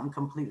sees something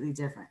completely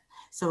different.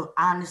 So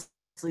honestly,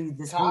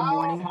 this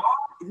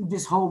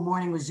whole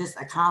morning was just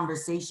a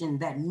conversation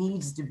that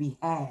needs to be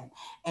had.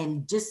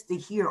 And just to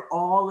hear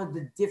all of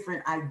the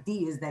different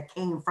ideas that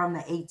came from the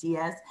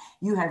ATS,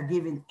 you have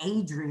given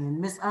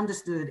Adrian,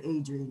 misunderstood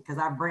Adrian, because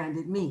I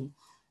branded me,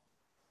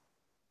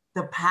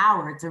 the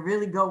power to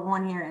really go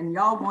on here, and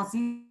y'all gonna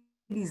see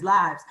these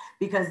lives,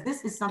 because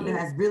this is something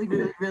that's really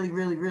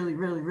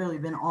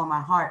been on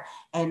my heart.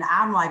 And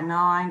I'm like, no,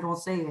 I ain't gonna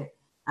say it.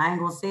 I ain't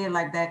gonna say it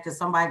like that, because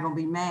somebody gonna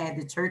be mad.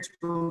 The church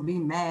gonna be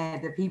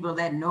mad. The people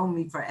that know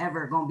me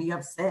forever gonna be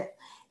upset.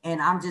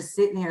 And I'm just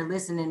sitting here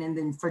listening, and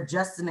then for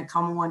Justin to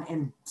come on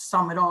and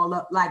sum it all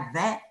up like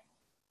that,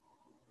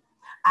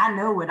 I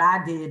know what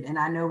I did and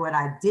I know what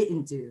I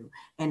didn't do.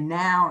 And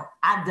now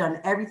I've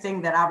done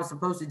everything that I was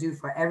supposed to do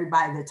for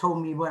everybody that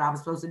told me what I was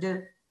supposed to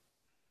do.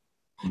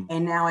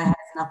 And now it has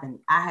nothing.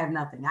 I have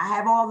nothing. I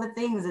have all the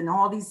things and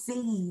all these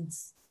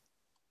seeds,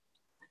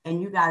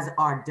 and you guys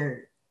are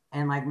dirt.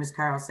 And like Miss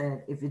Carol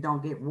said, if it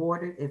don't get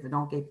watered, if it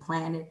don't get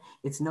planted,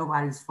 it's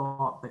nobody's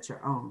fault but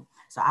your own.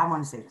 So I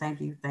want to say thank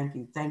you, thank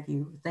you, thank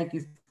you. Thank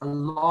you for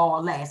Law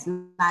last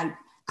night,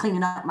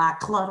 cleaning up my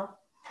clutter,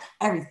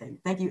 everything.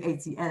 Thank you,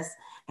 ATS.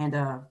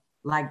 And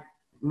like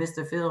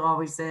Mr. Phil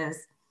always says,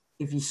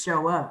 if you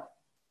show up,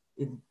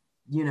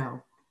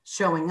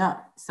 showing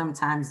up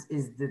sometimes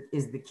is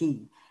the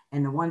key.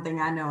 And the one thing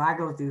I know, I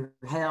go through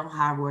hell,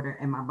 high water,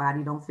 and my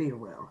body don't feel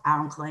well. I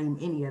don't claim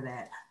any of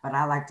that, but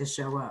I like to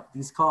show up.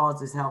 These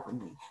calls is helping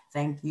me.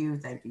 Thank you,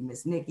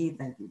 Miss Nikki.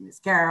 Thank you, Miss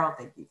Carol.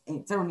 Thank you,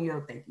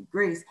 Antonio. Thank you,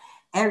 Grace.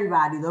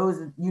 Everybody,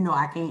 those,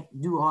 I can't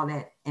do all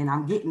that. And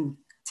I'm getting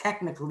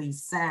technically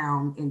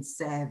sound and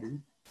savvy.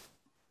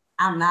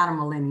 I'm not a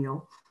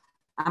millennial.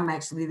 I'm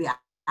actually the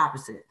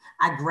opposite.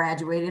 I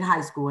graduated high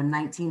school in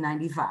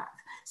 1995.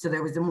 So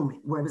there was a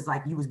moment where it was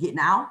like you was getting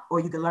out, or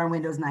you could learn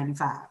Windows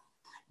 95.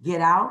 Get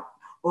out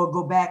or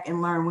go back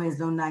and learn Windows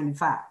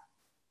 95.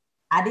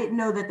 I didn't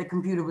know that the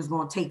computer was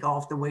going to take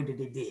off the way that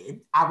it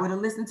did. I would have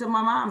listened to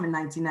my mom in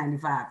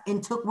 1995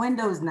 and took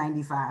Windows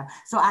 95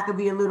 so I could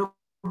be a little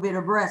bit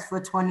abreast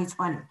for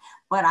 2020.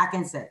 But I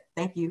can say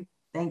thank you,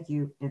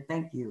 and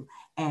thank you.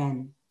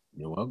 And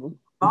you're welcome.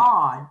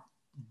 God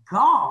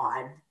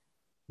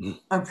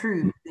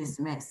approved this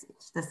message.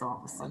 That's all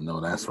I'm saying. I know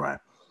that's right.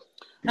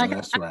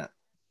 That's right.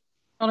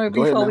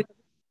 Go ahead,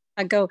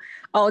 I go,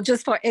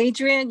 just for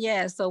Adrian.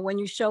 Yeah. So when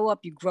you show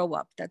up, you grow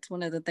up. That's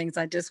one of the things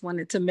I just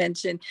wanted to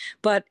mention.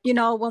 But,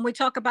 when we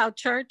talk about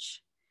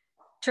church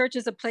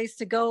is a place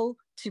to go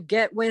to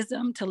get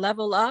wisdom, to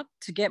level up,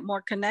 to get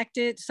more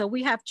connected. So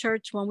we have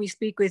church when we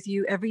speak with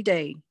you every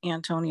day,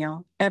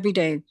 Antonio. Every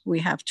day we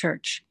have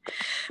church.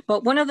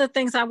 But one of the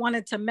things I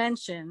wanted to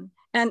mention,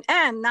 and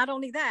not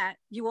only that,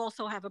 you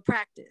also have a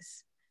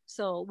practice.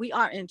 So we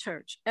are in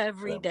church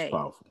every day.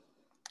 Powerful.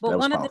 But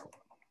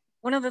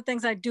one of the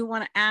things I do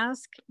want to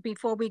ask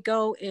before we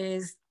go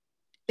is,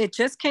 it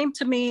just came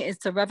to me.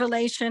 It's a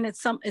revelation.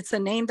 It's a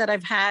name that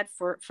I've had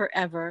for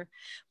forever,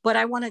 but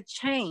I want to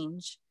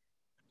change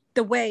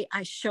the way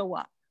I show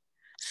up.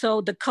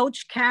 So the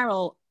Coach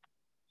Carol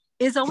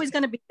is always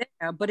going to be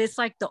there, but it's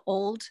like the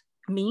old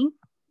me.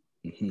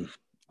 Mm-hmm.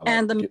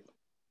 And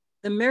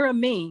the mirror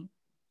me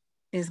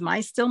is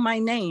still my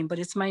name, but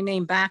it's my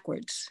name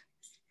backwards.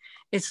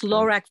 It's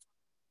Lorac.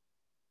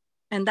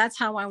 And that's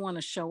how I want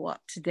to show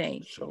up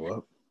today. Show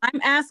up. I'm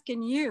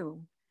asking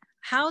you,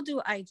 how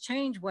do I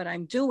change what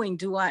I'm doing?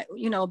 Do I,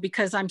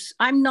 because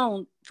I'm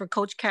known for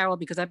Coach Carol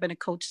because I've been a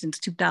coach since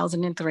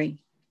 2003.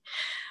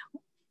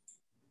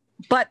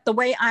 But the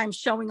way I'm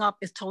showing up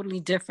is totally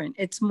different.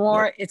 It's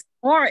more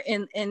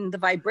in the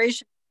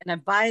vibration, an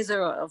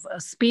advisor, of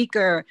a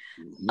speaker,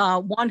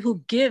 one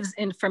who gives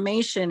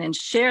information and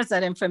shares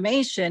that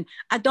information.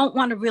 I don't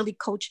want to really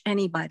coach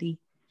anybody.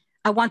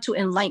 I want to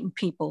enlighten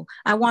people.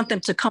 I want them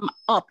to come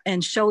up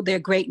and show their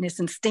greatness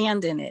and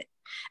stand in it.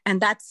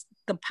 And that's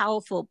the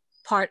powerful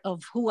part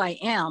of who I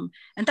am.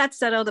 And that's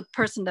that other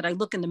person that I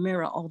look in the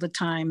mirror all the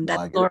time.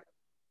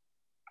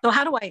 So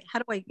how do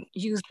I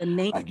use the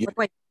name?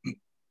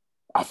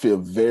 I feel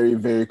very,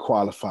 very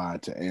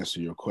qualified to answer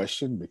your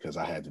question because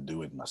I had to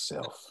do it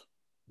myself.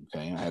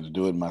 Okay, I had to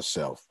do it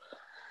myself.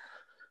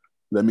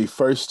 Let me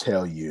first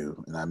tell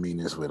you, and I mean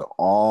this with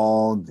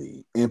all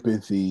the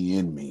empathy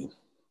in me,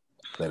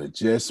 that it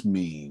just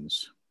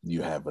means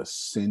you have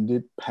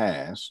ascended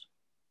past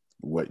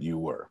what you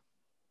were.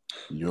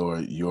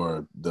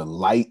 The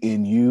light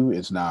in you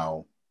is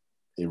now,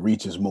 it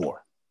reaches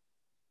more.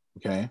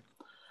 Okay.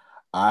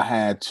 I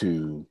had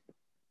to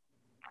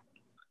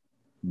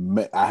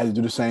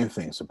do the same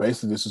thing. So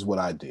basically this is what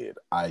I did.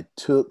 I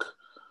took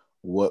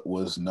what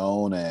was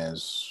known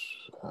as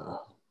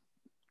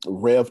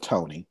Rev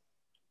Tony.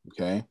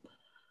 Okay.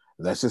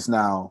 That's just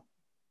now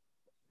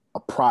a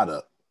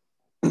product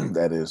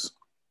that is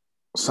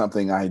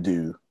something I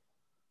do.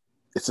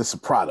 It's just a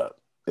product.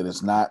 It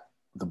is not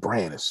the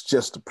brand. It's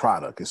just a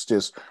product. It's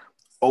just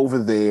over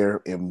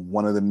there in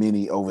one of the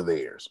many over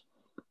there's,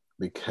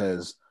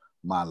 because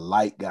my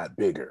light got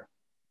bigger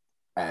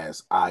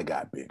as I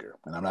got bigger.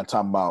 And I'm not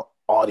talking about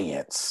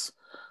audience.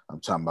 I'm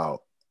talking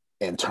about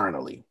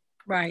internally.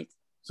 Right.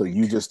 So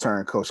you just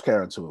turn Coach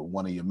Carol into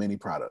one of your many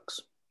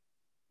products.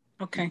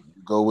 Okay.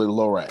 Go with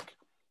Lorac,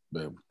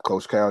 but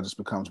Coach Carol just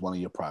becomes one of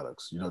your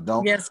products. You know,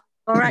 don't. Yes.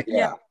 All right. Yeah.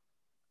 Yeah.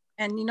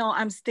 And you know,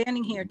 I'm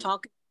standing here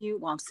talking to you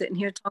while I'm sitting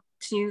here talking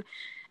to you,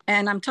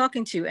 and I'm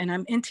talking to you, and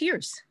I'm in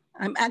tears.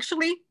 I'm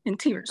actually in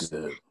tears.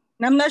 Good.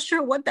 And I'm not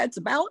sure what that's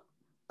about.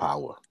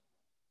 Power.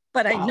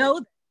 But I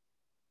know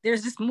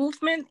there's this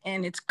movement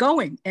and it's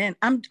going, and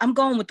I'm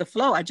going with the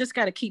flow. I just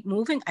got to keep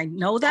moving. I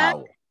know that.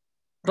 Power.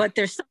 But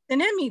there's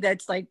something in me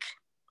that's like,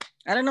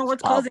 I don't know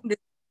what's causing this.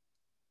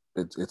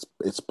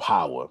 It's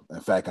power. In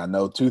fact, I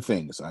know two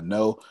things. I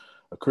know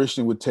a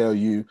Christian would tell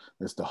you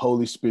it's the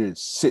Holy Spirit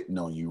sitting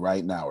on you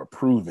right now,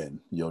 approving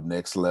your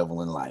next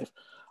level in life.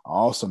 I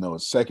also know a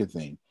second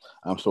thing.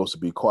 I'm supposed to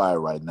be quiet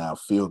right now.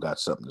 Phil got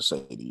something to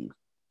say to you.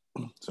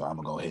 So I'm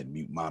gonna go ahead and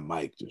mute my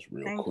mic just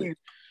real quick. You.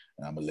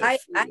 And I'm gonna let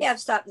I have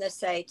something to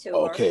say to her.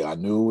 Okay, I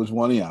knew it was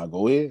one of y'all.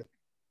 Go ahead.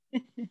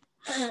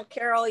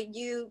 Carol,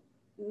 you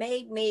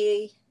made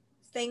me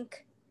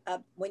think,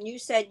 when you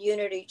said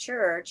Unity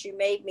Church, you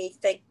made me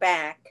think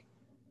back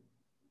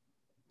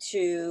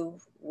to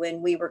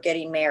when we were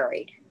getting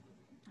married,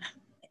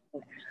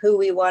 who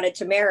we wanted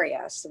to marry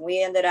us. And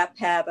we ended up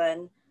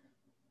having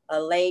a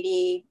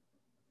lady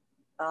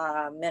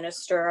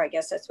minister, I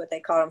guess that's what they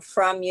call them,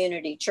 from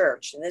Unity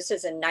Church. And this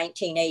is in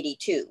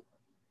 1982.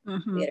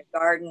 Mm-hmm. We had a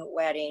garden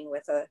wedding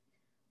with a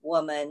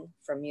woman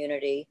from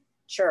Unity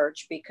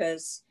Church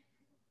because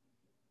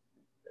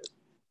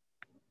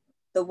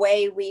the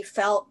way we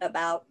felt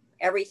about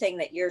everything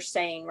that you're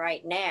saying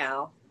right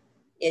now,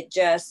 it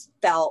just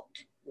felt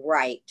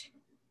right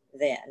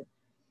then.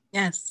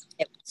 Yes.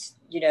 It's,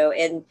 you know,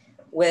 and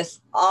with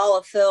all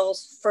of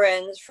Phil's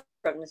friends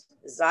from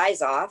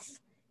Zizoff,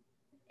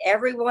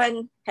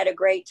 everyone had a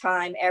great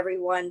time.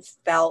 Everyone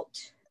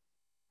felt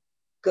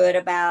good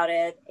about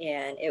it.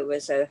 And it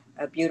was a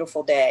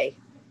beautiful day.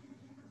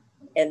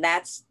 And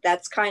that's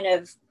kind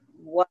of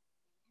what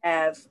I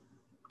have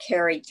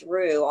carried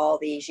through all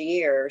these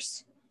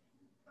years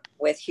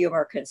with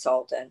humor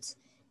consultants,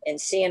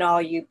 and seeing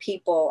all you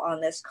people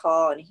on this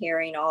call and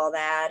hearing all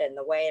that and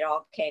the way it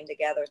all came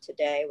together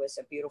today was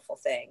a beautiful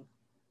thing.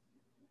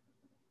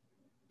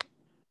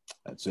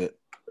 That's it.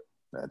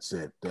 That's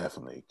it.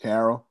 Definitely.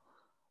 Carol,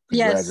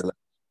 yes.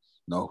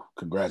 No,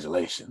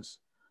 congratulations.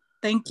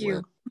 Thank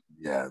you.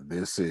 Yeah,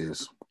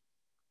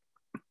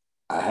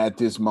 I had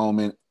this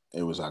moment.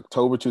 It was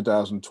October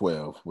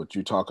 2012. What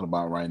you're talking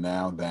about right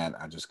now, that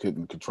I just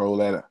couldn't control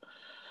that.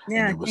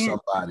 Yeah, and there was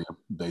somebody,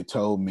 they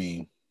told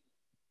me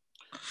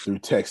through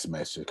text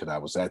message, because I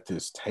was at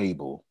this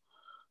table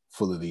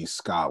full of these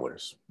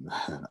scholars.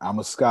 I'm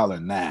a scholar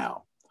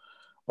now,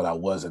 but I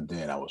wasn't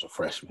then. I was a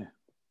freshman.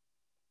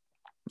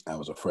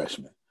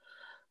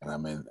 And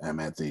I'm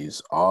at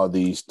this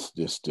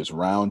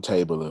round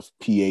table of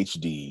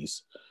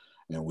PhDs,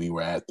 and we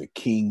were at the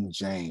King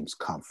James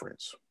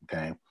Conference.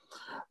 Okay.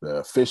 The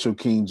official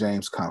King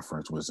James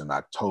Conference was in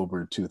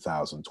October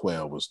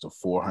 2012, was the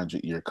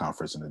 400-year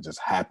conference, and it just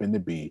happened to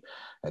be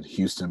at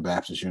Houston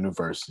Baptist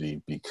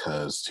University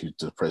because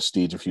the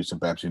prestige of Houston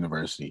Baptist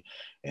University,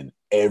 and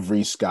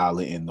every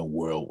scholar in the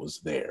world was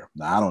there.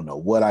 Now, I don't know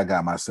what I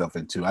got myself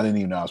into. I didn't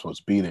even know I was supposed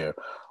to be there,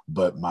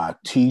 but my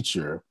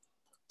teacher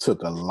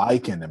took a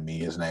liking to me.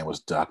 His name was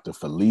Dr.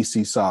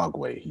 Felici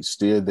Sagwe. He's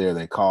still there.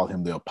 They call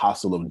him the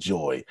Apostle of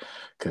Joy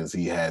because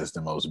he has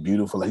the most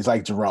beautiful, he's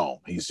like Jerome.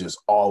 He's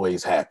just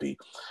always happy.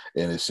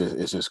 And it's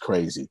just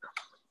crazy.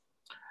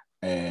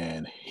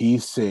 And he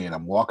said,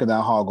 I'm walking down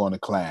the hall going to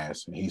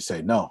class. And he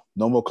said, no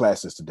more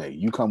classes today.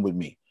 You come with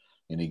me.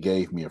 And he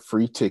gave me a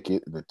free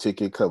ticket. The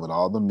ticket covered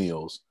all the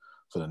meals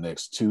for the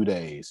next 2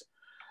 days.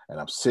 And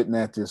I'm sitting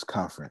at this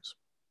conference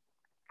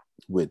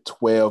with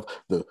 12,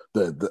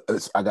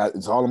 it's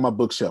all on my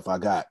bookshelf. I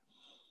got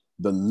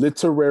the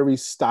literary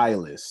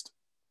stylist,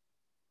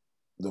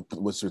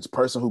 which is the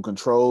person who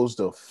controls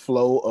the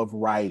flow of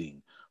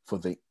writing for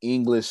the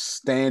English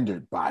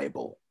Standard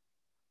Bible,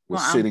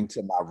 was sitting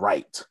to my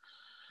right.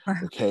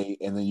 Okay.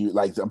 And then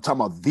I'm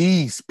talking about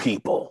these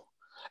people.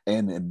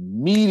 And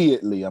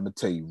immediately, I'm going to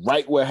tell you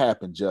right what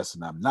happened,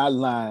 Justin. I'm not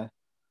lying.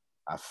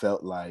 I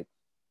felt like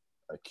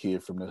a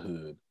kid from the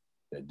hood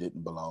that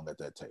didn't belong at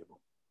that table.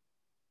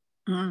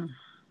 Mm.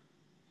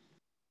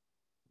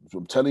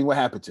 I'm telling you what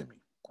happened to me.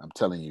 I'm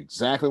telling you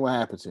exactly what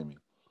happened to me.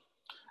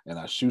 And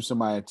I shoot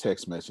somebody a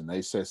text message, and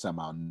they said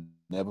something I'll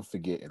never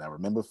forget. And I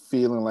remember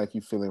feeling like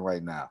you're feeling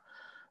right now.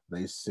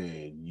 They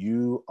said,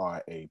 you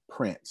are a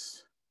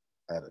prince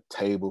at a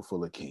table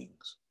full of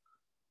kings.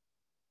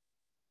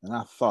 And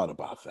I thought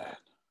about that.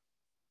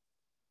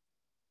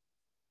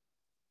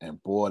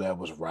 And boy, that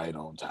was right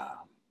on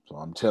time. So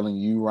I'm telling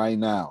you right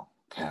now,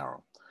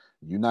 Carol,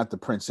 you're not the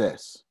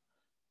princess.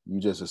 You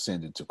just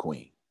ascended to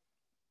queen.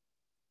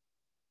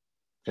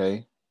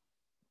 Okay?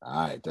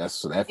 All right.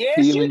 That's that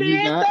feeling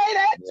you got.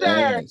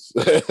 Yes.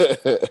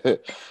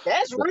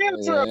 That's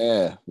real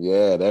true.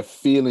 Yeah. That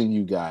feeling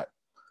you got,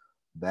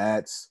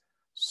 that's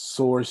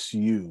source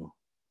you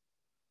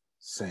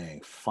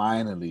saying,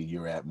 finally,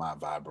 you're at my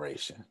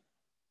vibration.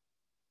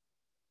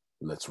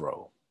 Let's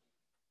roll.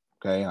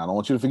 Okay, I don't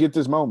want you to forget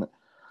this moment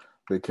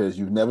because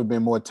you've never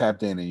been more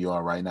tapped in than you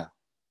are right now.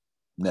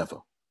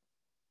 Never.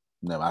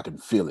 I can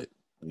feel it.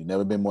 You've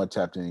never been more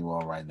tapped in than you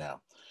are right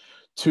now.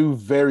 2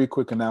 very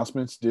quick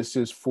announcements. This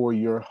is for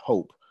your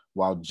hope.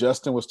 While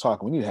Justin was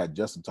talking, we need to have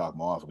Justin talk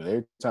more often because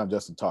every time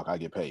Justin talk, I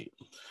get paid.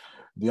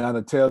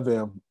 Deanna, tell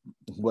them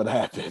what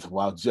happened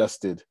while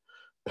Justin.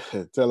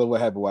 Tell her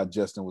what happened while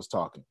Justin was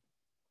talking.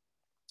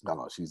 I don't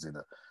know. She's in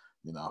a,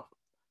 All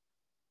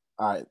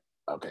right.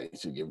 Okay.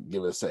 So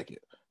give it a second.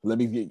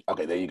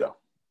 Okay. There you go. All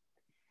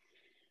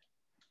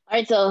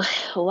right. So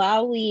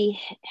while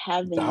we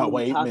have been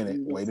Wait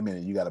a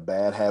minute. You got a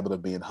bad habit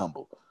of being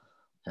humble.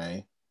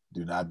 Okay.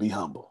 Do not be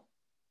humble.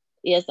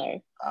 Yes, sir.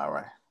 All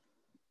right.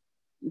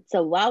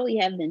 So while we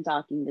have been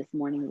talking this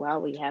morning,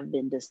 while we have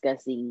been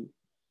discussing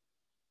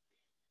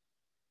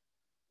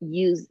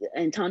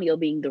Antonio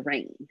being the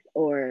rain,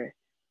 or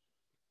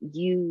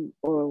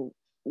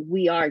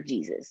we are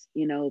Jesus,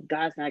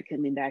 God's not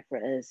coming back for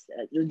us.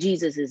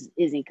 Jesus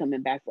isn't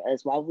coming back for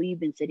us. While we've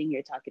been sitting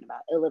here talking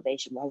about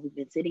elevation, while we've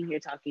been sitting here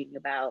talking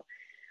about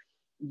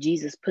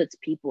Jesus puts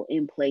people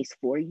in place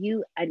for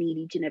you, I need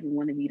each and every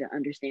one of you to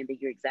understand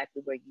that you're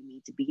exactly where you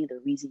need to be. The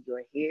reason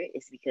you're here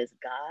is because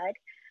God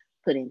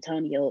put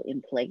Antonio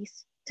in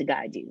place to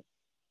guide you.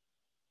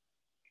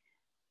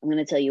 I'm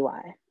going to tell you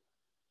why.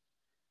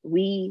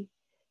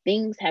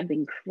 Things have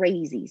been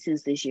crazy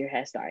since this year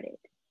has started.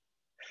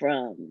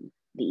 From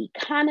the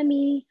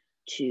economy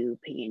to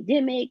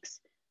pandemics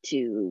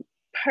to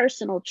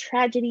personal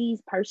tragedies,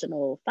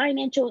 personal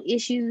financial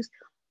issues,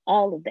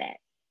 all of that.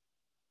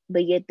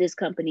 But yet this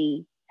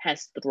company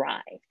has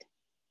thrived.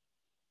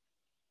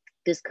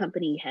 This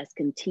company has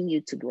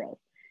continued to grow.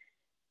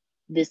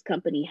 This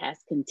company has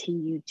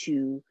continued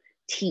to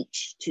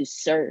teach, to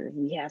serve.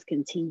 We have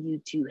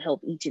continued to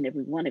help each and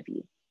every one of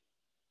you.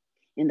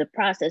 In the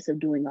process of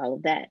doing all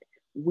of that,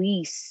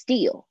 we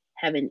still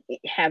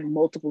have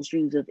multiple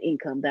streams of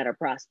income that are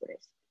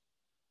prosperous.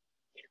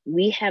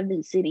 We have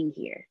been sitting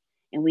here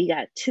and we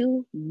got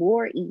 2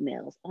 more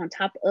emails on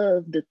top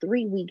of the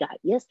 3 we got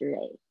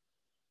yesterday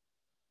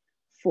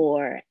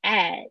for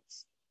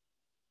ads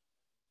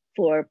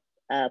for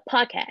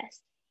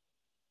podcasts.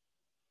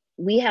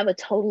 We have a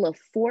total of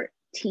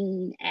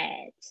 14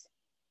 ads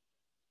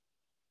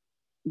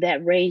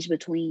that range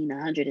between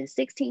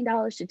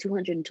 $116 to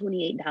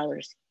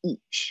 $228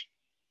 each.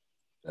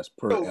 That's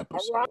per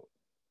episode.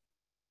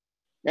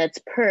 That's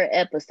per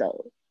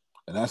episode.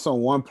 And that's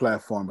on one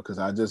platform because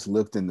I just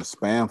looked in the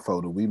spam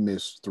folder. We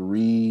missed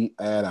 3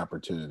 ad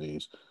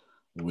opportunities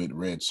with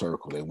Red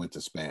Circle. They went to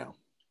spam.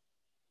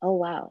 Oh,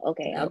 wow.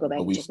 Okay, Yeah, I'll go back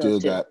but and we check still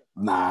those got,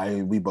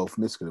 we both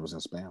missed because it was in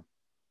spam.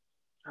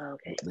 Oh,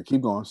 okay. But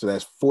keep going. So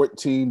that's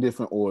 14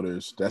 different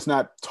orders. That's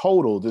not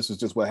total. This is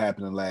just what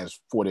happened in the last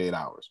 48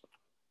 hours.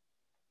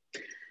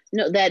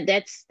 No,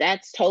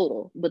 that's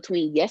total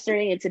between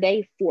yesterday and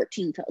today.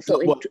 14 total.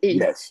 So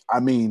yes,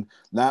 I mean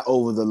not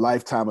over the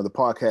lifetime of the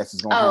podcast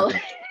is going to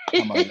happen.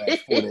 Come on,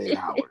 last 48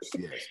 hours.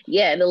 Yes.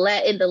 Yeah, in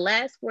the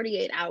last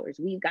 48 hours,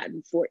 we've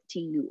gotten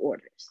 14 new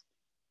orders.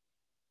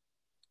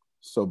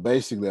 So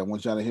basically, I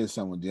want y'all to hear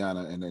something with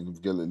Deanna, and then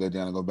let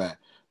Deanna go back.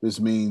 This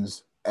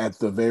means at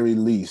the very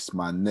least,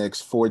 my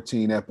next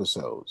 14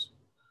 episodes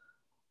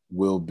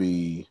will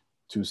be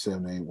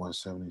 278,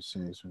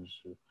 176.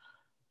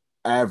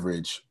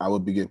 Average, I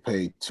would be getting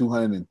paid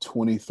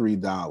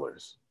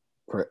 $223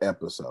 per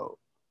episode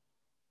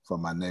for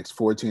my next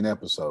 14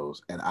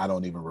 episodes, and I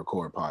don't even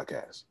record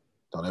podcasts.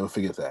 Don't ever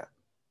forget that.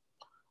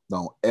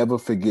 Don't ever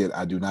forget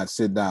I do not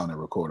sit down and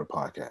record a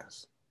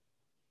podcast.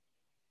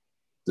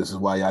 This is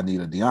why y'all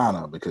need a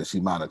Deanna, because she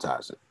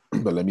monetized it.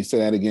 But let me say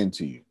that again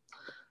to you.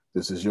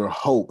 This is your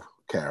hope,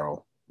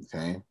 Carol.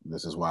 Okay?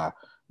 This is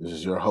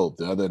your hope.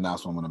 The other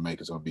announcement I'm going to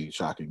make is going to be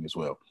shocking as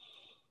well.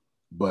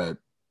 But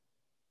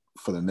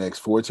for the next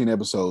 14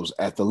 episodes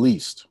at the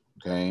least,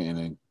 okay, and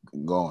then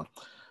going,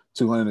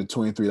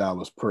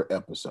 $223 per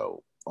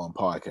episode on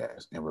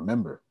podcast. And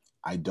remember,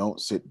 I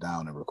don't sit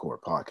down and record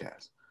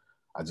podcasts.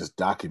 I just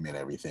document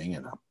everything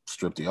and I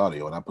strip the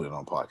audio and I put it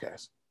on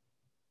podcast.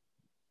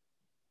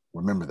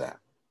 Remember that.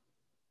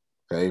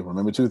 Okay,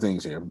 remember 2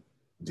 things here.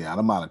 Deanna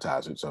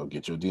monetize it, so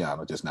get your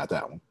Deanna, just not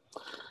that one.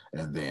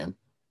 And then,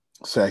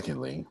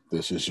 secondly,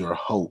 this is your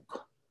hope.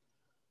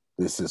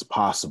 This is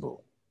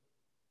possible.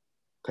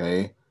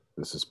 Okay,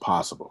 this is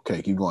possible.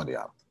 Okay, keep going,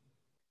 Deanna.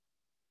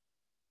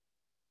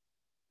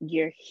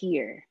 You're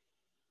here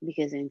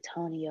because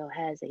Antonio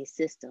has a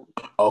system.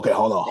 Okay,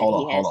 hold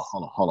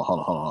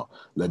on.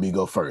 Let me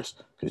go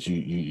first because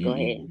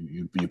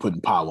you're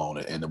putting power on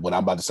it, and what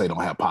I'm about to say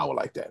don't have power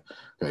like that.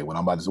 Okay, what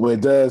I'm about to say, well,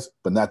 it does,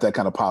 but not that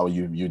kind of power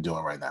you're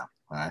doing right now.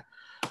 All right.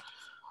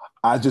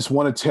 I just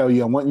want to tell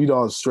you, I want you to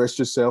all stretch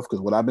yourself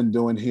because what I've been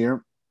doing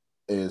here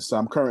is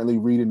I'm currently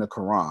reading the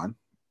Quran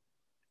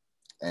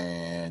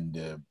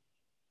and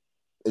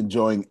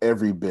enjoying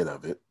every bit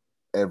of it.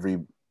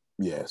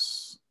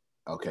 Yes.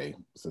 Okay,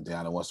 so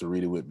Deanna wants to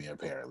read it with me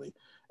apparently.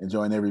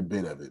 enjoying every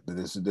bit of it. But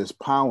there's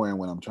power in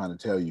what I'm trying to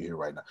tell you here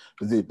right now.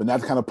 But not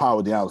the kind of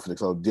power Deanna's finna.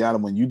 So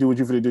Deanna, when you do what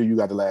you finna do, you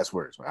got the last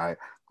words, all right?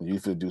 When you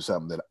finna do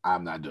something that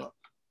I'm not doing.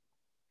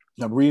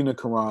 I'm reading the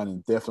Quran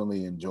and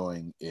definitely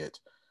enjoying it.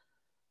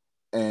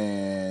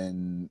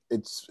 And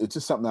it's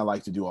just something I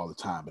like to do all the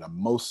time, but I'm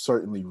most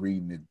certainly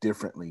reading it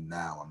differently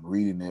now. I'm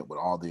reading it with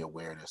all the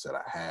awareness that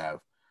I have,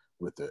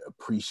 with the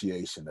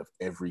appreciation of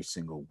every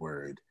single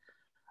word.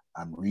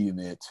 I'm reading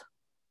it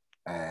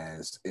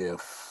as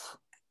if,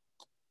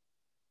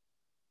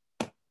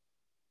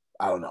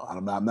 I don't know,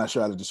 I'm not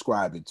sure how to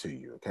describe it to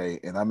you, okay?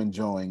 And I'm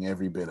enjoying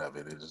every bit of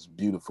it. It is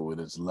beautiful. It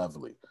is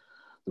lovely.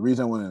 The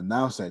reason I want to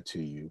announce that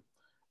to you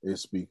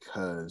is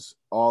because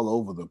all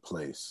over the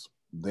place,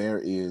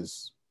 there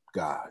is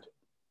God.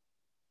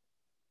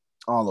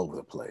 All over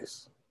the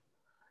place.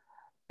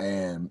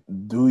 And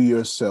do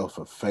yourself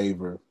a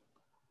favor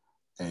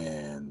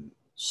and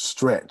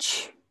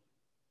stretch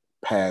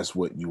past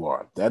what you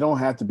are. That don't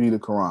have to be the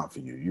Quran for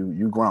you.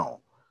 You grown.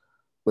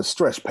 But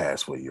stretch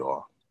past where you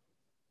are.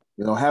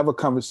 You know, have a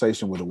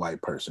conversation with a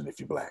white person if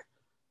you're black.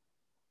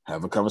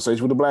 Have a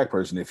conversation with a black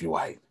person if you're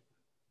white.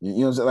 You know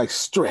what I'm saying? Like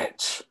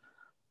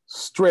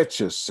stretch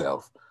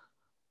yourself.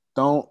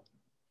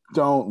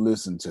 Don't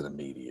listen to the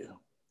media.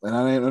 And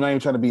I'm not even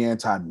trying to be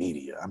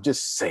anti-media. I'm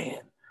just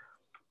saying,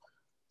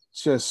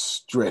 just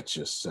stretch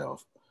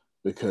yourself,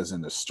 because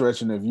in the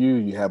stretching of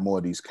you have more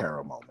of these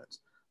Carol moments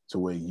to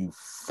where you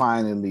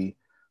finally,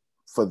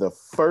 for the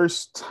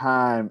first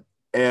time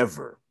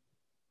ever,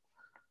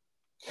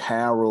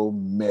 Carol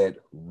met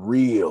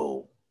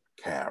real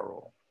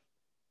Carol,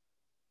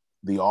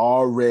 the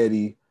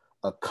already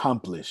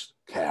accomplished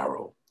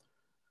Carol.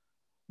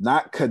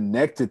 Not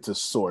connected to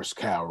source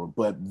Carol,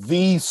 but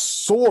the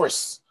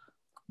source,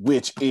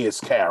 which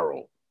is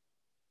Carol.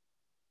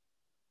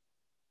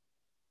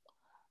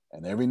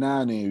 And every now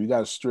and then you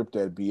got to strip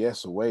that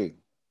BS away,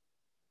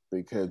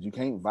 because you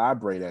can't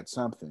vibrate at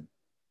something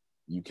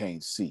you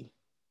can't see,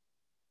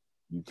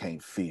 you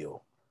can't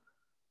feel,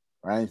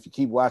 right? If you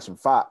keep watching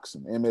Fox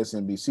and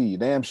MSNBC, you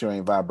damn sure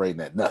ain't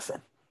vibrating at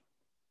nothing.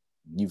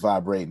 You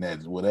vibrating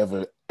at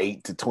whatever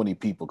 8 to 20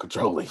 people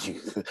controlling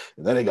you.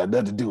 That ain't got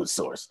nothing to do with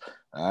source.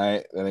 All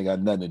right, that ain't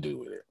got nothing to do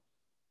with it.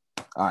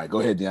 All right, go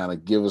ahead,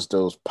 Deanna. Give us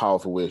those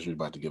powerful words you're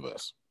about to give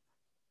us.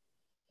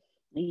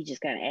 You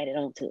just kind of added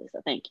on to it,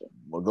 so thank you.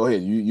 Well, go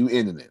ahead. You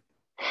ended it.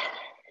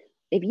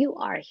 If you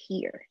are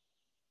here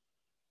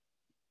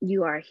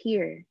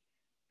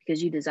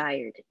because you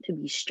desired to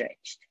be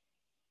stretched.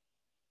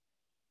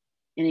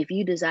 And if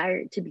you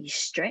desire to be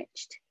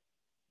stretched,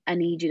 I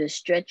need you to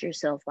stretch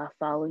yourself by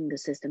following the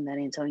system that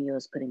Antonio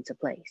has put into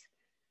place.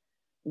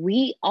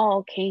 We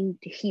all came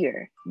to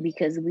here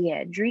because we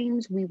had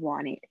dreams we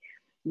wanted,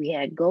 we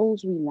had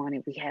goals we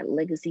wanted, we had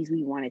legacies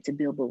we wanted to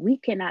build, but we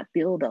cannot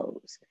build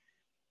those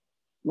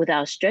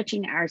without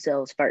stretching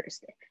ourselves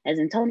first. As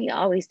Antonio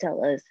always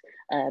tells us,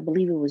 I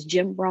believe it was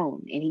Jim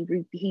Rohn,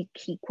 and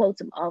he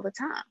quotes him all the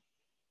time.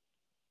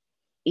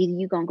 Either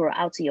you're going to grow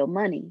out to your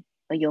money,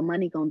 or your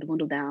money going to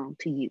dwindle down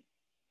to you.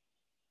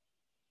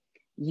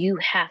 You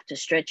have to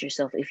stretch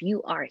yourself. If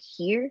you are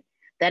here,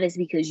 that is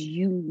because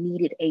you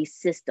needed a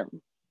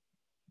system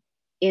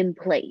in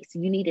place.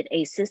 You needed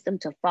a system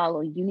to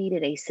follow. You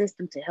needed a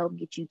system to help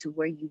get you to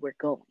where you were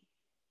going.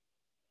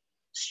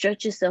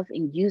 Stretch yourself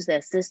and use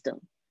that system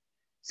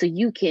so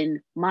you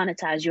can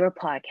monetize your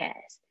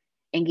podcast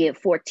and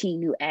get 14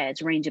 new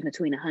ads ranging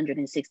between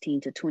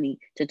 $116 to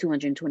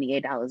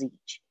 $228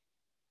 each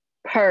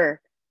per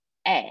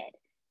ad.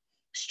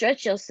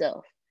 Stretch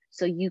yourself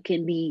so you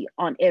can be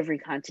on every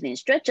continent.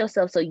 Stretch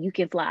yourself so you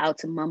can fly out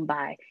to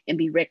Mumbai and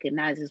be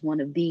recognized as one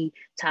of the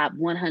top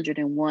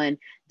 101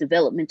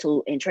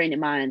 developmental and training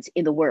minds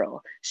in the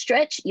world.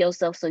 Stretch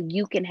yourself so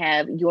you can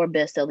have your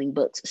best-selling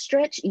books.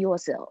 Stretch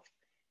yourself.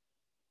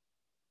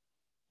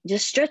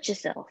 Just stretch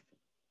yourself.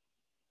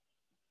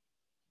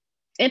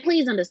 And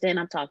please understand,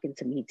 I'm talking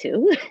to me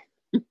too.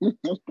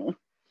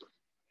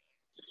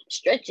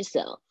 Stretch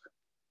yourself.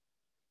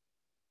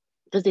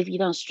 Because if you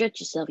don't stretch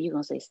yourself, you're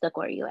going to stay stuck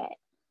where you're at.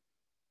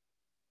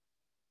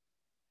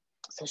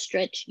 So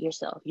stretch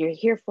yourself. You're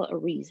here for a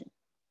reason.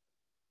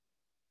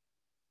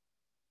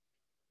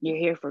 You're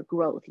here for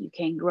growth. You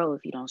can't grow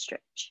if you don't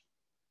stretch.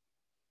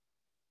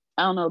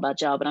 I don't know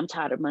about y'all, but I'm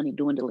tired of money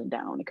dwindling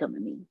down when it comes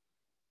to me.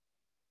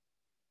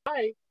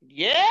 Right.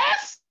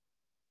 Yes.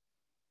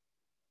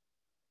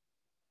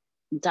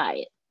 I'm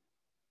tired.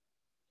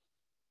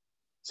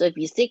 So if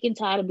you're sick and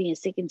tired of being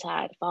sick and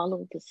tired,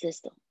 follow the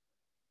system.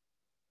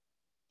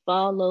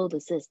 Follow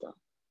the system.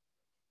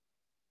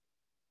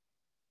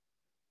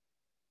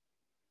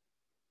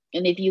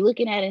 And if you're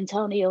looking at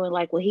Antonio and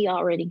like, well, he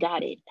already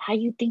got it. How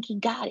you think he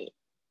got it?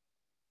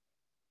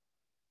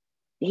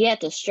 He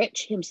had to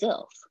stretch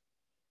himself.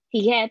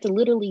 He had to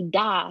literally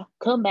die,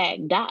 come back,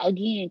 die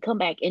again, come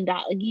back and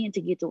die again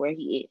to get to where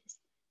he is.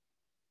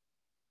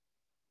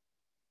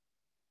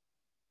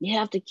 You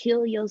have to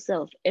kill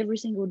yourself every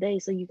single day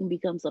so you can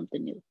become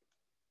something new.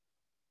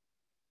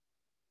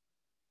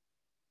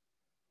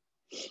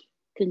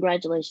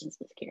 Congratulations,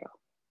 Miss Carol.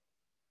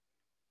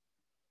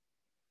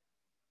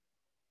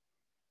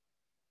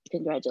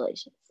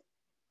 Congratulations.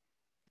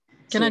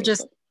 Can I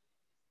just,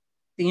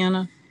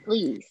 Deanna?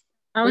 Please.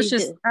 I was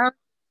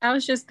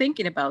just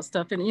thinking about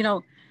stuff, and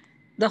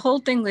the whole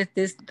thing with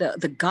this,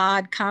 the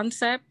God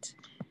concept,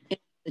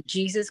 the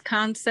Jesus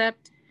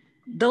concept,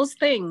 those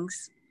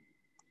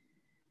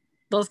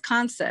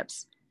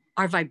concepts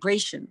are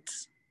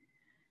vibrations.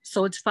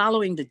 So it's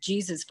following the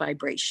Jesus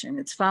vibration.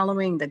 It's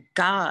following the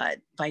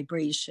God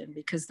vibration,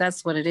 because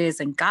that's what it is.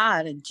 And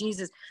God and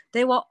Jesus,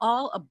 they were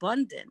all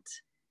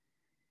abundant.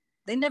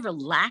 They never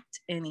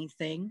lacked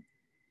anything.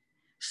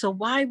 So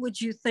why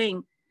would you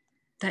think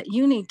that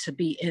you need to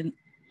be in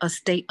a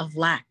state of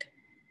lack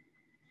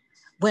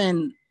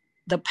when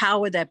the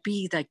power that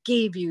be, that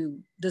gave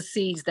you the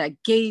seeds,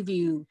 that gave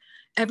you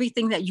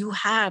everything that you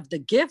have, the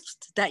gifts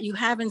that you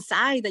have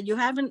inside that you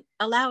haven't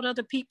allowed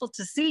other people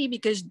to see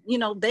because,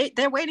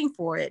 they're waiting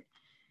for it.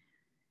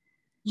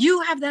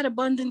 You have that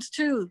abundance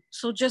too.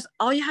 So just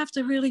all you have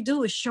to really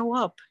do is show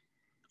up.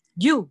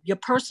 Your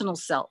personal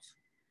self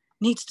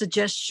needs to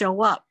just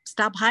show up.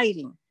 Stop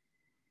hiding.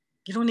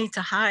 You don't need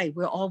to hide.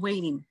 We're all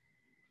waiting.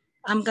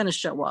 I'm going to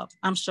show up.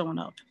 I'm showing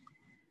up.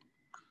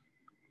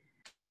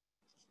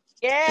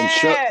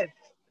 Yes.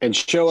 And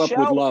show up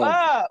with love.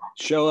 Up.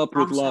 Show up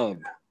with love.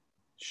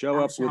 Show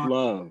up with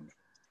love.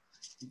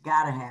 You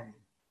gotta have it.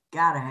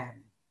 Gotta have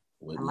it.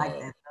 With I like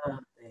love. that love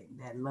thing.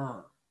 That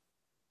love.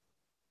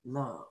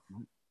 Love.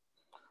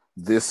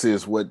 This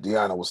is what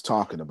Deanna was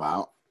talking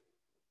about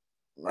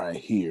right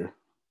here.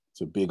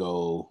 It's a big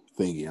old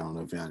thingy. I don't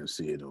know if y'all can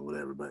see it or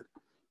whatever, but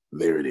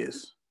there it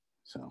is.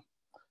 So,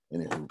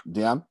 anyway,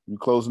 Deanna, you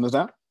closing this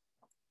out?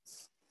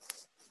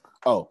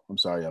 Oh, I'm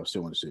sorry. I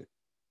still want to see it.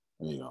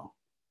 There you go.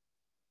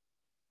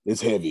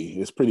 It's heavy.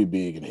 It's pretty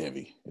big and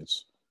heavy.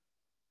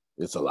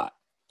 It's a lot.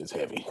 It's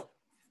heavy.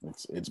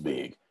 It's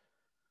big.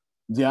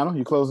 Deanna,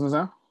 you closing this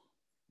out?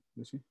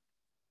 Is she?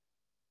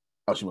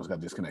 Oh, she must have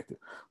got disconnected.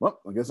 Well,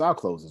 I guess I'll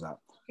close this out.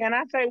 Can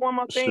I say one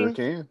more thing?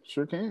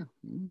 Sure can.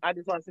 Mm-hmm. I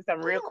just want to say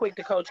something real quick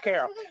to Coach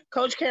Carol.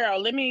 Coach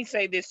Carol, let me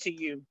say this to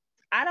you.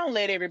 I don't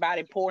let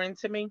everybody pour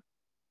into me.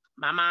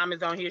 My mom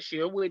is on here.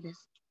 She's a witness.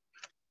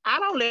 I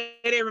don't let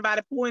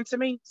everybody pour into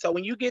me. So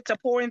when you get to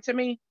pour into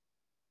me,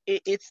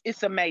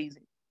 it's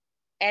amazing.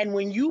 And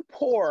when you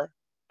pour,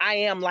 I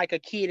am like a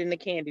kid in the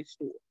candy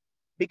store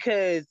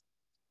because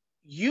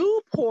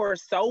you pour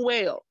so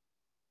well.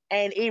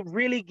 And it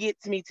really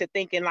gets me to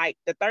thinking like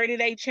the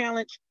 30-day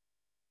challenge,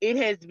 it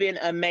has been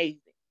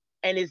amazing.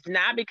 And it's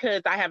not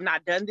because I have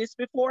not done this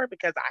before,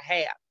 because I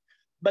have.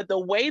 But the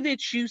way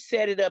that you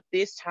set it up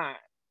this time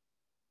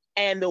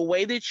and the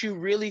way that you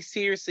really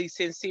seriously,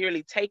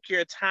 sincerely take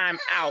your time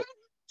out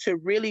to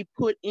really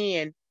put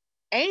in.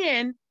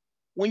 And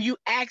when you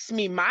ask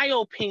me my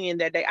opinion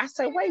that day, I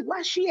say, wait, why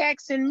is she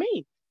asking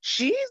me?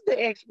 She's the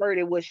expert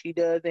at what she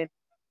does.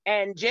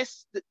 And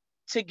just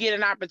to get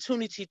an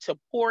opportunity to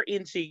pour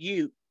into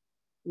you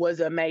was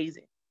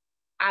amazing.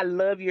 I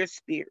love your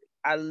spirit.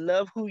 I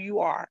love who you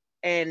are.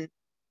 And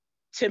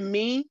to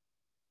me,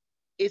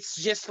 it's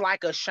just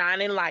like a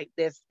shining light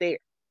that's there.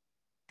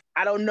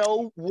 I don't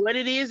know what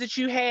it is that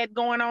you had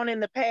going on in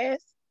the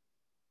past.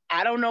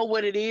 I don't know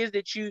what it is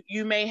that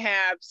you may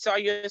have saw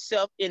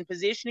yourself in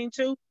positioning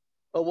to,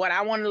 but what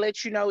I want to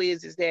let you know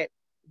is that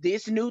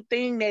this new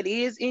thing that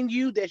is in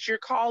you that you're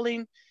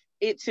calling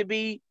it to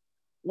be,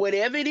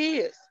 whatever it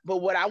is, but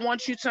what I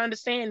want you to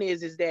understand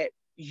is that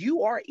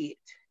you are it.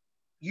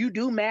 You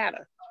do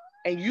matter.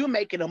 And you're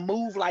making a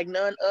move like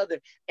none other.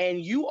 And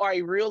you are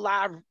a real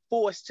live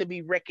force to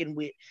be reckoned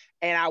with.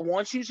 And I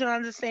want you to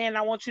understand,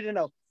 I want you to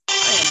know,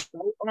 I am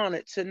so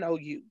honored to know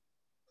you.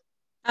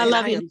 I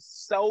love you. I am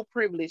so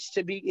privileged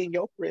to be in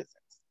your presence.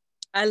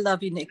 I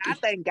love you, Nikki. I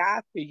thank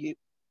God for you.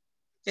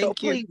 So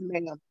please,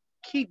 ma'am,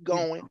 keep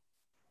going.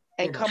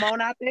 And come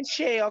on out that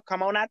shell,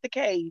 come on out the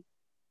cave,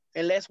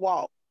 and let's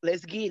walk.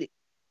 Let's get it.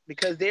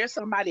 Because there's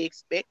somebody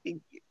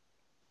expecting you.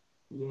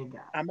 Yeah,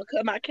 God. I'm going to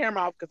cut my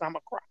camera off because I'm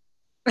going to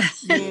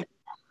cry.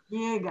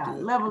 Yeah, God.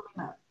 Leveling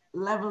up.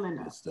 Leveling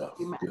up. Good stuff.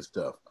 Good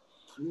stuff.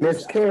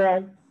 Miss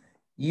Carol,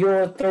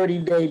 your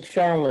 30-day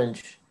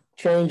challenge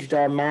changed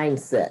our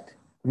mindset.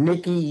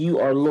 Nikki, you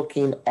are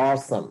looking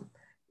awesome.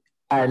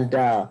 And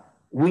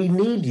we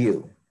need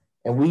you.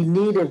 And we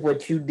needed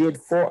what you did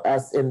for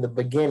us in the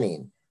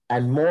beginning.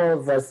 And more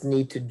of us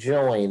need to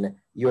join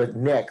your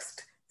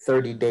next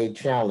 30-day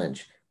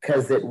challenge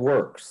because it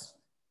works.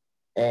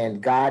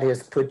 And God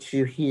has put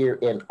you here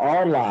in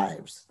our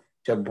lives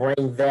to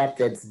bring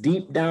that's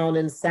deep down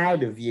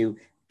inside of you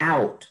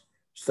out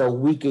so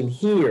we can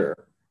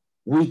hear,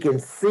 we can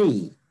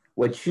see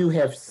what you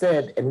have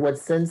said, and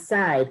what's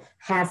inside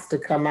has to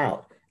come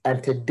out.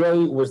 And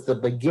today was the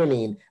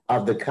beginning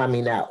of the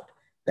coming out.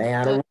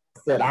 Diana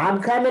said,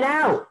 I'm coming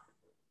out.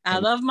 I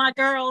love my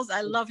girls.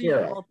 I love you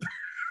Yeah. all.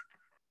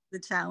 The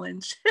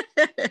challenge.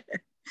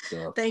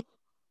 Stuff. Thank you.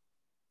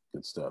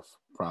 Good stuff.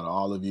 Proud of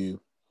all of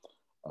you.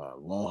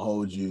 Won't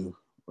hold you.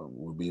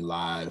 We'll be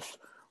live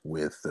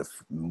with the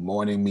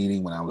morning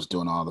meeting when I was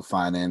doing all the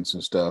finance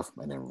and stuff.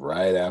 And then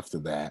right after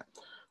that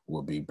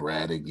will be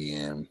Brad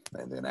again.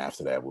 And then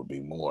after that will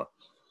be more.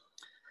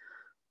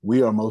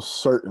 We are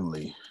most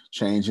certainly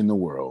changing the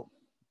world,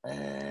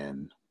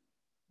 and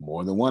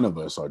more than one of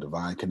us are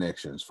divine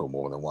connections for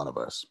more than one of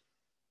us.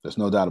 There's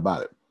no doubt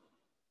about it.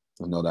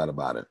 There's no doubt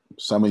about it.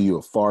 Some of you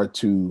are far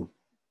too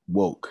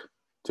woke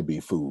to be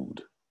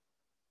fooled.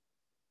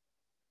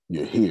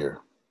 You're here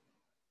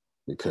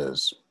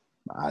because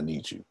I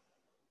need you.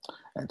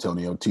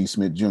 Antonio T.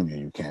 Smith Jr.,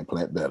 you can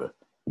plant better.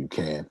 You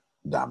can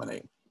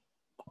dominate.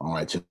 All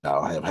right,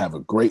 y'all. Have a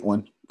great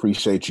one.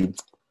 Appreciate you.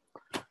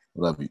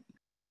 Love you.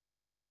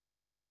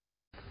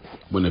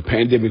 When the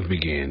pandemic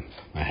began,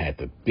 I had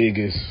the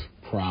biggest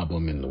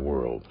problem in the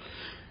world.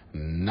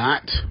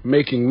 Not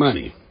making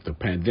money. The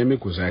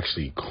pandemic was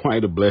actually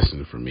quite a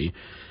blessing for me,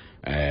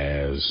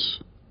 as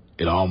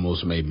it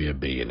almost made me a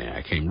billionaire.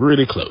 I came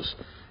really close.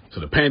 So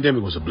the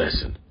pandemic was a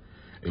blessing.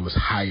 It was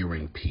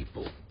hiring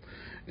people.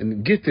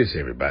 And get this,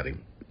 everybody.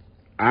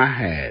 I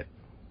had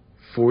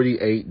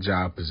 48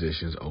 job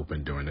positions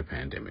open during the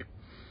pandemic.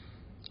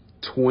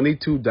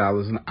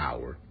 $22 an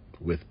hour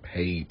with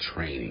paid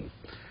training.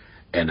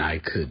 And I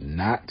could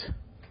not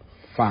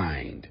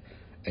find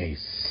a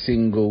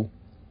single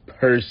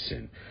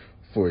person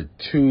for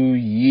 2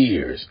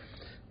 years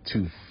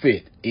to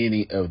fit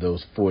any of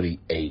those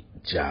 48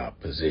 job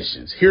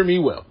positions. Hear me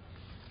well.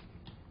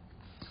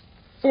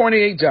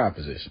 48 job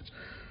positions,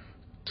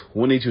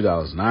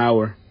 $22 an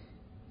hour,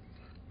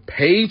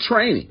 paid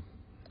training,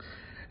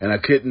 and I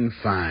couldn't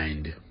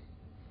find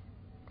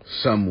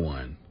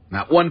someone,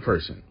 not one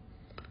person,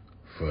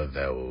 for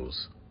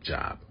those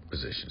job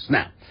positions.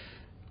 Now,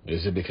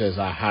 is it because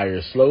I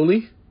hire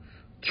slowly?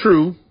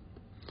 True.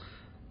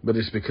 But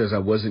it's because I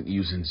wasn't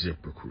using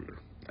ZipRecruiter,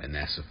 and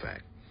that's a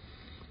fact.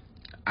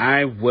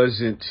 I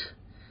wasn't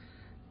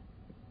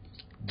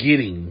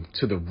getting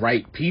to the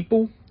right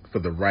people for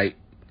the right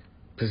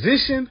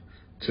position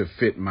to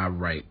fit my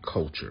right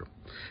culture.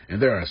 And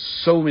there are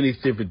so many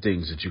different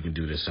things that you can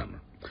do this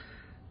summer.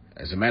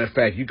 As a matter of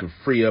fact, you can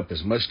free up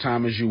as much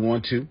time as you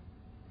want to.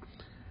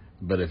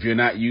 But if you're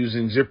not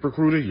using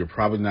ZipRecruiter, you're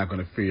probably not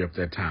going to free up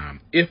that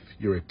time if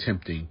you're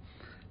attempting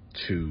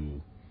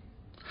to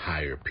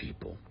hire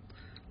people.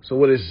 So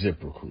what is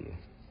ZipRecruiter?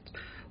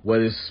 What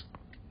is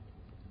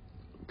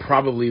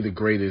probably the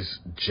greatest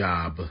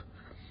job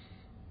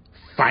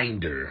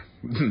finder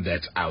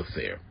that's out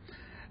there.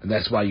 And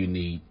that's why you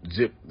need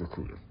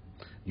ZipRecruiter.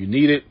 You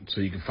need it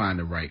so you can find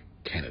the right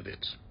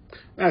candidates.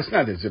 Now, it's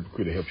not that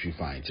ZipRecruiter helps you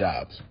find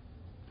jobs.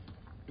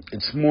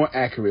 It's more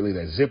accurately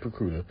that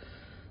ZipRecruiter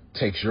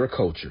takes your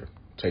culture,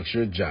 takes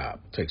your job,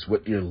 takes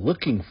what you're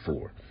looking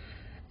for,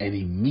 and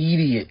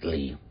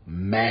immediately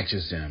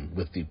matches them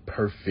with the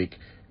perfect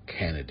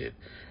candidate.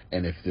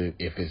 And if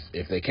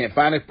they can't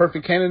find a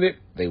perfect candidate,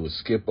 they will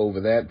skip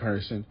over that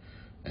person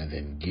and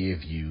then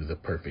give you the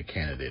perfect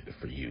candidate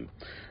for you.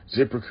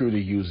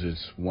 ZipRecruiter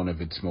uses one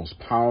of its most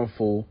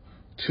powerful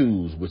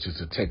tools, which is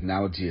the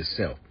technology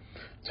itself,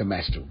 to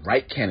match the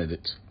right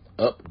candidates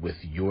up with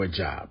your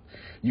job.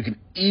 You can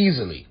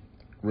easily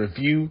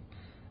review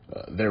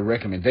their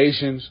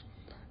recommendations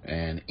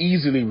and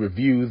easily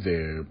review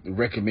their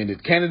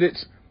recommended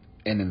candidates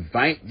and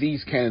invite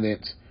these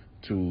candidates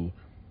to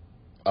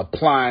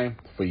apply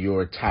for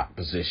your top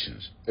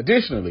positions.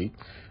 Additionally,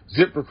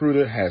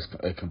 ZipRecruiter has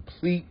a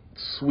complete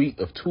suite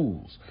of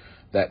tools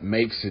that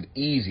makes it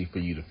easy for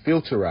you to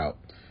filter out,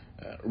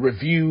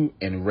 review,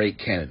 and rate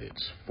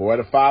candidates. 4 out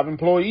of 5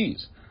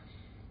 employees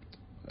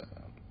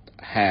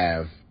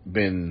have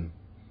been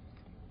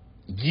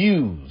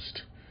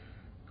used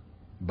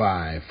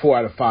by 4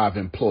 out of 5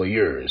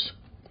 employers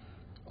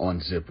on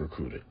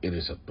ZipRecruiter. It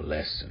is a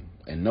blessing.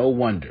 And no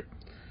wonder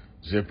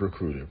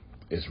ZipRecruiter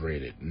is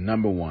rated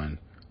 #1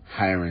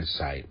 hiring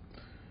site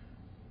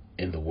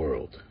in the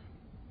world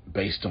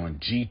based on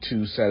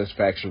G2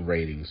 satisfaction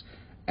ratings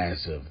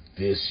as of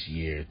this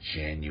year,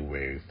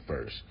 January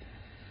 1st.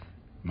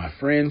 My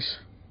friends,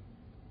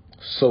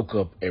 soak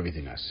up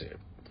everything I said.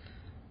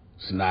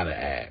 It's not an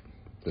ad.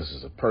 This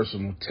is a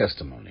personal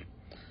testimony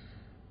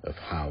of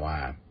how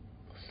I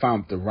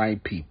found the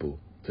right people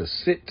to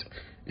sit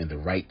in the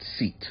right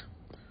seat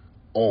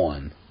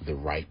on the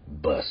right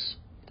bus.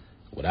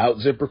 Without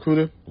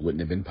ZipRecruiter, it wouldn't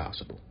have been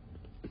possible.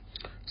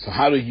 So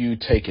how do you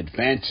take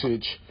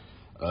advantage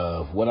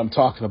of what I'm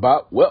talking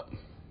about? Well,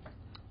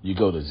 you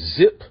go to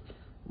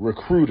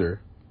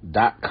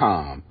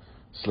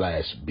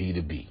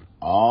ziprecruiter.com/B2B.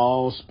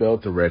 All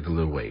spelled the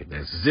regular way.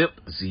 That's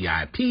zip,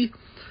 Z-I-P,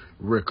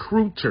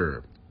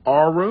 recruiter,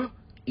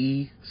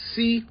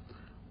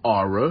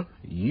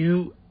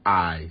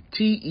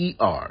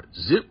 R-E-C-R-U-I-T-E-R,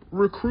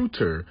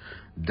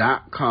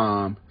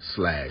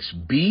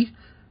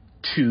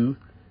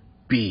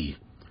 ziprecruiter.com/B2B.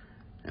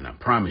 And I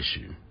promise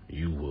you,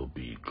 you will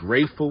be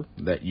grateful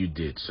that you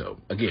did so.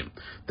 Again,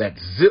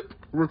 that's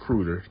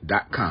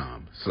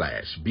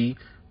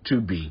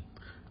ziprecruiter.com/B2B.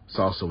 It's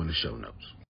also in the show notes.